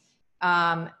healing,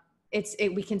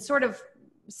 we can sort of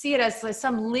see it as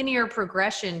some linear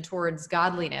progression towards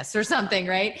godliness or something,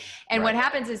 right? And what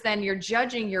happens is then you're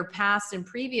judging your past and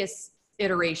previous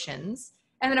iterations.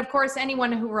 And then of course,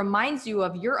 anyone who reminds you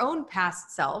of your own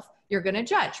past self, you're going to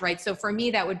judge, right? So for me,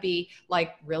 that would be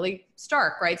like really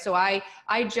stark, right? So I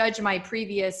judge my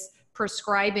previous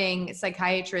prescribing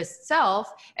psychiatrist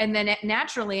self. And then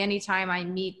naturally, anytime I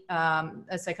meet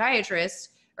a psychiatrist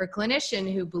or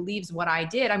clinician who believes what I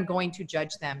did, I'm going to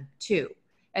judge them too.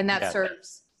 And that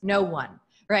serves no one,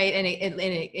 right? And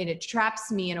it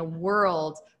traps me in a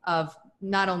world of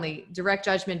not only direct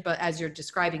judgment, but as you're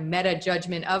describing, meta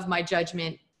judgment of my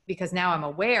judgment, because now I'm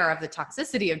aware of the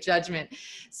toxicity of judgment.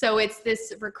 So it's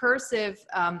this recursive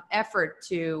effort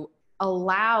to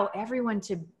allow everyone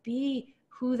to be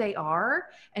who they are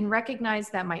and recognize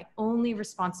that my only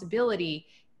responsibility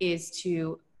is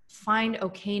to find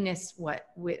okayness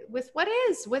with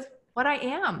what I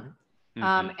am,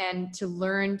 and to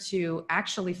learn to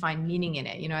actually find meaning in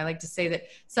it. You know, I like to say that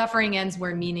suffering ends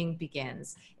where meaning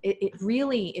begins. It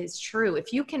really is true.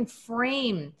 If you can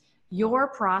frame your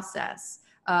process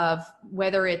of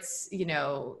whether it's, you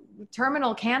know,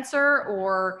 terminal cancer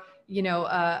or, you know,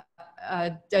 a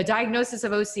diagnosis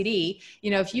of OCD,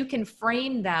 you know, if you can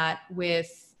frame that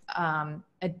with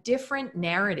a different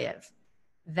narrative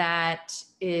that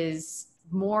is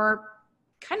more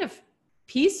kind of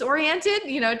peace oriented,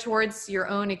 you know, towards your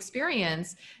own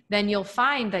experience, then you'll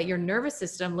find that your nervous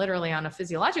system, literally on a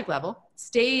physiologic level,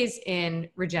 stays in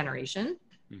regeneration,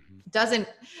 doesn't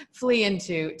flee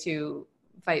into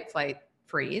fight, flight,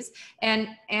 freeze, and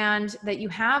that you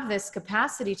have this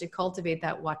capacity to cultivate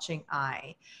that watching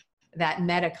eye, that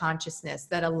meta consciousness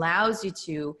that allows you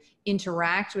to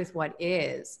interact with what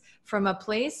is from a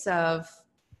place of,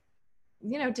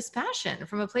 you know, dispassion,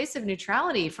 from a place of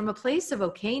neutrality, from a place of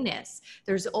okayness.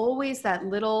 There's always that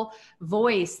little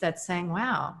voice that's saying,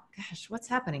 wow, gosh, what's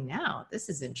happening now? This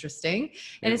is interesting.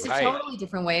 And it's a totally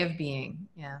different way of being.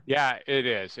 Yeah. Yeah, it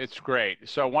is. It's great.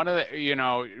 So one of the, you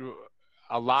know,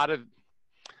 a lot of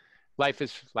life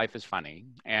is funny.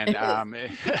 And in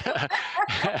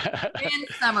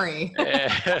summary.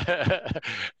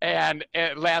 And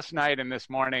last night and this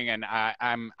morning, and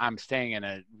I'm staying in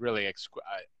a really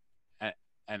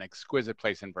an exquisite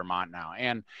place in Vermont now,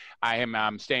 and I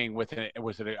am staying with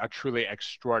a truly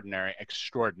extraordinary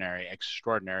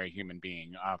human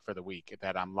being for the week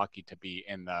that I'm lucky to be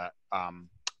in the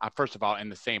first of all in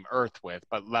the same earth with,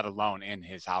 but let alone in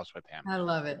his house with him. I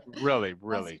love it. Really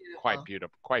quite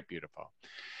beautiful.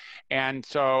 And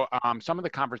so some of the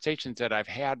conversations that I've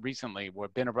had recently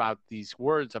have been about these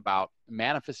words about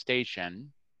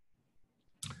manifestation,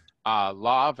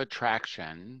 law of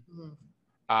attraction,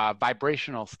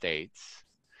 vibrational states,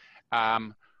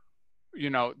 you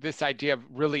know, this idea of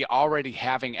really already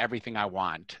having everything I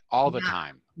want all the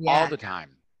time, all the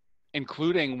time,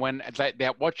 including when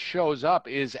that what shows up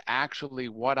is actually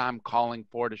what I'm calling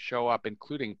for to show up,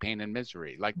 including pain and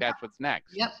misery. Like that's what's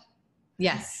next. Yep.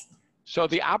 Yes. So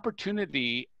the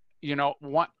opportunity, you know,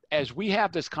 as we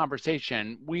have this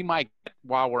conversation, we might,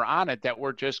 while we're on it, that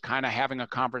we're just kind of having a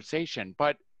conversation,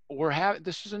 but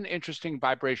this is an interesting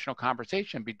vibrational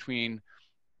conversation between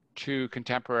two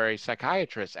contemporary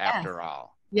psychiatrists, after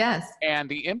all. Yes. And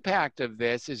the impact of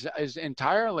this is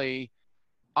entirely,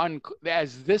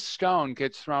 as this stone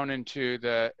gets thrown into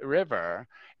the river,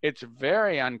 it's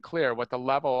very unclear what the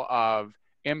level of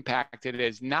impact it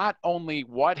is, not only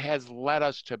what has led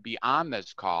us to be on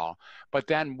this call, but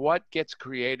then what gets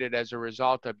created as a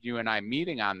result of you and I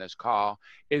meeting on this call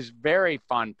is very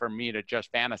fun for me to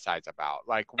just fantasize about.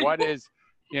 Like what is,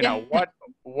 you know,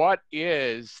 what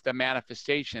is the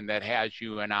manifestation that has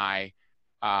you and I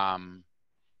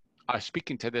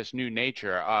speaking to this new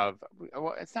nature of,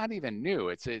 well, it's not even new.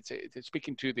 It's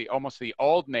speaking to almost the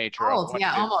old nature.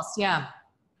 The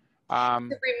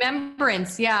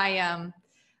remembrance. Yeah.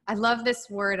 I love this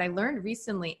word. I learned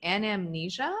recently,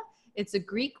 anamnesia. It's a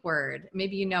Greek word.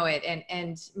 Maybe you know it.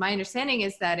 And my understanding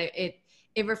is that it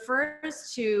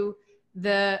refers to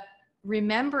the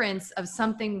remembrance of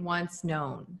something once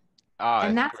known.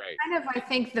 And that's great. Kind of, I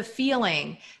think, the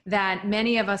feeling that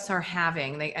many of us are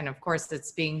having. And of course,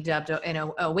 it's being dubbed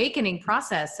an awakening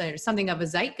process, or something of a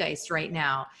zeitgeist right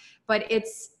now. But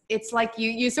it's like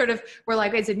you sort of were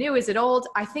like, is it new? Is it old?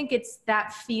 I think it's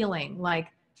that feeling, like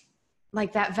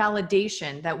that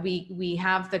validation that we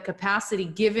have the capacity,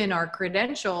 given our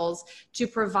credentials, to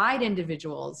provide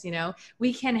individuals. You know,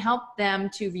 we can help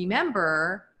them to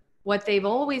remember what they've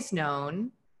always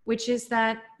known, which is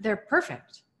that they're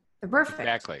perfect. They're perfect.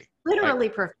 Exactly. Literally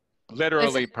perfect.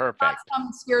 Literally perfect. Not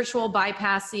some spiritual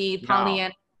bypassy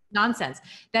Pollyanna nonsense.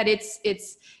 That it's a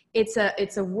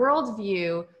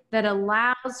worldview that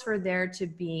allows for there to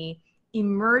be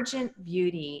emergent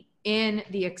beauty in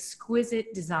the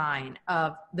exquisite design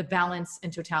of the balance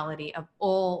and totality of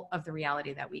all of the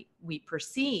reality that we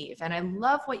perceive. And I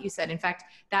love what you said. In fact,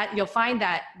 that you'll find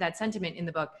that sentiment in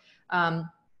the book.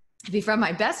 Be from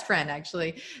my best friend,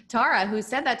 actually, Tara, who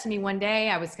said that to me one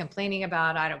day. I was complaining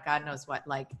about, God knows what,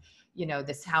 like, you know,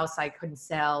 this house I couldn't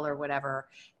sell or whatever.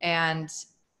 And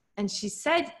she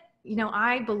said, you know,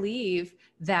 I believe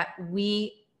that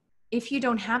if you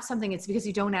don't have something, it's because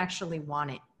you don't actually want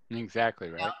it.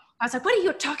 Exactly, right. You know? I was like, what are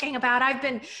you talking about? I've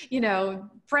been, you know,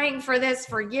 praying for this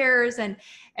for years. And,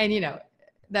 you know,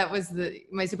 that was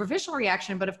my superficial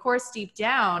reaction. But of course, deep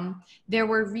down, there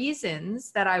were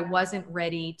reasons that I wasn't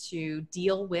ready to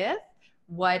deal with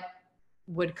what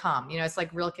would come. You know, it's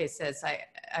like Rilke says, I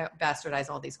bastardize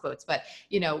all these quotes, but,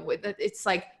 you know, it's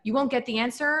like, you won't get the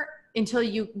answer until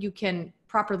you can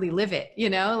properly live it.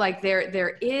 Like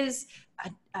there is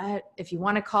if you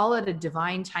want to call it a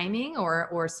divine timing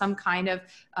or some kind of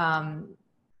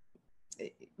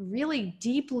really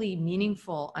deeply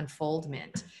meaningful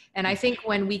unfoldment. And I think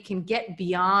when we can get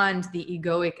beyond the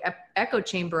egoic echo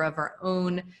chamber of our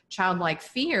own childlike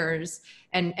fears,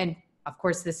 and of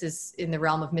course, this is in the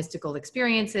realm of mystical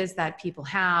experiences that people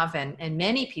have, and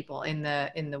many people in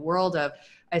the world of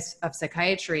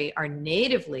psychiatry are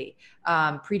natively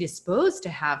predisposed to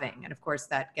having, and of course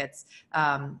that gets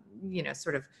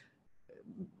sort of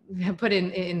put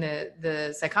in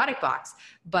the psychotic box.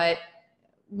 But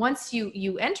once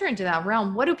you enter into that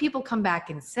realm, what do people come back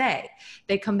and say?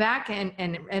 They come back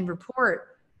and report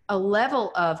a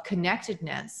level of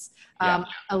connectedness,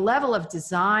 a level of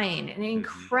design, an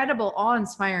incredible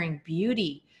awe-inspiring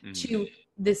beauty to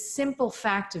the simple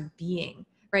fact of being,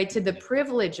 right? To the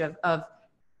privilege of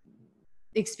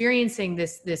experiencing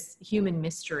this human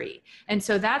mystery. And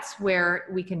so that's where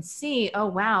we can see, oh,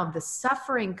 wow, the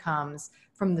suffering comes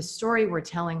from the story we're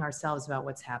telling ourselves about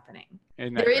what's happening.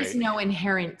 There is no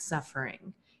inherent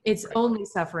suffering. It's only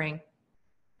suffering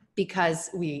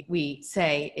because we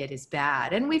say it is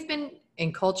bad. And we've been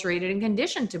enculturated and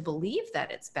conditioned to believe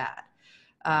that it's bad.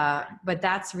 But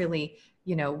that's really,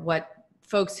 what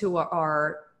folks who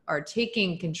are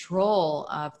taking control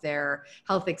of their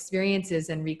health experiences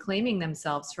and reclaiming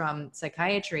themselves from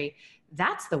psychiatry,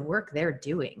 that's the work they're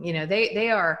doing. They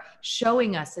are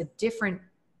showing us a different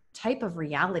type of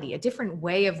reality, a different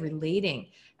way of relating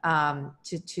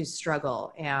to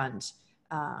struggle and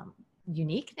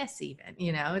uniqueness, even,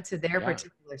 to their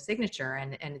particular signature.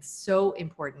 And it's so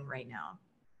important right now.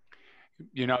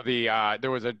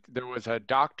 There was a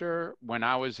doctor when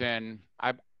I was in,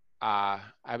 I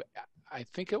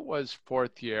think it was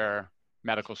fourth year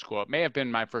medical school. It may have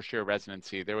been my first year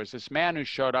residency. There was this man who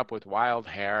showed up with wild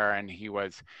hair, and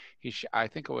I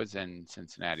think it was in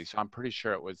Cincinnati. So I'm pretty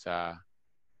sure it was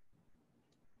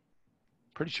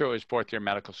fourth year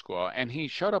medical school. And he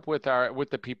showed up with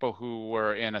the people who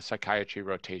were in a psychiatry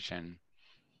rotation.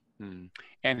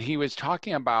 And he was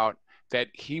talking about that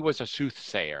he was a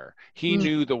soothsayer. He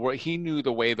knew the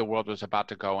way the world was about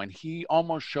to go. And he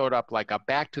almost showed up like a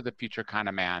Back to the Future kind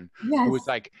of man who was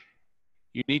like,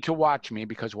 you need to watch me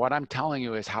because what I'm telling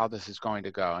you is how this is going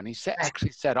to go. And he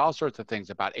actually said all sorts of things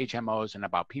about HMOs and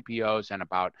about PPOs and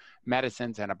about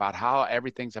medicines and about how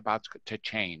everything's about to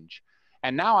change.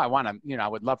 And now I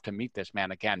would love to meet this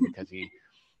man again because he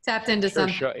tapped into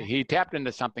something. He tapped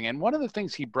into something. And one of the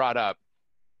things he brought up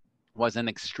was an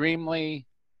extremely,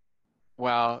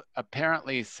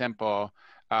 apparently simple,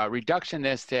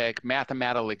 reductionistic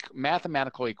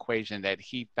mathematical equation that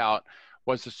he felt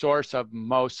was the source of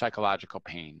most psychological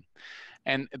pain.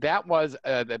 And that was,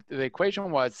 the equation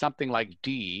was something like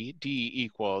D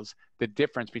equals the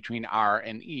difference between R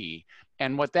and E.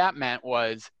 And what that meant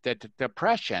was that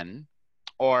depression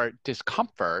or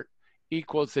discomfort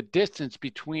equals the distance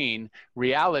between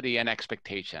reality and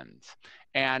expectations.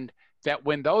 And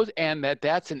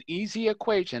that's an easy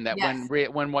equation that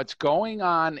when what's going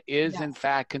on is in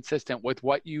fact consistent with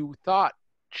what you thought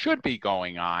should be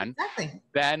going on,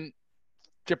 then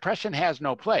depression has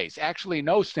no place. Actually,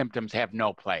 no symptoms have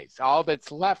no place. All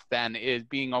that's left then is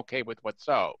being okay with what's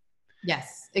so.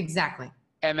 Yes, exactly.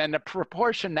 And then the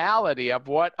proportionality of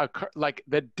what like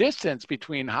the distance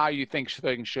between how you think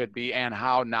things should be and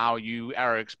how now you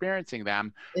are experiencing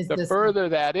them, the further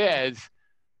that is,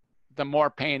 the more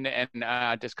pain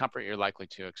and discomfort you're likely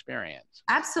to experience.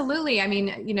 Absolutely. I mean,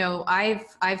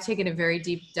 I've taken a very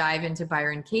deep dive into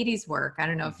Byron Katie's work. I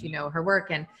don't know if you know her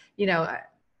work, and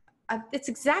it's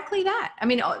exactly that. I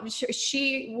mean,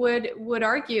 she would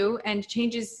argue and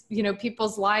changes,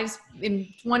 people's lives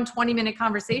in one 20-minute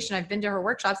conversation. I've been to her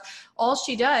workshops. All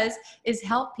she does is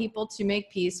help people to make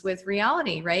peace with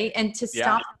reality, right? And to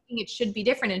stop thinking it should be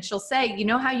different. And she'll say,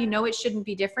 how it shouldn't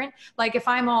be different? Like if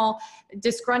I'm all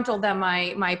disgruntled that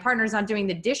my partner's not doing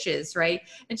the dishes, right?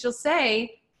 And she'll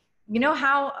say,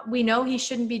 how we know he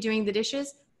shouldn't be doing the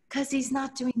dishes? Because he's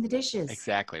not doing the dishes.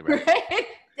 Exactly right. Right?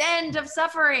 End of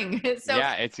suffering. So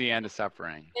it's the end of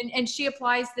suffering. And she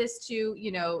applies this to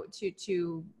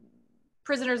to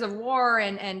prisoners of war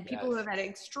and people who have had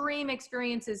extreme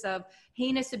experiences of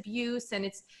heinous abuse. And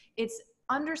it's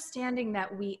understanding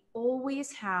that we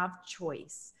always have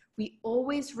choice. We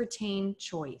always retain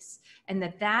choice, and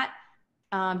that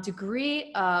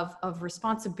degree of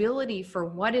responsibility for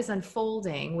what is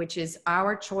unfolding, which is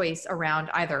our choice around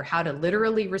either how to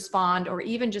literally respond or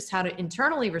even just how to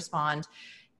internally respond,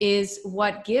 is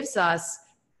what gives us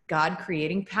God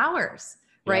creating powers,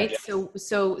 right? Yes.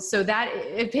 So that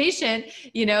a patient,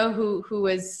 who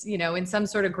was, in some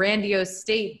sort of grandiose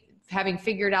state having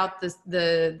figured out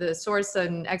the source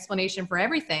and explanation for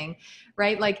everything,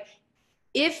 right? Like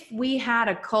if we had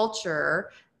a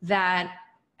culture that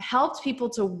helped people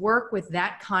to work with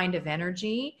that kind of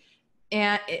energy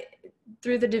and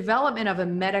through the development of a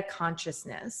meta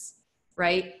consciousness,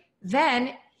 right?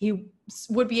 Then he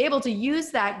would be able to use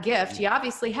that gift he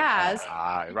obviously has,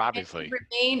 obviously, and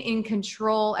remain in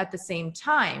control at the same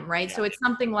time, right? Yeah. So it's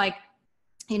something like,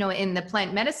 you know, in the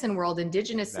plant medicine world,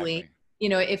 indigenously, Exactly. you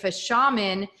know, if a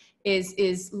shaman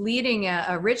is leading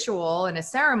a ritual and a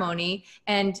ceremony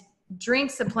and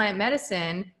drinks a plant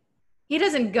medicine, he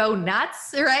doesn't go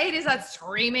nuts, right? He's not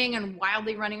screaming and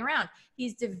wildly running around.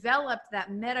 He's developed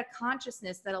that meta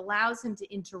consciousness that allows him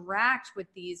to interact with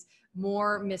these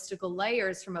more mystical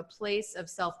layers from a place of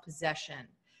self-possession.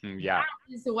 Yeah.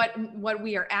 That is what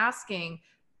we are asking,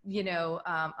 you know,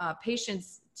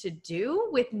 patients to do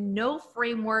with no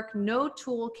framework, no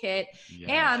toolkit, Yes.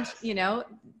 and, you know,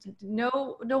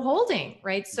 no holding,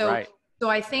 right? So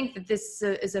I think that this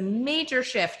is a major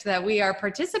shift that we are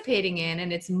participating in,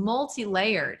 and it's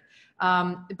multi-layered.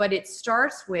 But it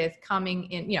starts with coming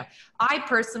in, you know, I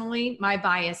personally, my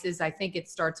bias is I think it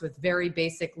starts with very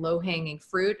basic low-hanging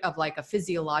fruit of like a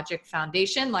physiologic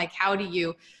foundation. Like, how do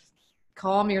you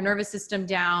calm your nervous system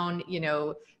down, you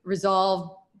know,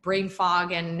 resolve brain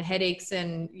fog and headaches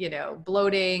and, you know,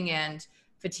 bloating and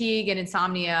fatigue and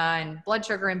insomnia and blood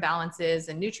sugar imbalances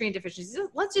and nutrient deficiencies.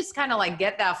 Let's just kind of like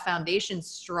get that foundation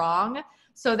strong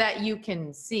so that you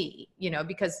can see, you know,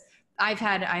 because I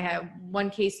have one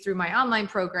case through my online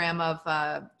program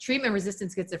of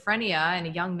treatment-resistant schizophrenia in a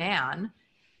young man.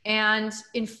 And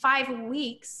in 5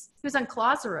 weeks, he was on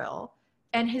Clozaril,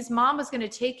 and his mom was going to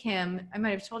take him. I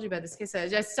might have told you about this case.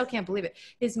 I still can't believe it.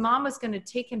 His mom was going to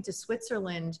take him to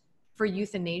Switzerland for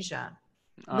euthanasia.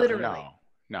 Literally.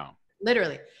 No.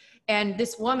 Literally. And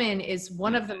this woman is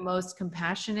one of the most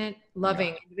compassionate,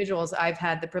 loving individuals I've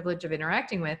had the privilege of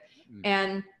interacting with.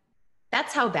 And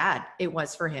that's how bad it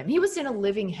was for him. He was in a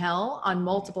living hell on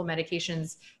multiple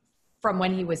medications from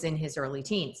when he was in his early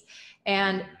teens.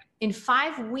 And in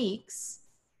 5 weeks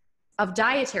of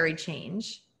dietary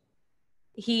change,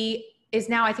 he is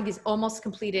now, I think he's almost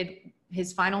completed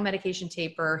his final medication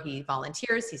taper. He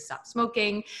volunteers, he stopped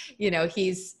smoking, you know,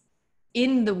 he's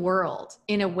in the world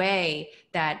in a way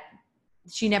that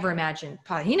he never imagined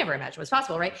was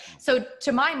possible, right? So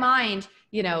to my mind,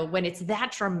 you know, when it's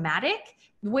that dramatic,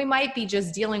 we might be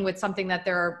just dealing with something that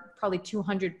there are probably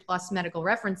 200 plus medical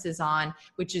references on,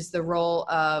 which is the role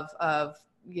of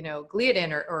you know,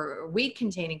 gliadin or wheat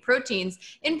containing proteins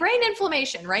in brain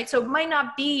inflammation, right? So it might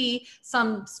not be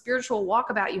some spiritual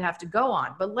walkabout you have to go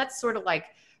on, but let's sort of like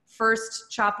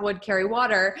first chop wood, carry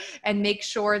water, and make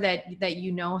sure that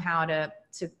you know how to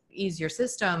ease your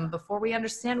system before we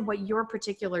understand what your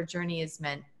particular journey is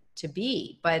meant to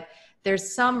be. But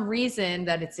there's some reason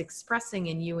that it's expressing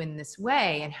in you in this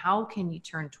way, and how can you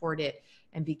turn toward it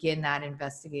and begin that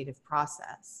investigative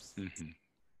process?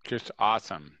 Just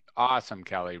awesome. Awesome,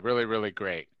 Kelly. Really, really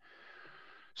great.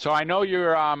 So I know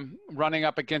you're running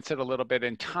up against it a little bit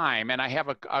in time, and I have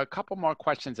a couple more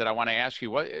questions that I want to ask you.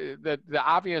 What the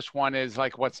obvious one is,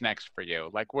 like, what's next for you?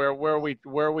 Like, where are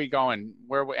we going?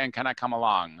 And can I come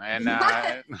along? And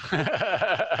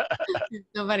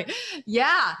so funny.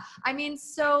 Yeah. I mean,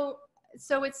 so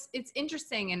it's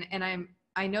interesting, and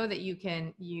I know that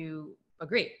you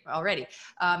agree already,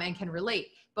 and can relate.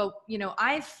 But, you know,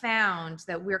 I've found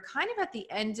that we're kind of at the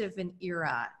end of an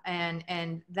era,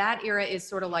 and that era is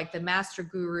sort of like the master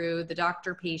guru, the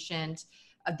doctor patient,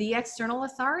 the external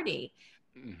authority.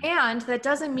 And that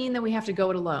doesn't mean that we have to go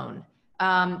it alone.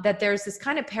 That there's this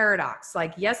kind of paradox,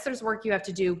 like, yes, there's work you have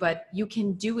to do, but you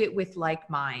can do it with like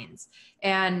minds.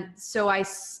 And so I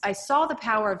saw the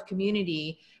power of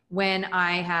community when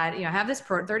I had, you know, I have this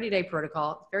 30-day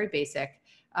protocol, very basic.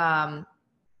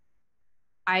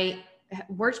 I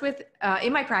worked with,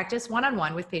 in my practice,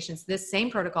 one-on-one with patients, this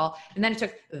same protocol. And then I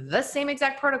took the same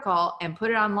exact protocol and put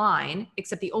it online,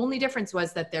 except the only difference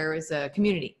was that there is a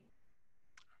community,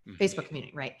 Facebook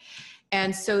community, right?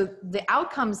 And so the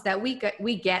outcomes that we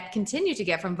continue to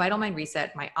get from Vital Mind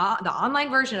Reset, the online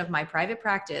version of my private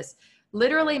practice,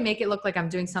 literally make it look like I'm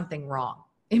doing something wrong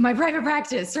in my private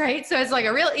practice, right? So it's like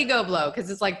a real ego blow, because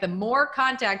it's like the more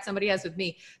contact somebody has with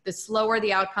me, the slower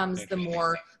the outcomes, the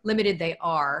more limited they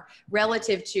are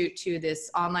relative to this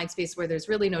online space where there's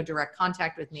really no direct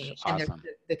contact with me. Awesome. And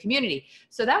there's the community.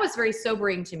 So that was very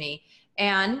sobering to me.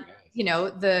 And, you know,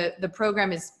 the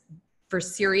program is for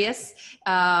serious,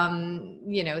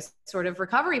 you know, sort of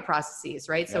recovery processes,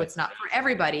 right? So it's not for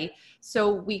everybody.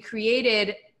 So we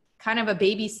created kind of a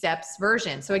baby steps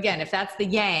version. So again, if that's the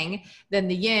yang, then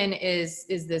the yin is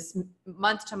this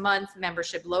month-to-month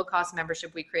membership, low-cost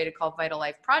membership we created called Vital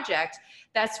Life Project.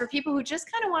 That's for people who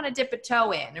just kind of want to dip a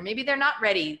toe in, or maybe they're not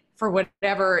ready for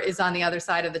whatever is on the other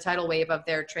side of the tidal wave of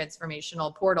their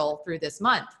transformational portal through this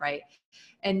month, right?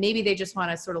 And maybe they just want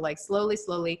to sort of like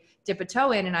slowly dip a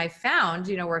toe in. And I found,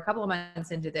 you know, we're a couple of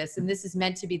months into this, and this is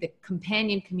meant to be the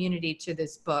companion community to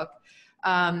this book.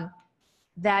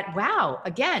 That, wow,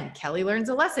 again, Kelly learns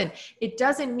a lesson. It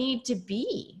doesn't need to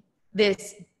be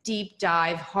this deep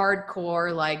dive,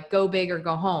 hardcore, like go big or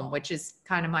go home, which is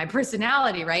kind of my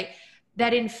personality, right?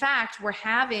 That in fact, we're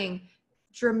having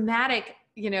dramatic,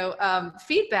 you know,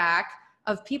 feedback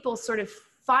of people sort of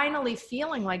finally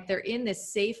feeling like they're in this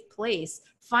safe place,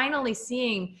 finally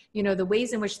seeing, you know, the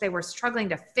ways in which they were struggling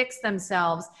to fix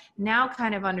themselves, now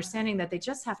kind of understanding that they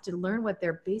just have to learn what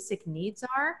their basic needs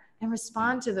are and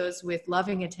respond to those with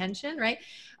loving attention, right?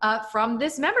 From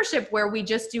this membership where we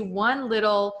just do one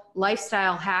little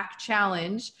lifestyle hack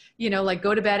challenge, you know, like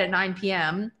go to bed at 9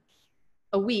 p.m.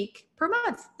 a week per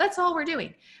month. That's all we're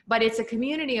doing. But it's a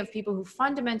community of people who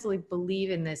fundamentally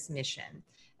believe in this mission.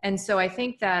 And so I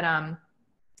think that,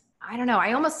 I don't know,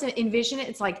 I almost envision it.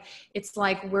 It's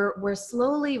like we're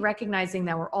slowly recognizing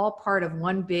that we're all part of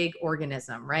one big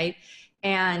organism, right?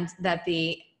 And that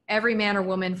every man or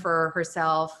woman for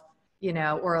herself, you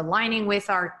know, or aligning with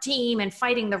our team and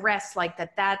fighting the rest, like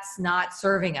that's not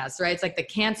serving us, right? It's like the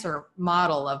cancer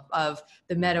model of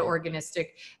the meta-organistic,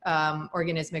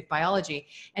 organismic biology.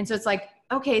 And so it's like,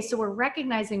 okay, so we're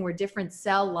recognizing we're different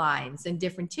cell lines and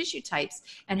different tissue types.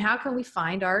 And how can we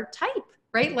find our type,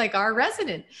 right? Like our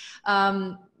resonant,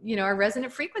 you know, our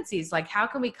resonant frequencies. Like how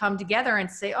can we come together and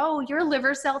say, oh, you're a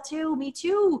liver cell too, me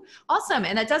too. Awesome.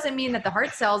 And that doesn't mean that the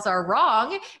heart cells are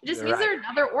wrong. It just means they're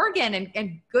another organ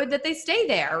and good that they stay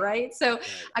there, right? So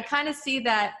I kind of see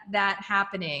that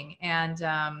happening. And,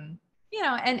 you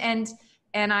know,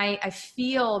 and I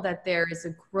feel that there is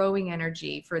a growing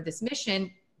energy for this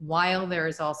mission, while there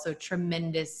is also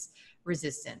tremendous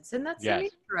resistance. And that's the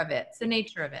nature of it. It's the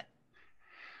nature of it.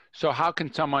 So how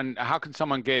can someone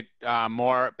get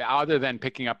more other than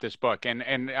picking up this book?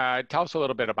 And tell us a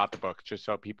little bit about the book, just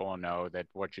so people will know that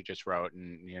what you just wrote.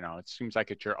 And you know, it seems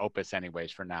like it's your opus,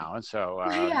 anyways, for now. And so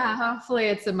yeah, hopefully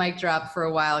it's a mic drop for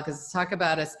a while, because talk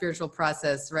about a spiritual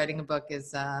process. Writing a book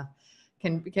is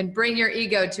can bring your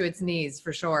ego to its knees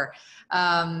for sure.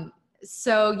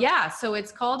 So yeah, so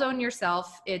it's called Own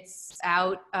Yourself. It's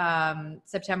out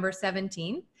September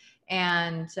 17th,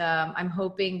 and I'm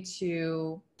hoping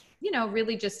to, you know,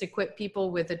 really just equip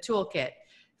people with a toolkit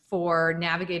for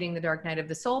navigating the dark night of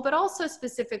the soul, but also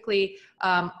specifically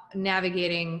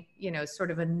navigating, you know, sort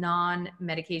of a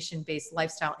non-medication based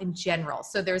lifestyle in general.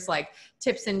 So there's like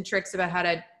tips and tricks about how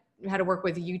to work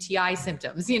with UTI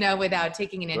symptoms, you know, without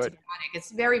taking an antibiotic.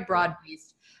 It's very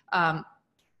broad-based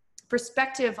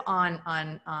perspective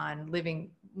on living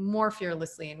more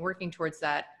fearlessly and working towards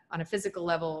that on a physical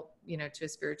level, you know, to a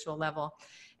spiritual level.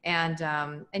 And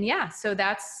yeah, so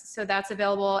that's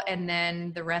available. And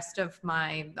then the rest of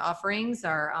my offerings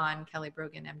are on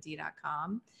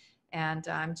kellybroganmd.com. And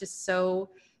I'm just so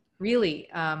really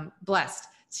blessed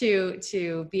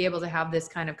to be able to have this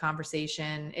kind of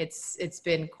conversation. It's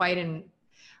been quite an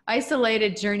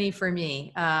isolated journey for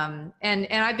me. And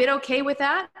I've been okay with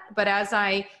that. But as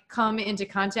I come into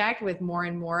contact with more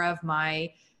and more of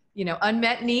my, you know,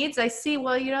 unmet needs, I see,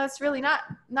 well, you know, it's really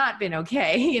not been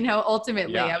okay. You know,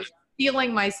 ultimately I was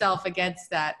feeling myself against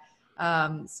that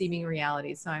seeming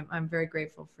reality. So I'm very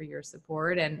grateful for your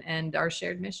support and our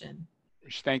shared mission.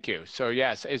 Thank you. So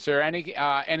yes, is there any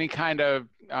kind of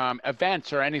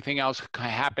events or anything else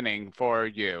happening for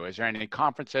you? Is there any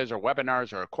conferences or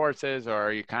webinars or courses, or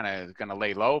are you kind of going to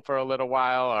lay low for a little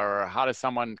while, or how does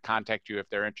someone contact you if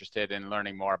they're interested in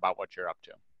learning more about what you're up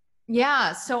to?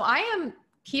 Yeah, so I am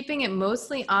keeping it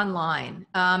mostly online.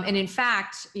 And in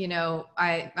fact, you know,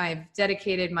 I've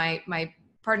dedicated my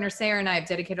partner Sarah and I have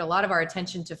dedicated a lot of our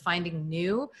attention to finding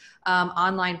new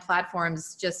online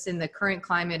platforms, just in the current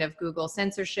climate of Google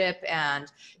censorship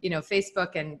and, you know,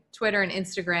 Facebook and Twitter and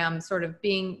Instagram sort of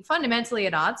being fundamentally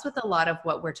at odds with a lot of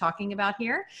what we're talking about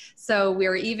here. So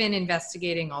we're even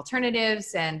investigating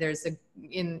alternatives, and there's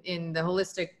in the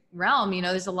holistic realm, you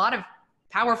know, there's a lot of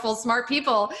powerful, smart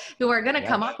people who are going to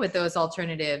come up with those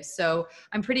alternatives. So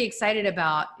I'm pretty excited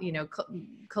about, you know,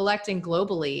 collecting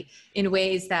globally in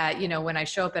ways that, you know, when I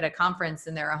show up at a conference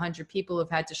and there are 100 people who've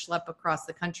had to schlep across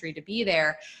the country to be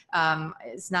there,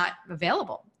 it's not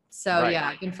available. So yeah,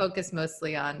 I've been focused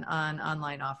mostly on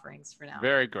online offerings for now.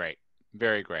 Very great.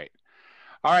 Very great.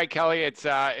 All right, Kelly, it's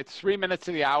 3 minutes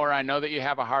to the hour. I know that you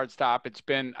have a hard stop. It's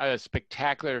been a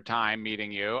spectacular time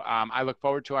meeting you. I look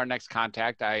forward to our next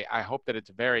contact. I hope that it's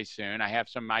very soon. I have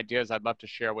some ideas I'd love to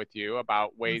share with you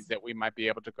about ways that we might be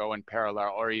able to go in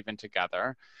parallel or even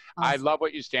together. I Awesome. love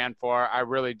what you stand for. I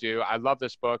really do. I love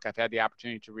this book. I've had the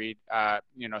opportunity to read,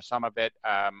 some of it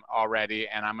already,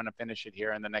 and I'm going to finish it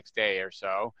here in the next day or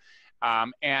so.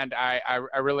 And I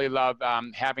really love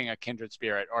having a kindred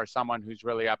spirit or someone who's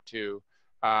really up to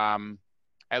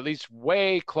at least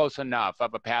way close enough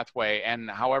of a pathway. And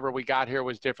however we got here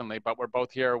was differently, but we're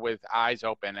both here with eyes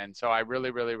open. And so I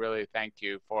really, really, really thank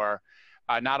you for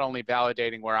not only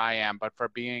validating where I am, but for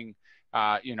being,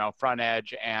 front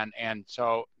edge and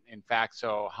so, in fact,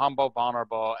 so humble,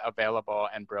 vulnerable, available,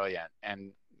 and brilliant,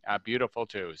 and beautiful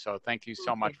too. So thank you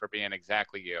so much for being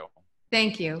exactly you.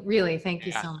 Thank you. Really, thank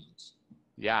you so much.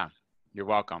 Yeah, you're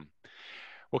welcome.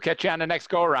 We'll catch you on the next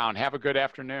go around. Have a good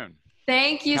afternoon.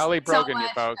 Thank you Kelly so Brogan, you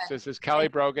much. folks. This is Kelly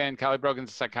Brogan. Kelly Brogan's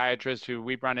a psychiatrist who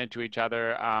we've run into each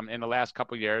other in the last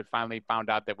couple of years. Finally found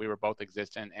out that we were both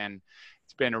existent, and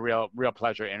it's been a real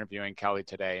pleasure interviewing Kelly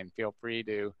today. And feel free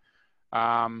to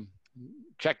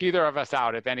check either of us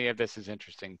out if any of this is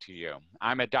interesting to you.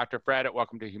 I'm at Dr. Fred at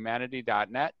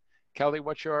welcometohumanity.net. Kelly,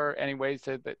 what's any ways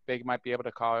that they might be able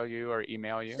to call you or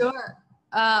email you? Sure.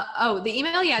 The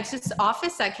email, yeah, it's just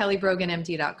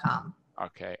office@kellybroganmd.com.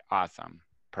 Okay, awesome.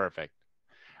 Perfect.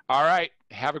 All right.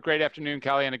 Have a great afternoon,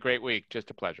 Kelly, and a great week. Just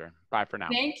a pleasure. Bye for now.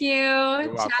 Thank you.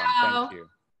 You're welcome. Ciao. Thank you.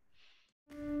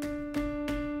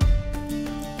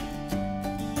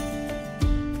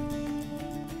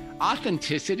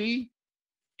 Authenticity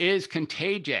is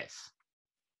contagious,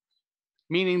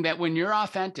 meaning that when you're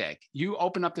authentic, you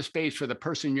open up the space for the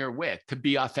person you're with to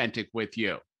be authentic with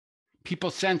you. People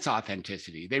sense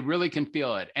authenticity. They really can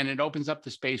feel it, and it opens up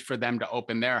the space for them to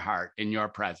open their heart in your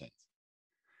presence.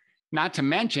 Not to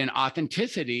mention,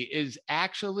 authenticity is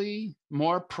actually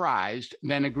more prized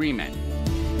than agreement.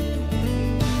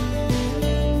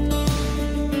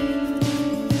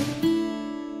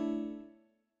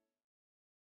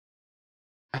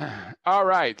 All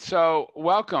right, so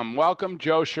welcome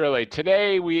Joe Shirley.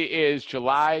 Today is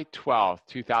July 12th,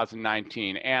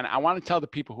 2019, and I want to tell the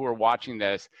people who are watching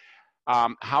this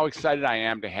how excited I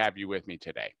am to have you with me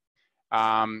today.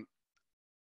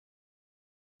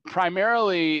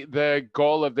 Primarily, the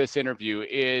goal of this interview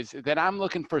is that I'm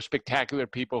looking for spectacular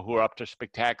people who are up to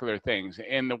spectacular things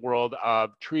in the world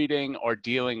of treating or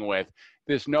dealing with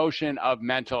this notion of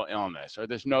mental illness, or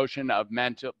this notion of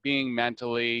being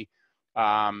mentally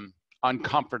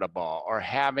uncomfortable, or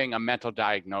having a mental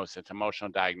diagnosis,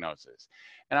 emotional diagnosis.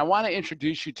 And I want to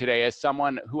introduce you today as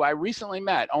someone who I recently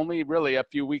met only really a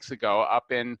few weeks ago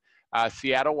up in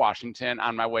Seattle, Washington,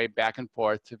 on my way back and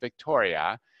forth to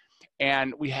Victoria.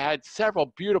 And we had several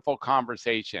beautiful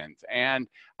conversations, and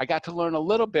I got to learn a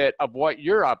little bit of what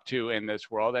you're up to in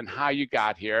this world and how you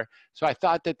got here. So I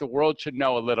thought that the world should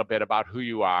know a little bit about who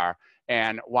you are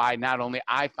and why not only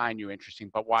I find you interesting,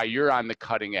 but why you're on the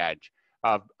cutting edge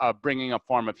of bringing a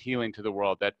form of healing to the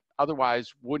world that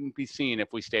otherwise wouldn't be seen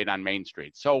if we stayed on Main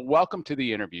Street. So welcome to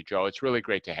the interview, Joe. It's really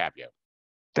great to have you.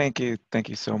 Thank you. Thank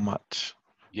you so much.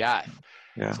 Yes.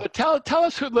 Yeah. So tell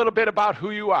us a little bit about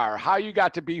who you are, how you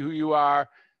got to be who you are,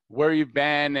 where you've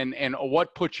been, and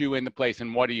what put you in the place,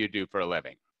 and what do you do for a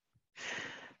living?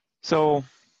 So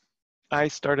I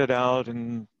started out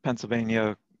in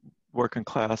Pennsylvania, working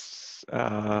class.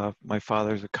 My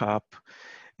father's a cop,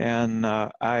 and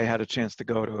I had a chance to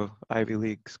go to Ivy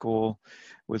League school,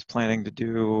 was planning to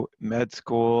do med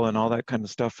school and all that kind of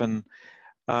stuff. And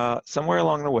somewhere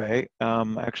along the way,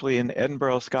 actually in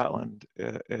Edinburgh, Scotland,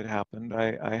 it happened.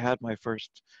 I had my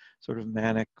first sort of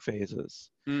manic phases.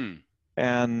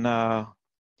 And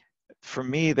for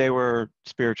me, they were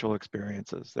spiritual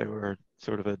experiences. They were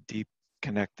sort of a deep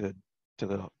connected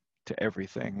to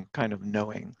everything kind of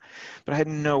knowing. But I had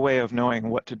no way of knowing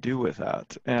what to do with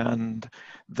that. And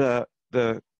the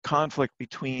conflict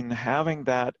between having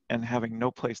that and having no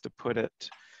place to put it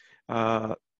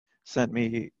sent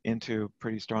me into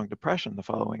pretty strong depression the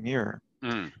following year.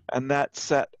 And that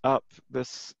set up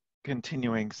this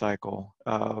continuing cycle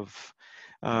of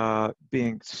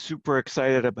being super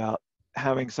excited about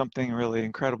having something really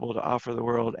incredible to offer the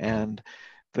world, and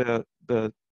the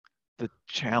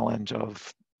challenge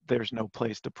of there's no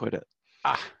place to put it.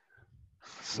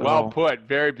 So, well put.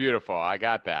 Very beautiful. I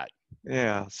got that.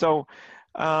 Yeah. So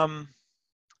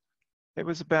it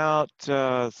was about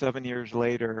 7 years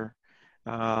later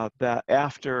that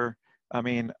after,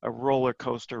 a roller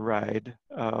coaster ride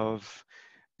of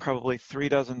probably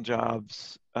 36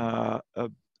 jobs, a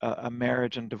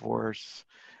marriage and divorce,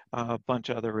 a bunch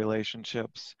of other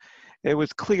relationships, it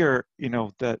was clear, you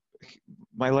know, that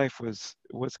my life was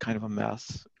kind of a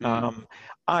mess.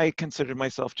 I considered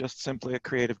myself just simply a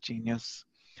creative genius,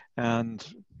 and,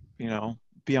 you know,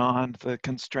 beyond the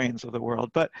constraints of the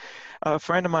world. But a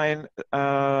friend of mine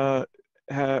had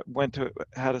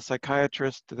a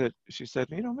psychiatrist that she said,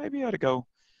 you know, maybe you ought to go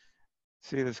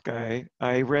see this guy.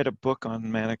 I read a book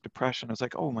on manic depression. I was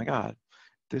like, oh my God,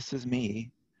 this is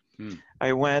me.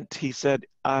 I went, he said,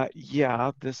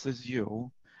 yeah, this is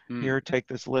you. Here, take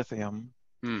this lithium.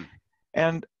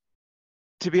 And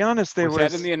to be honest, was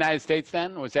that in the United States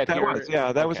then? Was that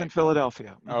here? That was in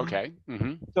Philadelphia. Okay.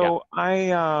 So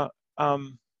I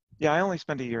only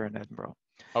spent a year in Edinburgh.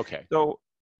 Okay. So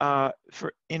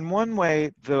in one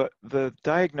way, the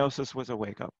diagnosis was a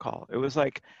wake-up call. It was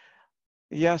like,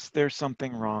 yes, there's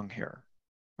something wrong here,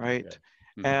 right?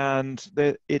 And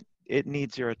it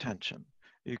needs your attention.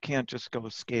 You can't just go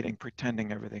skating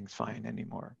pretending everything's fine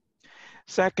anymore.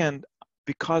 Second,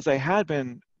 because I had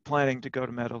been planning to go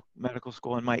to medical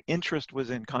school and my interest was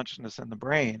in consciousness and the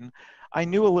brain, I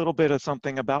knew a little bit of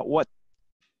something about what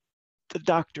the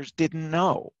doctors didn't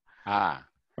know.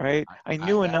 Right? I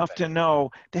knew enough to know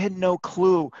they had no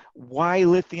clue why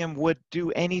lithium would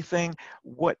do anything,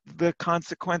 what the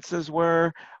consequences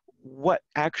were, what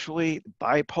actually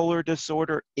bipolar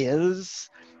disorder is.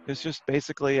 It's just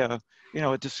basically a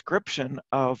description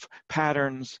of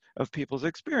patterns of people's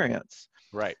experience.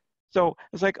 Right. So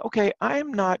it's like, okay,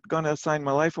 I'm not going to assign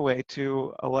my life away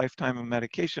to a lifetime of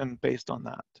medication based on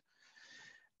that.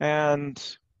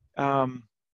 And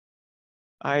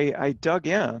I dug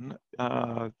in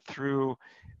through,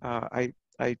 I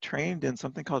trained in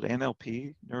something called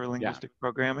NLP, neuro-linguistic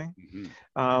programming,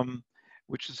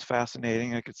 which is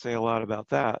fascinating. I could say a lot about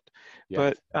that.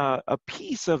 But a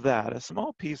piece of that, a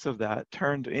small piece of that,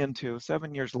 turned into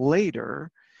 7 years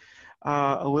later,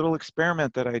 a little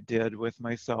experiment that I did with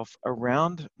myself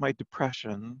around my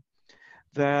depression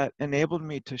that enabled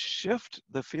me to shift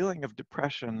the feeling of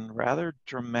depression rather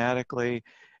dramatically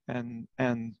and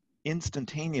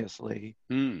instantaneously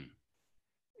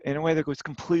in a way that was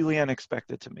completely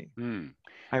unexpected to me.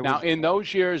 Now, in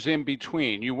those years in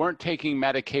between, you weren't taking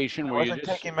medication? I wasn't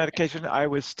taking medication. I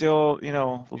was still,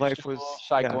 life was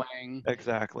cycling. Yeah,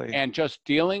 exactly. And just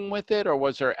dealing with it, or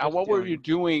was there? What were you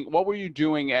doing? What were you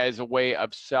doing as a way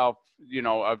of self?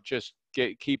 Of just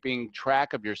keeping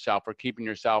track of yourself, or keeping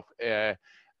yourself,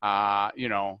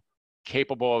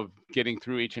 capable of getting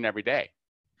through each and every day?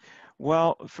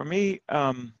 Well, for me,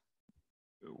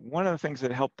 one of the things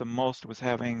that helped the most was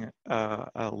having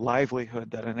a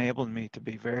livelihood that enabled me to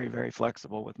be very, very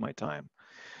flexible with my time.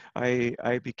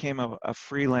 I became a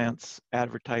freelance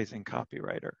advertising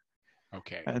copywriter.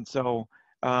 Okay. And so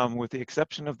with the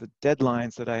exception of the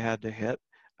deadlines that I had to hit,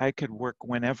 I could work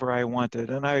whenever I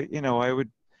wanted. And I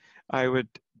would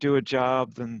do a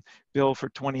job and bill for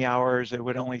 20 hours. It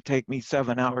would only take me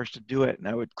 7 hours to do it, and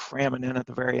I would cram it in at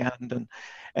the very end.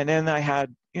 And then I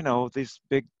had, these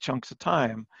big chunks of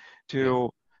time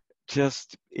to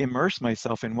just immerse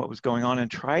myself in what was going on and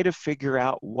try to figure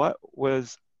out what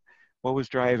was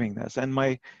driving this. And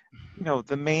my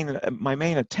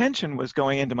main attention was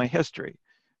going into my history.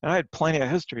 And I had plenty of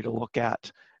history to look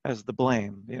at as the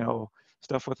blame,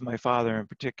 stuff with my father in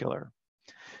particular.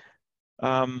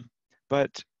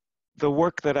 But the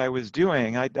work that I was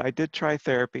doing, I did try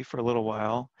therapy for a little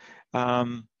while.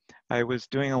 I was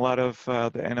doing a lot of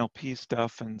the NLP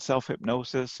stuff and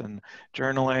self-hypnosis and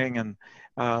journaling, and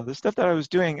the stuff that I was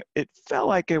doing, it felt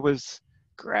like it was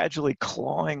gradually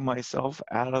clawing myself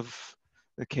out of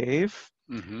the cave,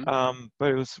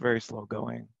 but it was very slow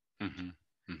going.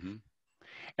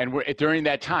 And during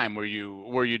that time, were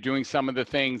you doing some of the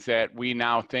things that we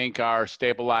now think are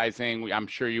stabilizing? I'm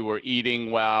sure you were eating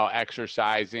well,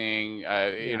 exercising,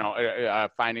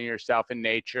 finding yourself in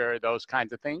nature, those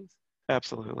kinds of things?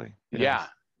 Absolutely. Yes.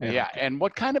 Yeah. And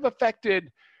what kind of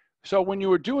affected, so when you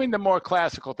were doing the more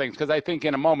classical things, because I think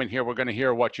in a moment here, we're going to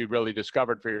hear what you really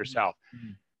discovered for yourself.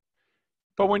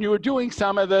 But when you were doing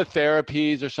some of the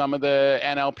therapies or some of the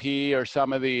NLP or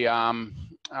some of the,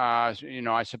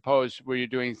 I suppose, were you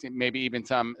doing maybe even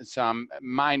some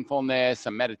mindfulness,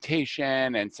 some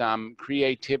meditation, and some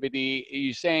creativity? Are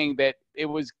you saying that it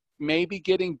was maybe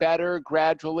getting better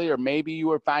gradually, or maybe you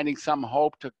were finding some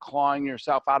hope to clawing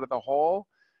yourself out of the hole?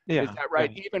 Yeah. Is that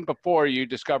right? Yeah. Even before you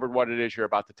discovered what it is you're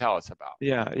about to tell us about.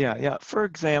 Yeah. For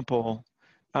example,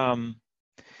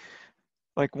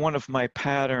 like one of my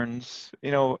patterns,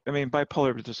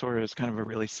 bipolar disorder is kind of a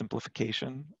really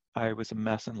simplification. I was a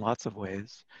mess in lots of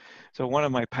ways. So one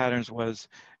of my patterns was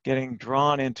getting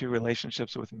drawn into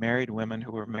relationships with married women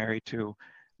who were married to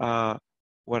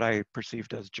what I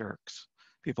perceived as jerks,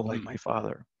 people like my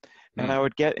father. And I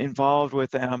would get involved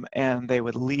with them, and they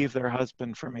would leave their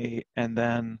husband for me, and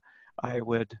then I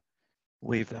would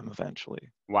leave them eventually.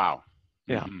 Wow.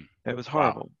 Yeah, it was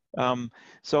horrible. Wow.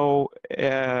 So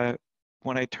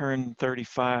when I turned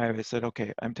 35, I said,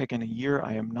 okay, I'm taking a year.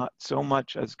 I am not so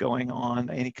much as going on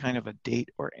any kind of a date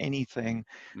or anything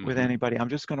with anybody. I'm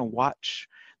just going to watch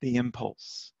the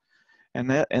impulse. And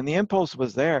the impulse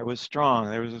was there. It was strong.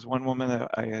 There was this one woman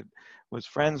that was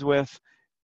friends with.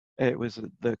 It was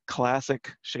the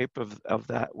classic shape of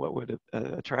that, what would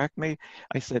attract me.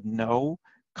 I said no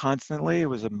constantly. It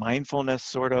was a mindfulness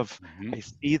sort of, I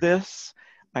see this,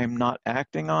 I'm not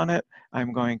acting on it.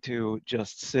 I'm going to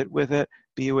just sit with it,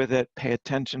 be with it, pay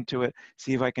attention to it,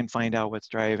 see if I can find out what's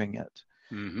driving it.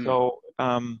 So,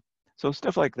 so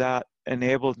stuff like that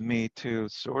enabled me to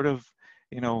sort of,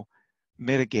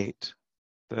 mitigate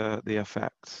the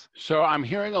effects. So I'm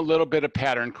hearing a little bit of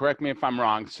pattern. Correct me if I'm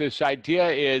wrong. So this idea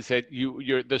is that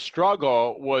the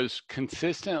struggle was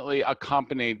consistently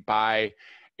accompanied by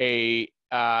a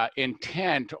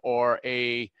intent or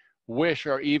a wish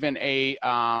or even a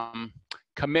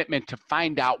commitment to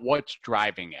find out what's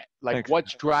driving it. Like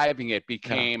what's driving it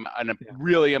became a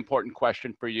really important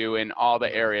question for you in all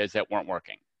the areas that weren't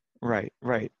working. Right,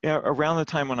 right. Yeah, around the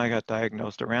time when I got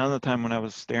diagnosed, around the time when I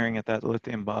was staring at that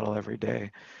lithium bottle every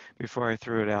day before I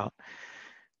threw it out,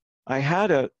 I had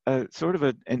a sort of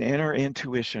an inner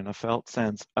intuition, a felt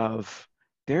sense of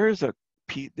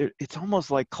it's almost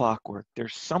like clockwork.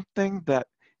 There's something that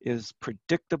is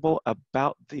predictable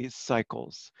about these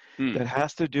cycles that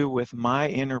has to do with my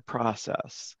inner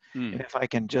process. And if I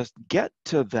can just get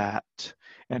to that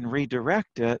and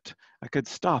redirect it, I could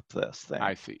stop this thing.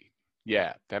 I see.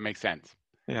 Yeah, that makes sense.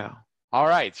 Yeah. All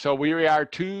right. So we are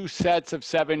 2 sets of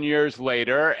 7 years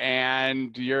later,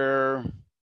 and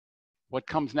what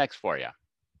comes next for you?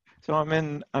 So I'm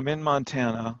in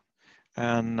Montana,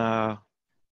 and that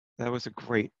was a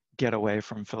great getaway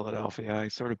from Philadelphia. I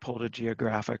sort of pulled a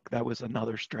geographic. That was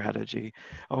another strategy.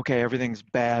 Okay, everything's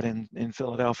bad in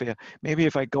Philadelphia. Maybe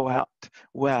if I go out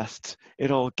west,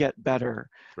 it'll get better.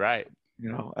 Right.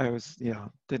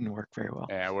 Didn't work very well.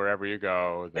 Yeah, wherever you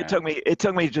go. Then. It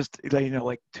took me just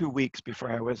like 2 weeks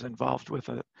before I was involved with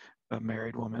a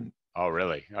married woman. Oh,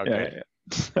 really? Okay. Yeah.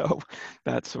 So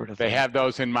that sort of thing. They have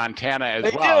those in Montana as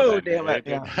they well. They do, damn it.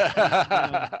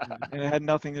 Yeah. And it had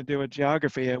nothing to do with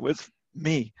geography. It was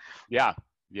me. Yeah.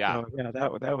 Yeah. So, yeah,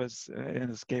 that was an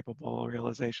inescapable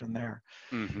realization there.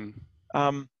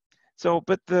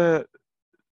 But the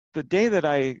day that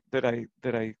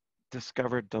I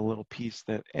discovered the little piece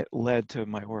that it led to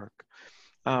my work,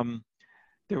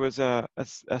 there was a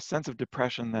sense of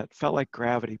depression that felt like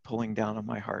gravity pulling down on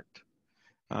my heart.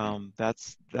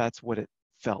 That's what it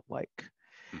felt like.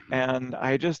 And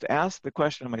I just asked the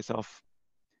question to myself,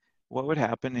 what would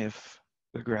happen if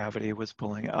the gravity was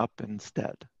pulling up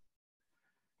instead?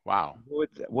 Wow.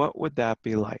 What would that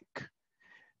be like?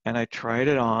 And I tried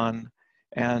it on,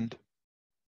 and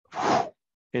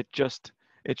it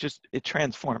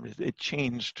transformed. It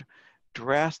changed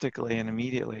drastically and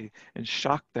immediately, and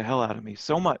shocked the hell out of me,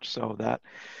 so much so that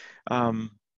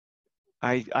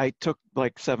I took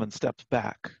like 7 steps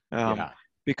back,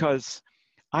 because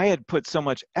I had put so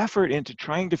much effort into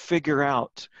trying to figure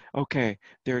out, okay,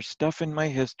 there's stuff in my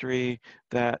history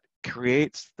that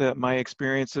creates my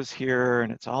experiences here,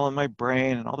 and it's all in my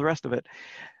brain and all the rest of it.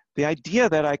 The idea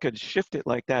that I could shift it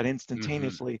like that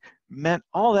instantaneously meant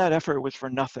all that effort was for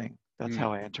nothing. That's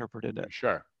how I interpreted it.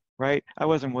 Sure. Right? I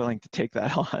wasn't willing to take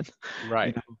that on.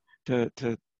 Right.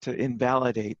 To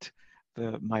invalidate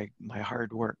my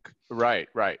hard work. Right.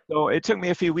 Right. So it took me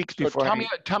a few weeks before.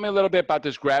 Tell me a little bit about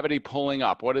this gravity pulling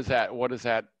up. What is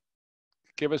that?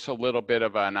 Give us a little bit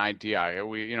of an idea.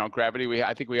 Gravity.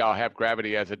 I think we all have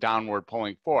gravity as a downward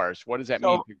pulling force. What does that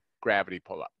mean to gravity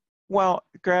pull up? Well,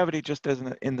 gravity just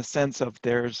doesn't, in the sense of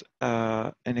there's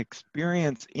an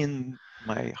experience in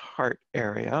my heart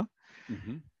area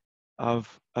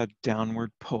of a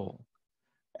downward pull,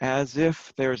 as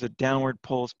if there's a downward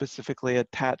pull specifically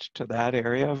attached to that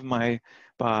area of my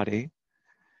body,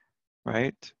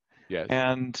 right? Yes.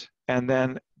 And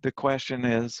then the question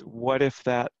is, what if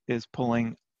that is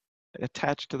pulling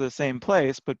attached to the same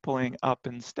place, but pulling up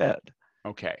instead?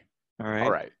 Okay. All right.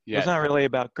 All right. Yes. It's not really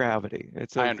about gravity.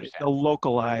 It's a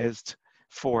localized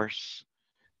force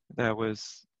that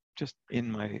was just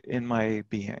in my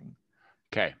being.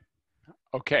 Okay.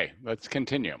 Okay. Let's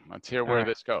continue. Let's hear where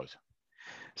this goes.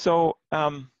 So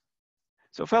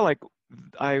it felt like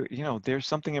there's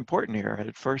something important here.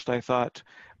 At first I thought,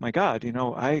 my God,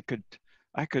 I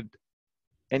could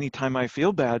anytime I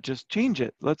feel bad, just change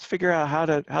it. Let's figure out how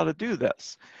to do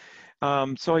this.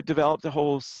 So I developed a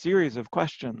whole series of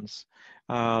questions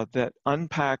that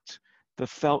unpacked the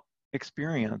felt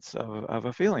experience of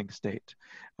a feeling state.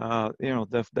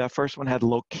 That first one had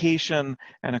location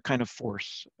and a kind of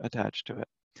force attached to it.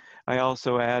 I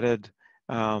also added,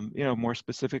 more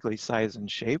specifically, size and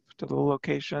shape to the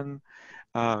location,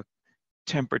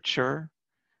 temperature,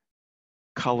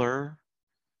 color,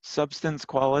 substance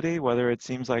quality, whether it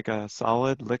seems like a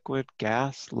solid, liquid,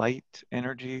 gas, light,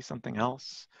 energy, something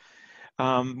else,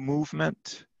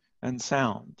 movement, and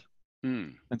sound.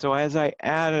 Mm. And so as I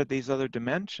added these other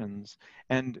dimensions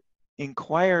and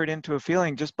inquired into a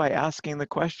feeling just by asking the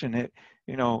question,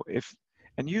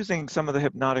 and using some of the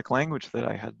hypnotic language that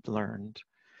I had learned.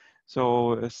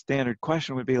 So a standard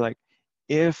question would be like,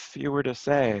 if you were to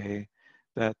say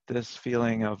that this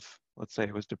feeling of, let's say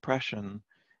it was depression,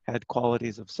 had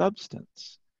qualities of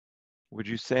substance, would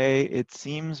you say it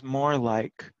seems more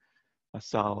like a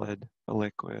solid, a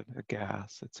liquid, a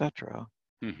gas, etc.?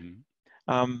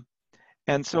 Mm-hmm.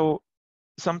 And so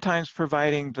sometimes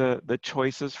providing the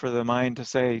choices for the mind to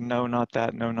say, no, not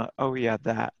that, no, not, oh yeah,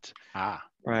 that.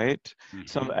 Right?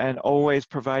 Mm-hmm. And always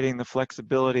providing the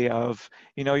flexibility of,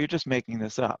 you're just making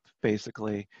this up,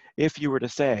 basically. If you were to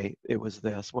say it was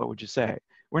this, what would you say?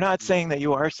 We're not saying that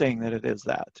you are saying that it is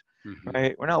that, Mm-hmm.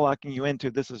 right? We're not locking you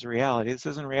into this is reality. This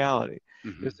isn't reality.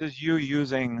 Mm-hmm. This is you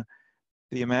using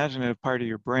the imaginative part of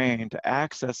your brain to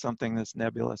access something that's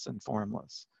nebulous and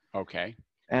formless. Okay.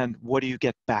 And what do you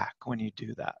get back when you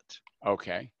do that?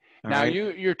 Okay. All now right?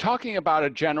 you're talking about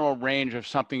a general range of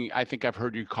something I think I've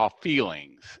heard you call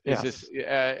feelings. Is Yes.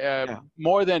 this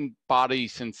more than body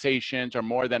sensations or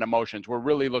more than emotions? We're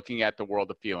really looking at the world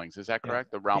of feelings. Is that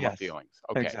correct? The realm of feelings.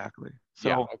 Okay. Exactly. So,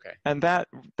 yeah. Okay. And that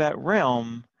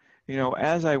realm,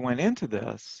 as I went into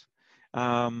this,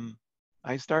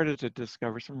 I started to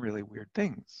discover some really weird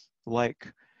things,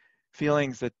 like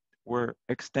feelings that were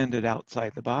extended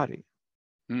outside the body.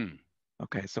 Mm.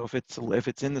 Okay, so if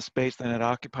it's in the space, then it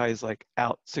occupies like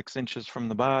out 6 inches from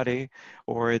the body,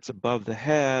 or it's above the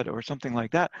head, or something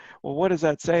like that. Well, what does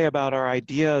that say about our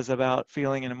ideas about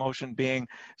feeling and emotion being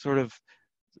sort of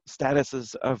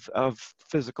statuses of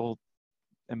physical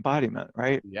embodiment,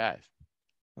 right? Yes.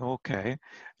 Okay.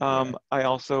 Yes. I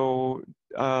also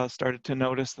started to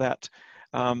notice that,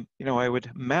 I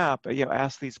would map,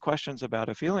 ask these questions about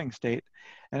a feeling state,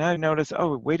 and I notice,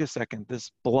 oh, wait a second,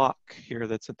 this block here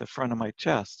that's at the front of my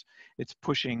chest, it's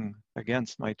pushing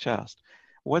against my chest.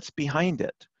 What's behind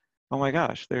it? Oh my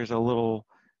gosh, there's a little,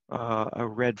 a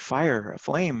red fire, a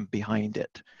flame behind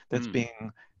it that's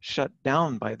being shut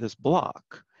down by this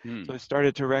block. So I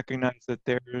started to recognize that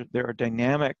there are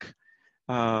dynamic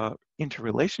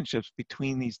interrelationships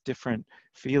between these different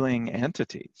feeling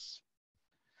entities.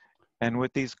 And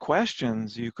with these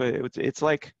questions,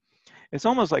 it's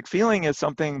almost like feeling is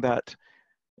something that,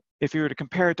 if you were to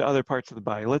compare it to other parts of the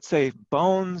body, let's say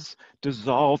bones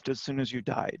dissolved as soon as you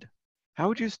died. How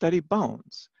would you study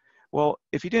bones? Well,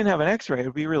 if you didn't have an x-ray, it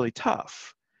would be really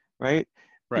tough, right?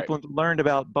 Right. People learned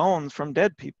about bones from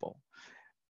dead people.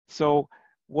 So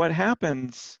what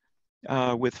happens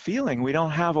with feeling, we don't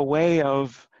have a way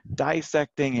of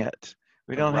dissecting it.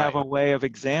 We don't have a way of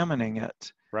examining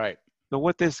it. Right. So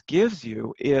what this gives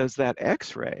you is that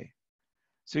x-ray.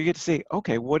 So you get to see,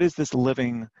 okay, what is this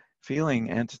living feeling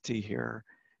entity here?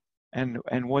 And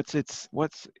what are its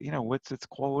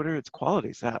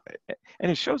qualities?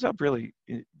 And it shows up really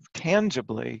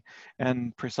tangibly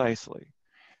and precisely.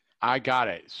 I got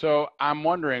it. So I'm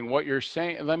wondering what you're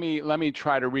saying. Let me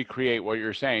try to recreate what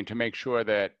you're saying to make sure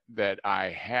that I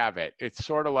have it. It's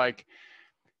sort of like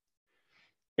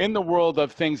in the world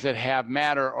of things that have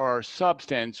matter or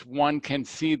substance, one can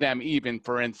see them even,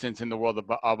 for instance, in the world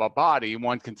of a body,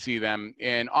 one can see them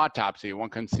in autopsy, one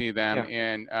can see them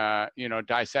in,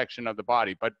 dissection of the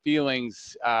body, but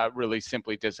feelings really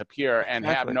simply disappear and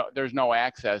there's no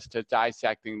access to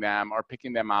dissecting them or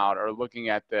picking them out or looking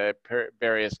at the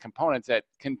various components that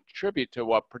contribute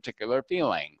to a particular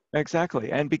feeling.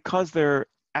 Exactly. And because they're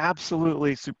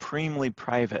absolutely supremely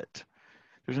private,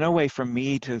 there's no way for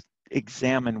me to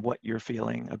examine what you're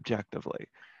feeling objectively.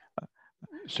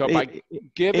 So by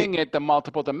giving it the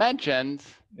multiple dimensions,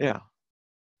 then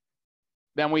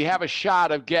we have a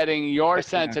shot of getting your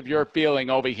sense of your feeling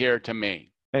over here to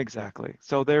me. Exactly.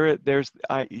 So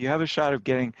you have a shot of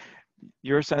getting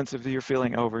your sense of your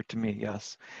feeling over to me,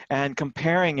 yes, and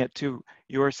comparing it to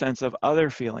your sense of other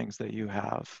feelings that you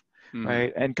have.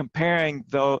 Right, and comparing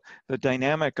the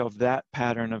dynamic of that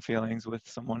pattern of feelings with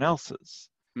someone else's.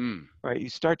 Right, you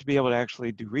start to be able to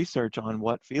actually do research on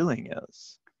what feeling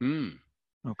is.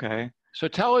 Okay. So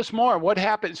tell us more. What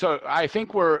happened? So I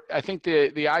think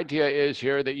the idea is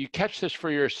here that you catch this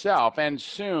for yourself, and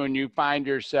soon you find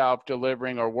yourself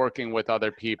delivering or working with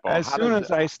other people. As soon as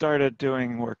I started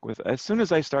as soon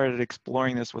as I started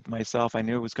exploring this with myself, I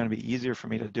knew it was going to be easier for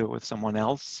me to do it with someone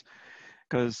else,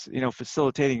 because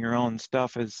facilitating your own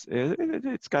stuff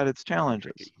it's got its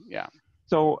challenges. Yeah.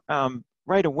 So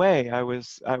right away, I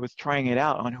was trying it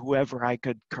out on whoever I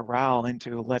could corral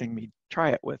into letting me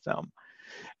try it with them.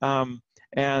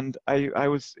 And I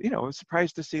was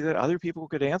surprised to see that other people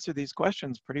could answer these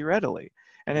questions pretty readily,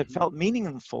 and it felt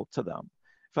meaningful to them.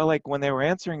 It felt like when they were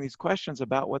answering these questions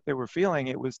about what they were feeling,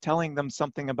 it was telling them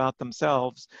something about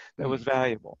themselves that was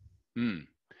valuable.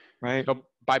 Right? So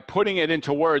by putting it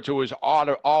into words, it was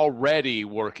already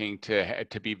working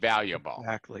to be valuable.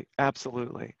 Exactly.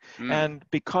 Absolutely. And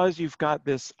because you've got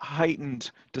this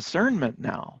heightened discernment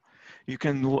now, you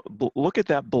can look at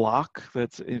that block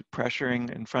that's pressuring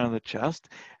in front of the chest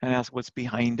and ask what's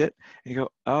behind it. And you go,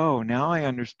 oh, now I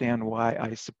understand why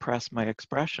I suppress my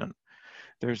expression.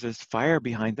 There's this fire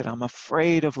behind it I'm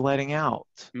afraid of letting out.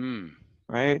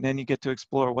 Right? And then you get to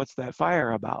explore, what's that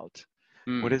fire about?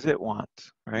 What does it want?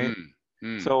 Right?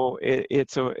 So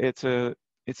it's a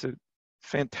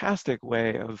fantastic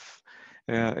way of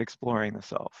exploring the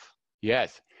self.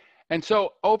 Yes. And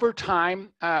so over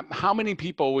time, how many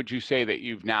people would you say that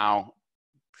you've now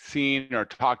seen or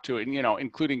talked to, and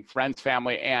including friends,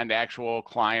 family, and actual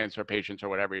clients or patients or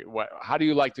whatever? How do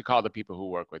you like to call the people who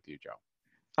work with you,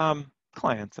 Joe?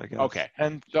 Clients, I guess. Okay.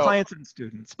 And so, clients and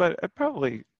students, but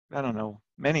probably, I don't know,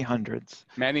 many hundreds.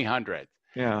 Many hundreds.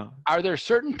 Yeah. Are there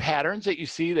certain patterns that you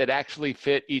see that actually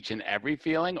fit each and every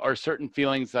feeling, or certain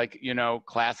feelings, like,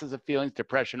 classes of feelings?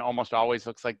 Depression almost always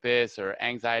looks like this, or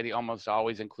anxiety almost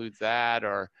always includes that,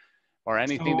 or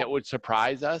anything that would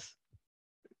surprise us?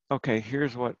 Okay,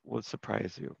 here's what would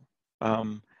surprise you.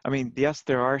 I mean, yes,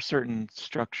 there are certain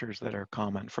structures that are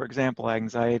common. For example,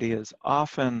 anxiety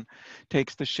often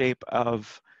takes the shape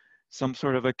of some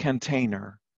sort of a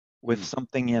container with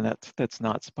something in it that's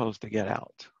not supposed to get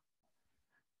out.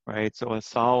 Right? So a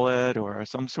solid or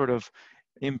some sort of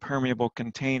impermeable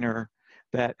container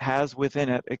that has within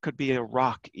it, it could be a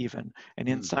rock even, and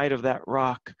inside of that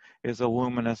rock is a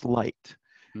luminous light.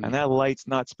 And that light's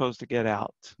not supposed to get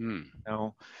out.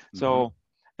 So,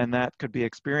 and that could be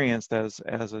experienced as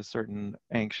a certain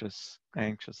anxiousness.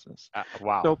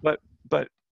 Wow. So, but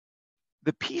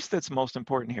the piece that's most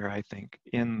important here, I think,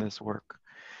 in this work,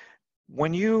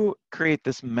 when you create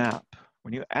this map,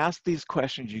 when you ask these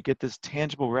questions, you get this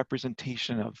tangible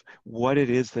representation of what it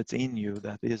is that's in you,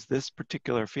 that is this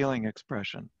particular feeling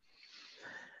expression.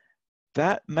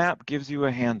 That map gives you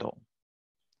a handle.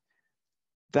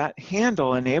 That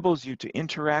handle enables you to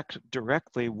interact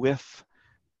directly with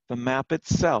the map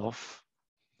itself,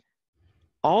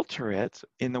 alter it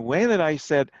in the way that I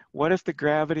said, what if the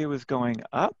gravity was going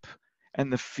up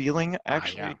and the feeling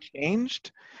actually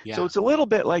changed? So it's a little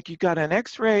bit like you got an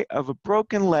x-ray of a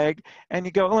broken leg and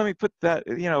you go, let me put that,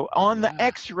 on the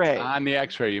x-ray. On the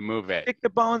x-ray, you move it. Stick the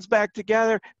bones back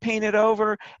together, paint it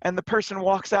over, and the person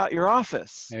walks out your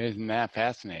office. Isn't that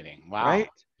fascinating? Wow. Right?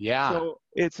 Yeah. So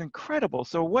it's incredible.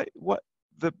 So what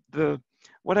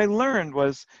I learned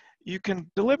was, you can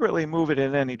deliberately move it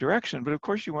in any direction, but of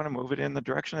course you want to move it in the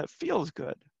direction that feels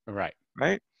good. Right.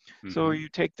 Right? So you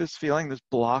take this feeling, this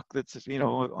block that's,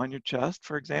 on your chest,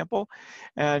 for example,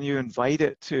 and you invite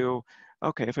it to,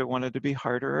 okay, if it wanted to be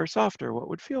harder or softer, what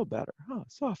would feel better? Oh,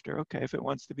 softer. Okay. If it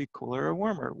wants to be cooler or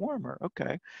warmer.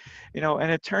 Okay.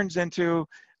 And it turns into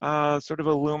sort of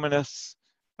a luminous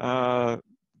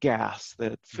gas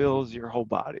that fills your whole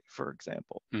body, for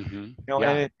example.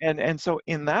 And so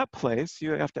in that place,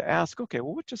 you have to ask, okay,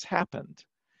 well, what just happened?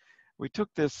 We took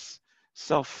this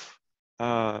self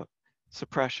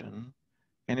suppression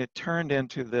and it turned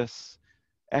into this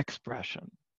expression,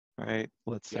 right?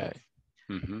 Let's say.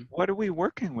 What are we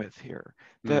working with here?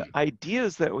 The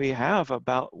ideas that we have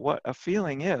about what a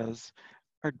feeling is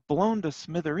are blown to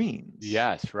smithereens.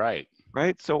 Yes, right.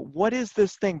 Right? So what is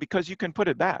this thing? Because you can put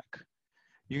it back.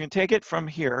 You can take it from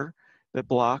here, the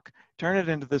block, turn it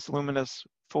into this luminous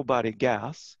full body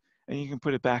gas, and you can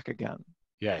put it back again.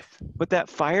 Yes. But that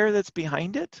fire that's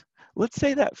behind it, let's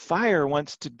say that fire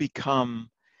wants to become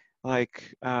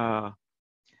like,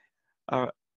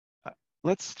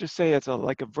 let's just say it's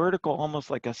like a vertical, almost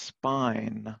like a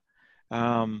spine,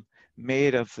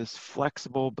 made of this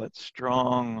flexible but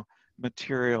strong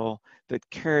material that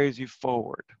carries you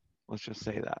forward. Let's just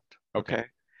say that. Okay.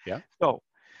 Yeah. So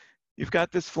you've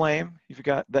got this flame, you've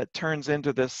got that turns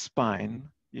into this spine,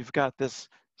 you've got this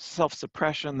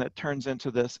self-suppression that turns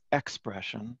into this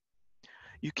expression.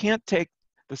 You can't take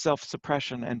the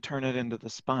self-suppression and turn it into the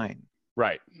spine.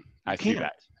 Right. I see can't.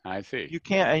 that. I see. You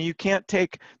can't, and you can't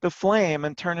take the flame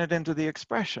and turn it into the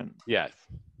expression. Yes.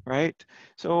 Right?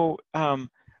 So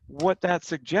what that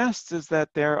suggests is that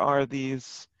there are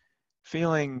these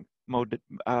feeling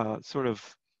sort of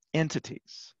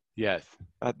entities. Yes.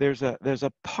 There's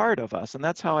a part of us, and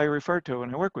that's how I refer to it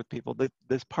when I work with people,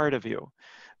 this part of you.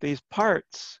 These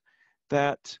parts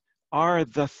that are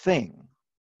the thing,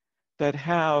 that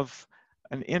have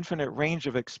an infinite range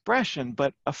of expression,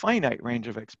 but a finite range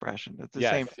of expression at the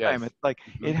same time. It's like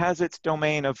it has its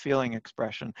domain of feeling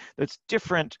expression that's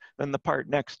different than the part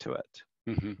next to it.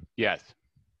 Yes.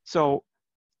 So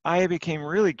I became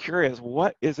really curious.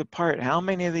 What is a part? How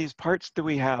many of these parts do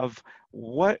we have?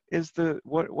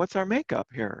 What's our makeup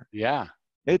here? Yeah.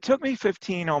 It took me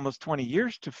 15, almost 20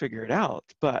 years to figure it out,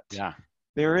 but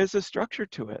there is a structure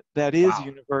to it that is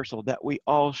universal, that we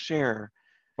all share.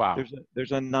 Wow.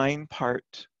 There's a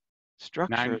 9-part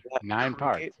structure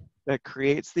that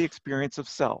creates the experience of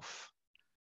self.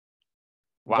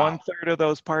 Wow. 1/3 of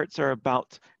those parts are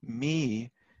about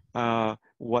me,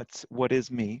 what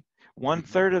is me.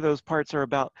 1/3 of those parts are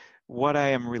about what I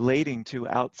am relating to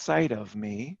outside of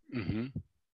me.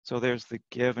 So there's the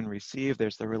give and receive,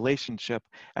 there's the relationship,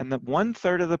 and the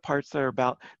 1/3 of the parts that are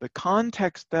about the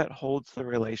context that holds the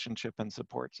relationship and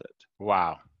supports it.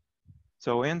 Wow.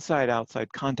 So inside,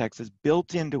 outside context is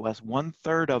built into us,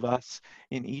 1/3 of us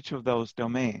in each of those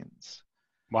domains.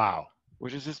 Wow.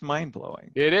 Which is just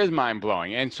mind-blowing. It is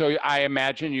mind-blowing. And so I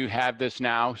imagine you have this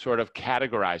now sort of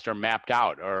categorized or mapped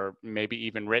out, or maybe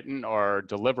even written or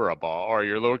deliverable, or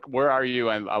where are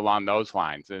you along those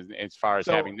lines as far as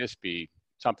having this be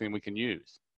something we can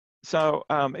use? So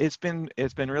it's been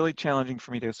really challenging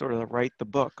for me to sort of write the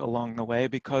book along the way,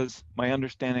 because my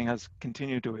understanding has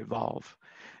continued to evolve.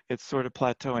 It's sort of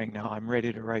plateauing now. I'm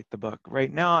ready to write the book.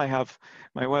 Right now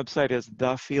my website is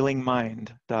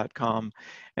thefeelingmind.com,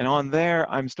 and on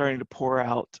there I'm starting to pour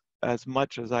out as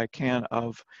much as I can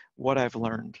of what I've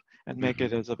learned and make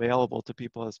it as available to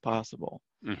people as possible.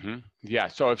 Yeah,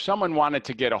 so if someone wanted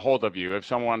to get a hold of you, if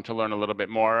someone wanted to learn a little bit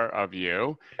more of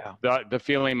you,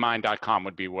 thefeelingmind.com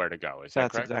would be where to go. Is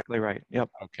that correct? That's exactly right. Yep.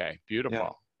 Okay, beautiful.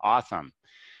 Yeah. Awesome.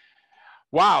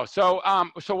 Wow. So,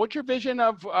 so what's your vision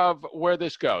of where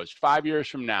this goes 5 years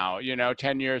from now,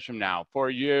 10 years from now, for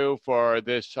you, for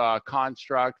this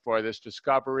construct, for this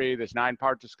discovery, this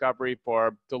 9-part discovery,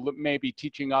 for maybe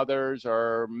teaching others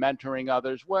or mentoring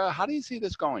others? Well, how do you see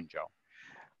this going, Joe?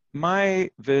 My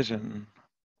vision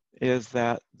is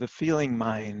that the feeling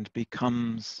mind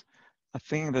becomes a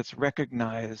thing that's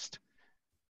recognized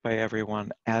by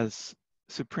everyone as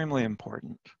supremely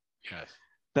important. Yes.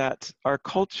 That our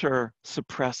culture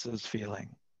suppresses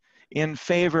feeling in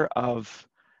favor of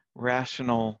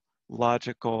rational,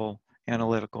 logical,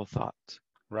 analytical thought.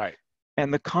 Right.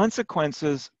 And the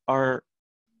consequences are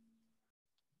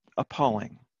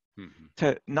appalling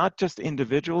to not just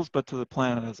individuals, but to the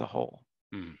planet as a whole.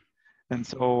 And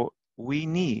so we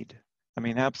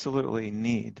absolutely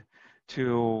need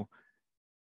to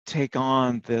take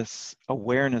on this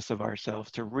awareness of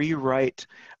ourselves, to rewrite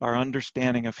our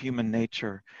understanding of human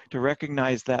nature, to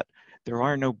recognize that there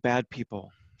are no bad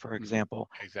people, for example.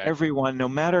 Exactly. Everyone, no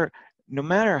matter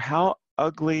how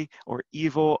ugly or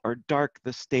evil or dark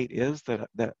the state is that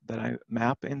I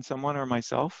map in someone or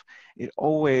myself, it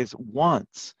always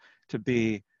wants to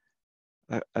be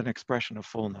an expression of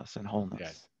fullness and wholeness.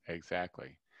 Yes,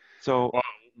 exactly. So well,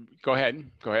 go ahead.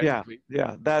 Yeah, please.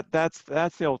 yeah. That's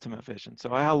the ultimate vision. So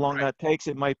how long that takes,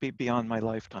 it might be beyond my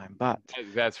lifetime, but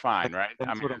that's fine, right?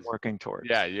 That's what I'm working towards.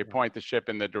 Yeah, you point the ship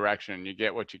in the direction, you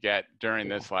get what you get during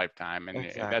this lifetime, and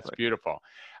that's beautiful.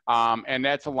 And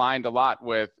that's aligned a lot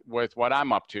with what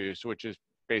I'm up to, which is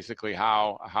basically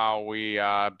how we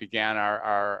began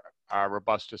our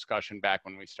robust discussion back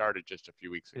when we started just a few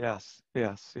weeks ago.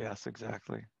 Yes,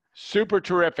 exactly. Super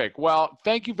terrific. Well,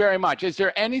 thank you very much. Is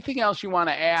there anything else you want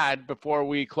to add before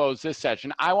we close this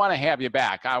session? I want to have you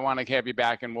back. And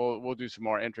we'll do some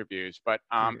more interviews. But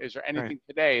is there anything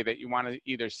today that you want to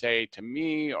either say to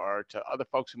me or to other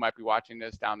folks who might be watching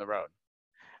this down the road?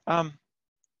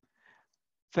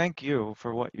 Thank you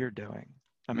for what you're doing.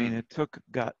 I mean, it took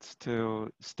guts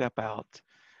to step out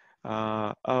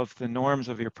of the norms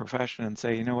of your profession and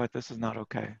say, you know what, this is not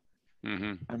okay.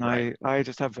 And I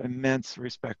just have immense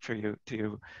respect for you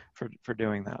for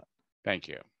doing that. Thank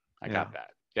you. I got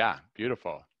that. Yeah,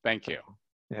 beautiful. Thank you.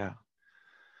 Yeah.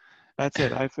 That's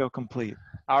it. I feel complete.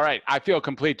 All right. I feel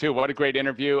complete too. What a great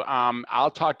interview.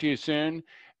 I'll talk to you soon.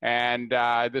 And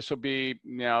this will be,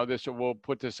 we'll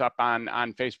put this up on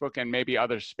Facebook and maybe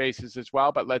other spaces as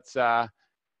well. But let's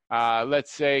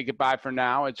let's say goodbye for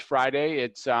now. It's Friday.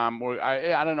 It's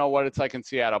I don't know what it's like in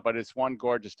Seattle, but it's one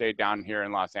gorgeous day down here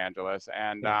in Los Angeles,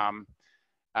 and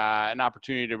an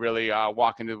opportunity to really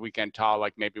walk into the weekend tall,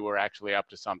 like maybe we're actually up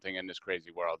to something in this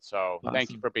crazy world. So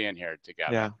Thank you for being here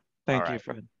together. Yeah, thank you,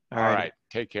 Fred. All right,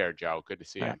 take care, Joe. Good to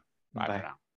see you. Bye for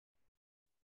now.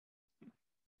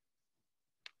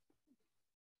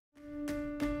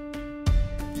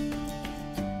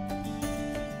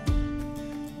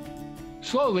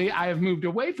 Slowly, I have moved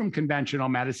away from conventional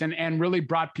medicine and really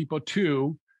brought people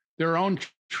to their own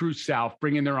true self,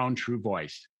 bringing their own true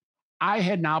voice. I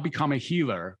had now become a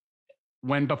healer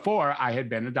when before I had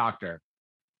been a doctor.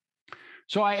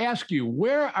 So I ask you,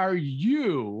 where are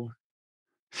you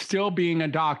still being a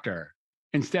doctor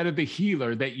instead of the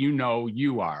healer that you know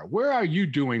you are? Where are you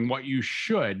doing what you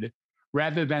should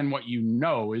rather than what you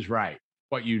know is right,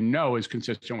 what you know is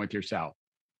consistent with yourself?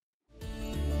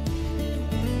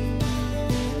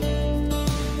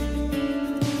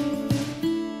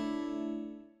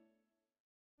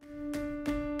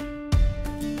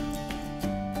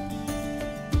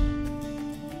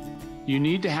 You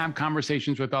need to have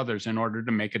conversations with others in order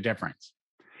to make a difference.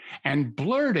 And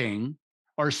blurting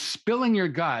or spilling your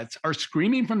guts or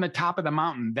screaming from the top of the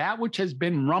mountain, that which has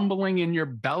been rumbling in your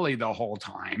belly the whole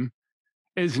time,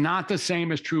 is not the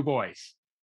same as true voice.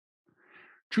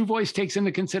 True voice takes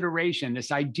into consideration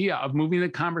this idea of moving the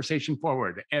conversation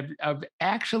forward, of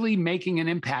actually making an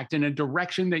impact in a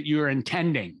direction that you're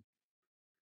intending.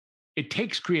 It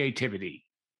takes creativity.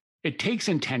 It takes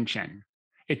intention.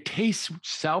 It takes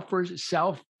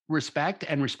self-respect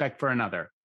and respect for another.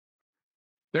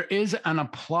 There is an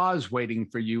applause waiting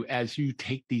for you as you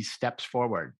take these steps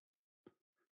forward.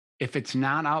 If it's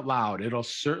not out loud, it'll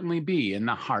certainly be in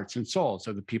the hearts and souls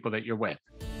of the people that you're with.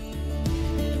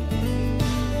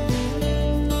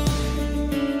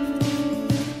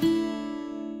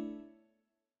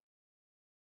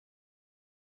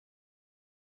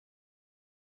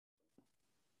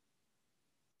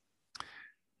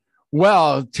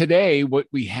 Well, today what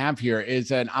we have here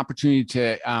is an opportunity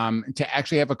to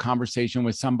actually have a conversation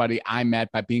with somebody I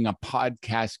met by being a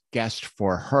podcast guest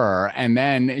for her, and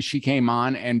then she came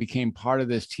on and became part of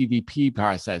this TVP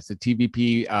process, the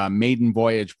TVP maiden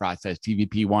voyage process,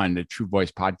 TVP1, the True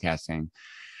Voice Podcasting.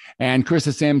 And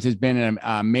Carissa Sims has been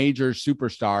a major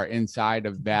superstar inside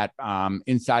of that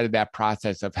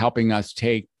process of helping us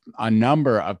take a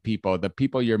number of people, the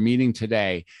people you're meeting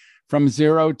today, from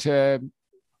zero to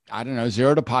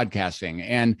podcasting.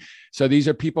 And so these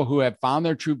are people who have found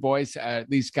their true voice, at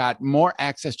least got more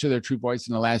access to their true voice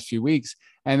in the last few weeks,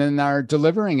 and then are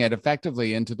delivering it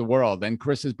effectively into the world. And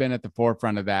Chris has been at the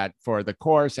forefront of that for the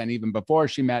course, and even before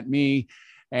she met me.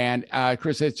 And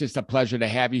Chris, it's just a pleasure to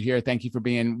have you here. Thank you for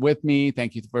being with me.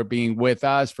 Thank you for being with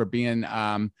us, for being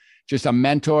just a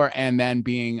mentor, and then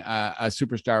being a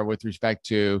superstar with respect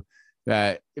to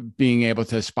being able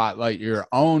to spotlight your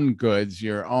own goods,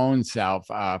 your own self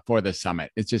for the summit.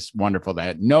 It's just wonderful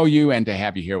to know you and to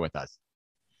have you here with us.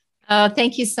 Oh,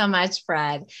 thank you so much,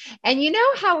 Fred. And you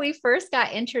know how we first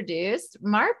got introduced?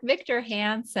 Mark Victor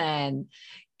Hansen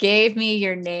gave me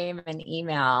your name and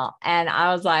email. And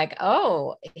I was like,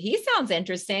 oh, he sounds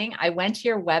interesting. I went to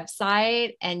your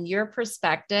website and your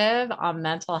perspective on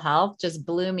mental health just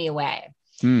blew me away.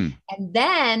 And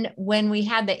then when we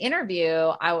had the interview,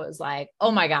 I was like,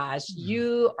 oh my gosh,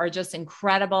 you are just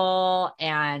incredible.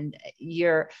 And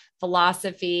your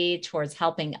philosophy towards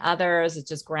helping others is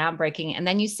just groundbreaking. And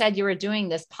then you said you were doing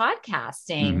this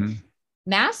podcasting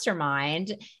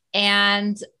mastermind.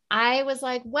 And I was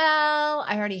like, well,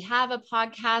 I already have a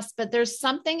podcast, but there's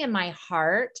something in my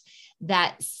heart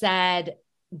that said,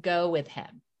 go with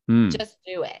him. Just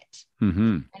do it.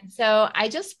 And so I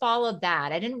just followed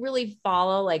that. I didn't really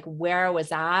follow like where I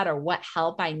was at or what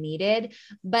help I needed,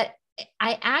 but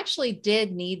I actually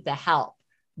did need the help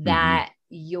that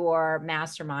your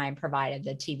mastermind provided,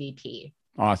 the TVP.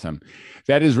 Awesome.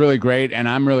 That is really great. And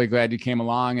I'm really glad you came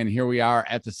along, and here we are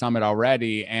at the summit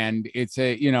already. And it's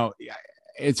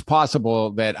it's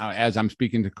possible that as I'm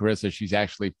speaking to Carissa, she's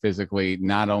actually physically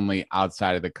not only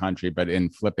outside of the country, but in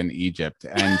flippin' Egypt.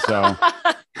 And so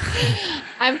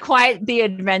I'm quite the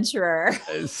adventurer.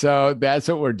 So that's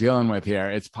what we're dealing with here.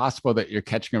 It's possible that you're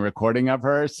catching a recording of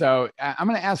her. So I'm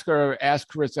going to ask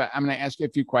Carissa, I'm going to ask you a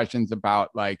few questions about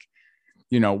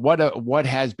what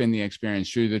has been the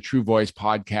experience through the True Voice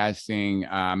Podcasting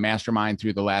mastermind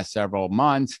through the last several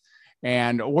months.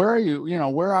 And where are you?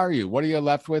 Where are you? What are you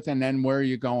left with? And then where are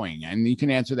you going? And you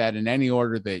can answer that in any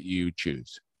order that you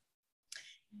choose.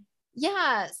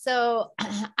 Yeah. So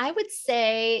I would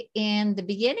say in the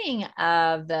beginning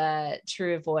of the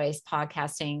True Voice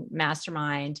Podcasting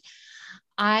Mastermind,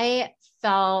 I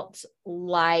felt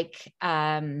like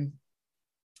I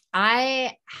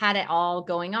had it all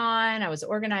going on. I was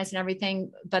organized and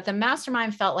everything, but the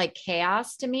mastermind felt like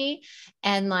chaos to me.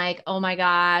 And like, oh my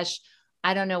gosh,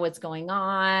 I don't know what's going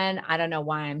on. I don't know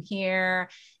why I'm here.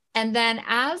 And then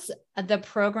as the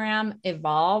program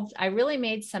evolved, I really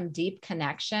made some deep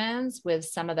connections with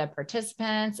some of the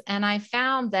participants. And I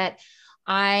found that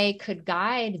I could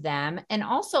guide them and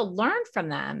also learn from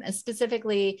them. And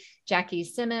specifically, Jackie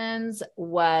Simmons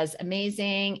was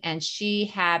amazing. And she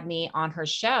had me on her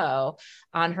show,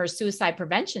 on her suicide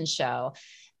prevention show.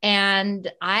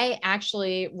 And I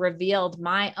actually revealed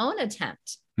my own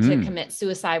attempt to commit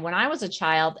suicide when I was a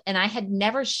child. And I had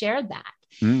never shared that.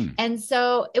 And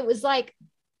so it was like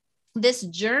this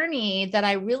journey that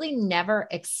I really never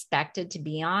expected to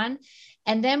be on.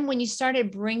 And then when you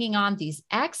started bringing on these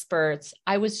experts,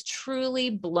 I was truly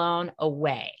blown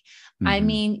away. I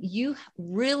mean, you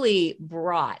really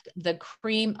brought the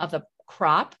cream of the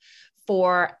crop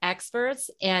for experts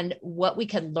and what we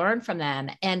could learn from them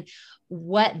and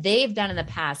what they've done in the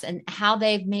past and how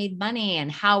they've made money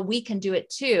and how we can do it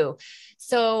too.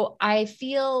 So I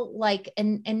feel like,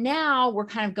 and now we're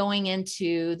kind of going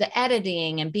into the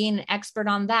editing and being an expert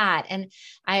on that. And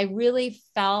I really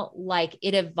felt like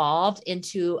it evolved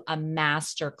into a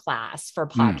master class for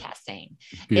podcasting.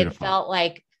 It felt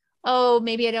like, oh,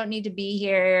 maybe I don't need to be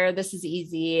here. This is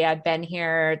easy. I've been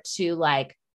here, to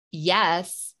like,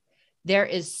 yes, there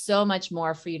is so much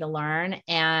more for you to learn.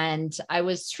 And I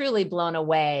was truly blown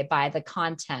away by the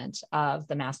content of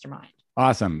the mastermind.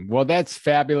 Awesome. Well, that's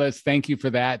fabulous. Thank you for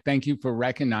that. Thank you for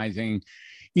recognizing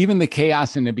even the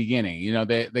chaos in the beginning. You know,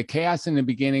 the chaos in the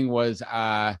beginning was,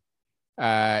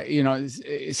 you know,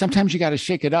 sometimes you got to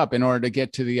shake it up in order to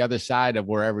get to the other side of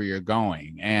wherever you're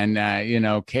going. And, you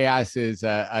know, chaos is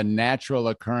a natural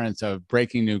occurrence of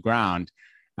breaking new ground.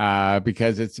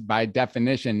 Because it's by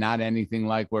definition not anything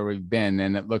like where we've been,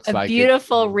 and it looks like a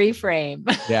beautiful reframe.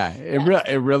 Yeah,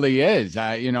 it really is.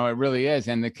 You know, it really is.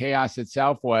 And the chaos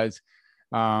itself was,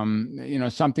 you know,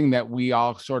 something that we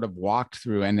all sort of walked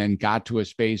through, and then got to a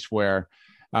space where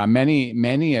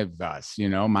many of us, you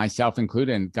know, myself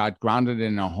included, got grounded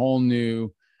in a whole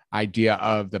new idea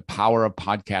of the power of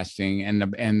podcasting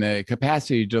and the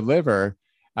capacity to deliver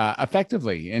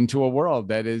effectively into a world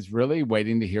that is really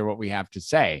waiting to hear what we have to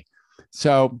say.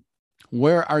 So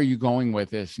where are you going with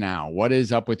this now? What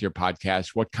is up with your podcast?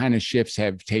 What kind of shifts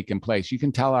have taken place? You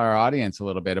can tell our audience a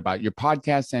little bit about your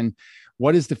podcast and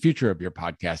what is the future of your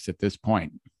podcast at this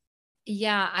point?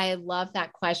 Yeah, I love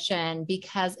that question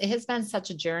because it has been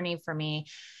such a journey for me.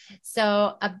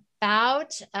 So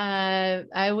about,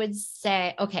 I would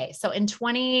say, okay, so in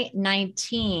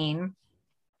 2019,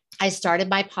 I started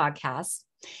my podcast.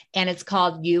 And it's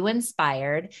called You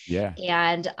Inspired. Yeah.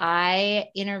 And I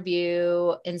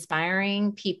interview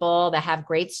inspiring people that have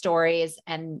great stories.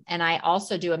 And I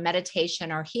also do a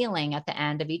meditation or healing at the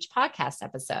end of each podcast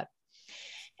episode.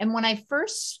 And when I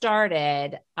first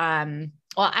started, well,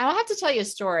 I'll have to tell you a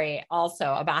story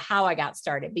also about how I got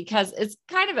started, because it's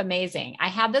kind of amazing. I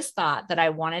had this thought that I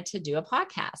wanted to do a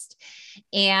podcast,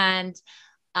 and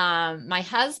my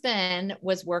husband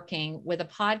was working with a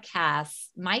podcast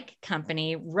mic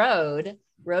company, Rode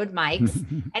Mics,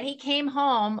 and he came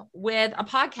home with a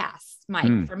podcast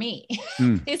mic for me.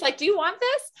 He's like, "Do you want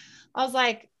this?" I was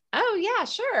like, "Oh yeah,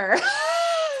 sure."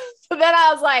 So then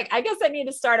I was like, I guess I need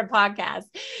to start a podcast,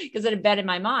 because it had been in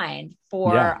my mind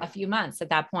for a few months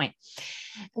at that point.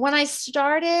 When I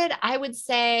started, I would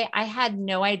say I had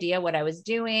no idea what I was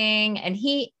doing. And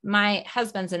my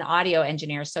husband's an audio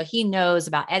engineer, so he knows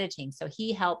about editing. So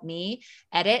he helped me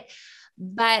edit,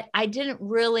 but I didn't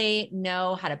really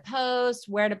know how to post,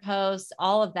 where to post,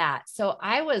 all of that. So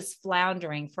I was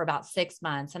floundering for about 6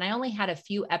 months, and I only had a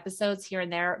few episodes here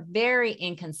and there, very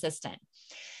inconsistent.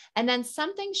 And then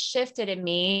something shifted in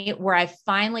me where I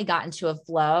finally got into a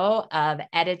flow of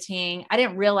editing. I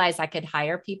didn't realize I could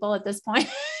hire people at this point,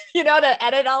 you know, to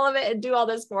edit all of it and do all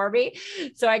this for me.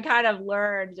 So I kind of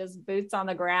learned just boots on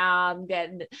the ground,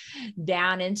 getting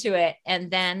down into it.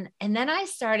 And then I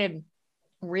started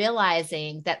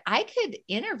realizing that I could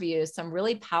interview some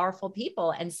really powerful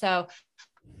people. And so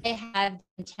I had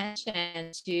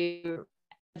intention to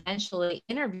eventually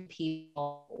interview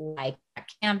people like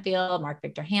Campfield, Mark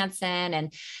Victor Hansen,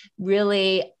 and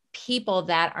really people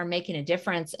that are making a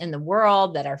difference in the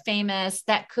world, that are famous,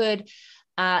 that could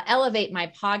elevate my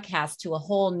podcast to a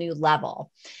whole new level.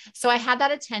 So I had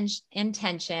that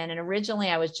intention. And originally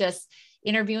I was just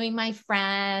interviewing my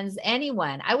friends,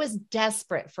 anyone. I was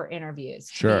desperate for interviews,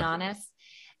 to be honest.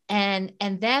 And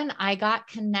then I got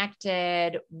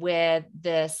connected with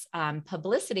this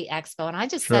publicity expo, and I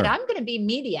just said, I'm going to be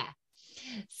media.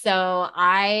 So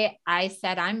I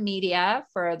said, I'm media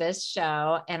for this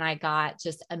show. And I got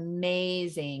just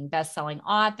amazing best-selling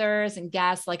authors and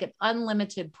guests, like an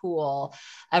unlimited pool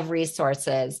of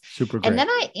resources. Super great. And then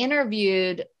I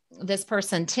interviewed this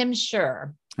person, Tim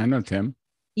Schur. I know Tim.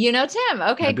 You know Tim.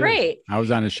 Okay, great. I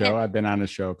was on his show. I've been on his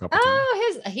show a couple times.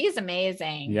 He's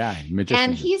amazing. Yeah. Magician.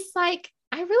 And he's like,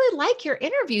 I really like your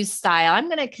interview style. I'm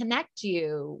going to connect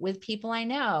you with people I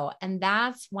know. And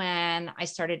that's when I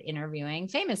started interviewing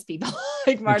famous people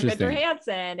like Mark Victor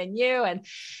Hansen and you.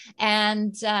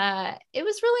 And it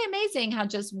was really amazing how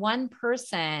just one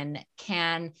person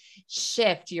can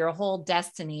shift your whole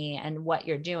destiny and what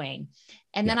you're doing.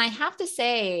 And then I have to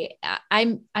say,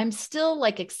 I'm still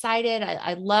like excited.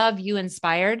 I love You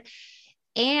Inspired.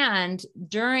 And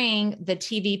during the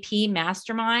TVP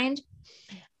Mastermind,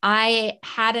 I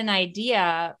had an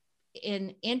idea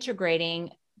in integrating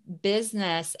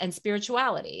business and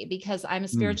spirituality, because I'm a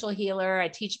spiritual healer. I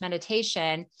teach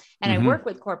meditation and I work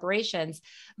with corporations,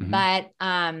 but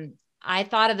I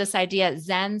thought of this idea,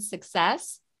 Zen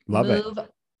success. Love it.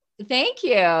 Thank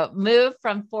you. Move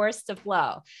from force to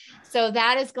flow. So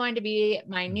that is going to be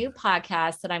my new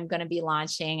podcast that I'm going to be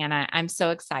launching. And I'm so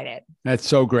excited. That's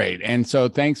so great. And so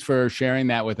thanks for sharing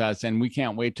that with us. And we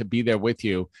can't wait to be there with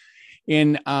you.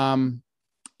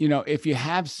 If you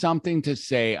have something to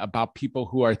say about people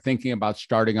who are thinking about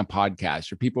starting a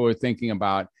podcast, or people who are thinking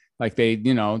about, like,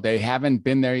 they haven't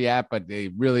been there yet, but they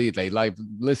like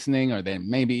listening, or they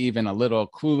maybe even a little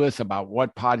clueless about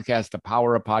what podcast, the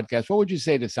power of podcast. What would you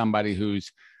say to somebody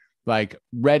who's like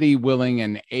ready, willing,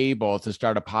 and able to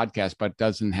start a podcast, but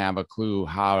doesn't have a clue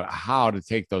how to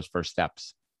take those first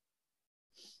steps?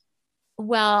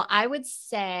 Well, I would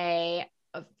say,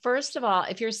 first of all,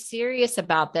 if you're serious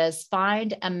about this,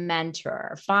 find a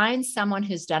mentor, find someone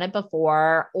who's done it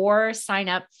before, or sign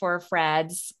up for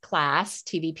Fred's class,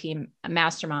 TVP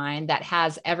Mastermind, that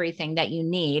has everything that you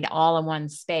need all in one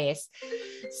space.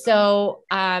 So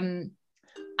I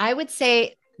would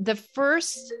say the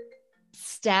first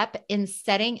step in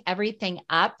setting everything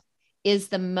up is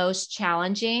the most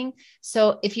challenging.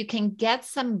 So if you can get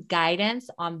some guidance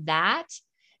on that,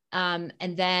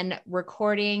 and then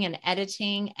recording and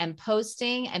editing and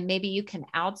posting, and maybe you can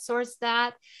outsource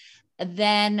that,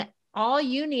 then all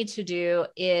you need to do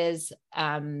is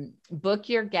book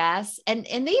your guests. And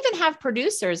they even have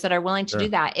producers that are willing to do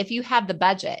that. If you have the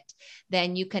budget,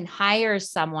 then you can hire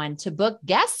someone to book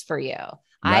guests for you. Right.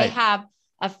 I have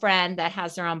a friend that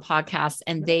has their own podcast,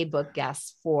 and they book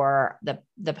guests for the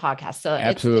podcast. So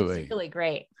it's really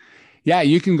great. Yeah,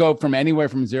 you can go from anywhere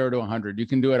from 0 to 100. You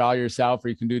can do it all yourself, or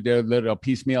you can do the little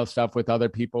piecemeal stuff with other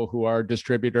people who are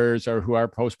distributors, or who are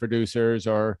post-producers,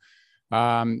 or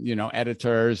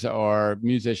editors, or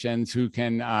musicians who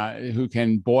can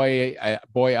buoy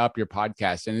up your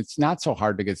podcast. And it's not so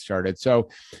hard to get started. So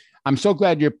I'm so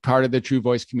glad you're part of the True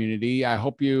Voice community. I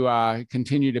hope you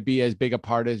continue to be as big a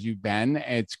part as you've been.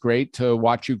 It's great to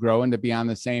watch you grow and to be on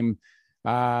the same be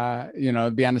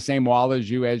on the same wall as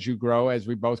you grow, as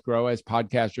we both grow as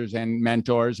podcasters and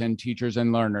mentors and teachers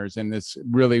and learners in this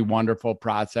really wonderful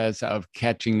process of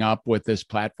catching up with this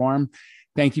platform.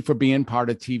 Thank you for being part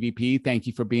of TVP. Thank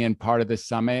you for being part of the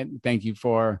summit. Thank you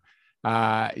for,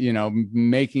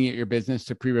 making it your business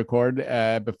to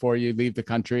pre-record before you leave the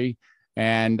country.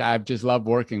 And I've just loved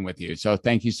working with you. So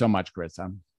thank you so much,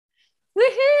 Carissa.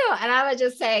 Woohoo! And I would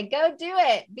just say, go do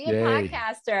it. Be a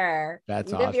podcaster.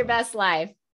 That's Live your best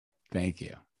life. Thank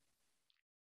you.